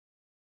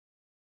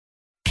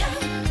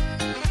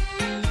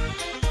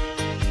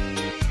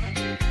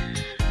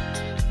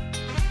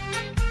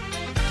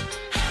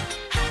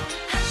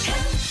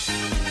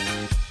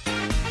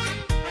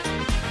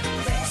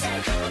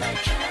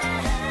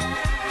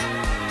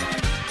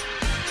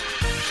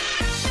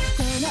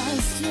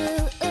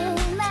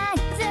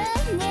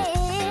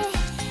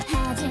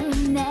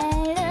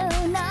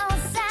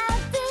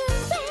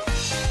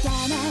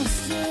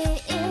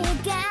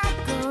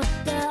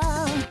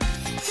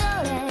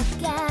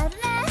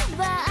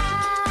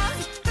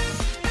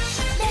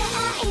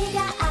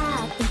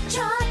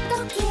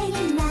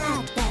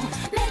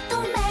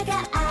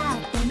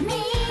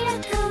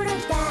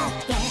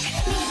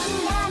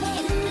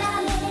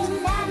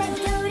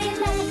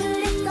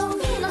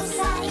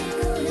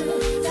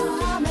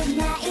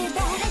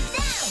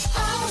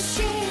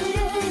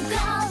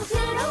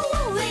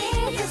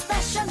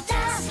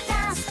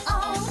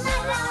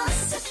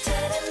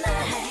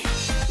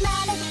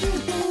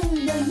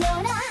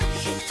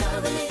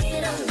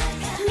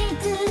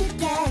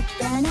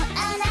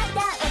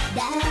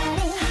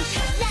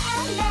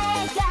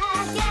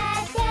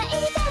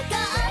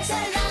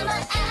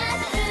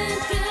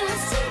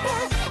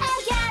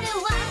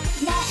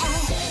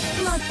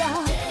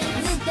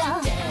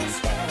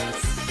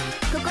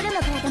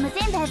 仲間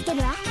全部預け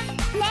るわね、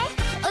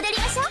踊り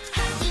ましょう。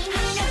君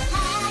のハ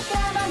ート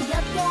も余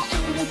計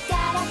にカ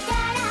ラカ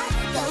ラ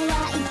乾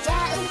いちゃ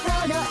う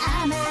ほど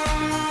甘い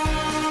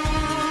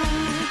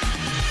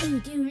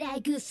Would you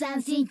like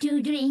something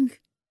to drink?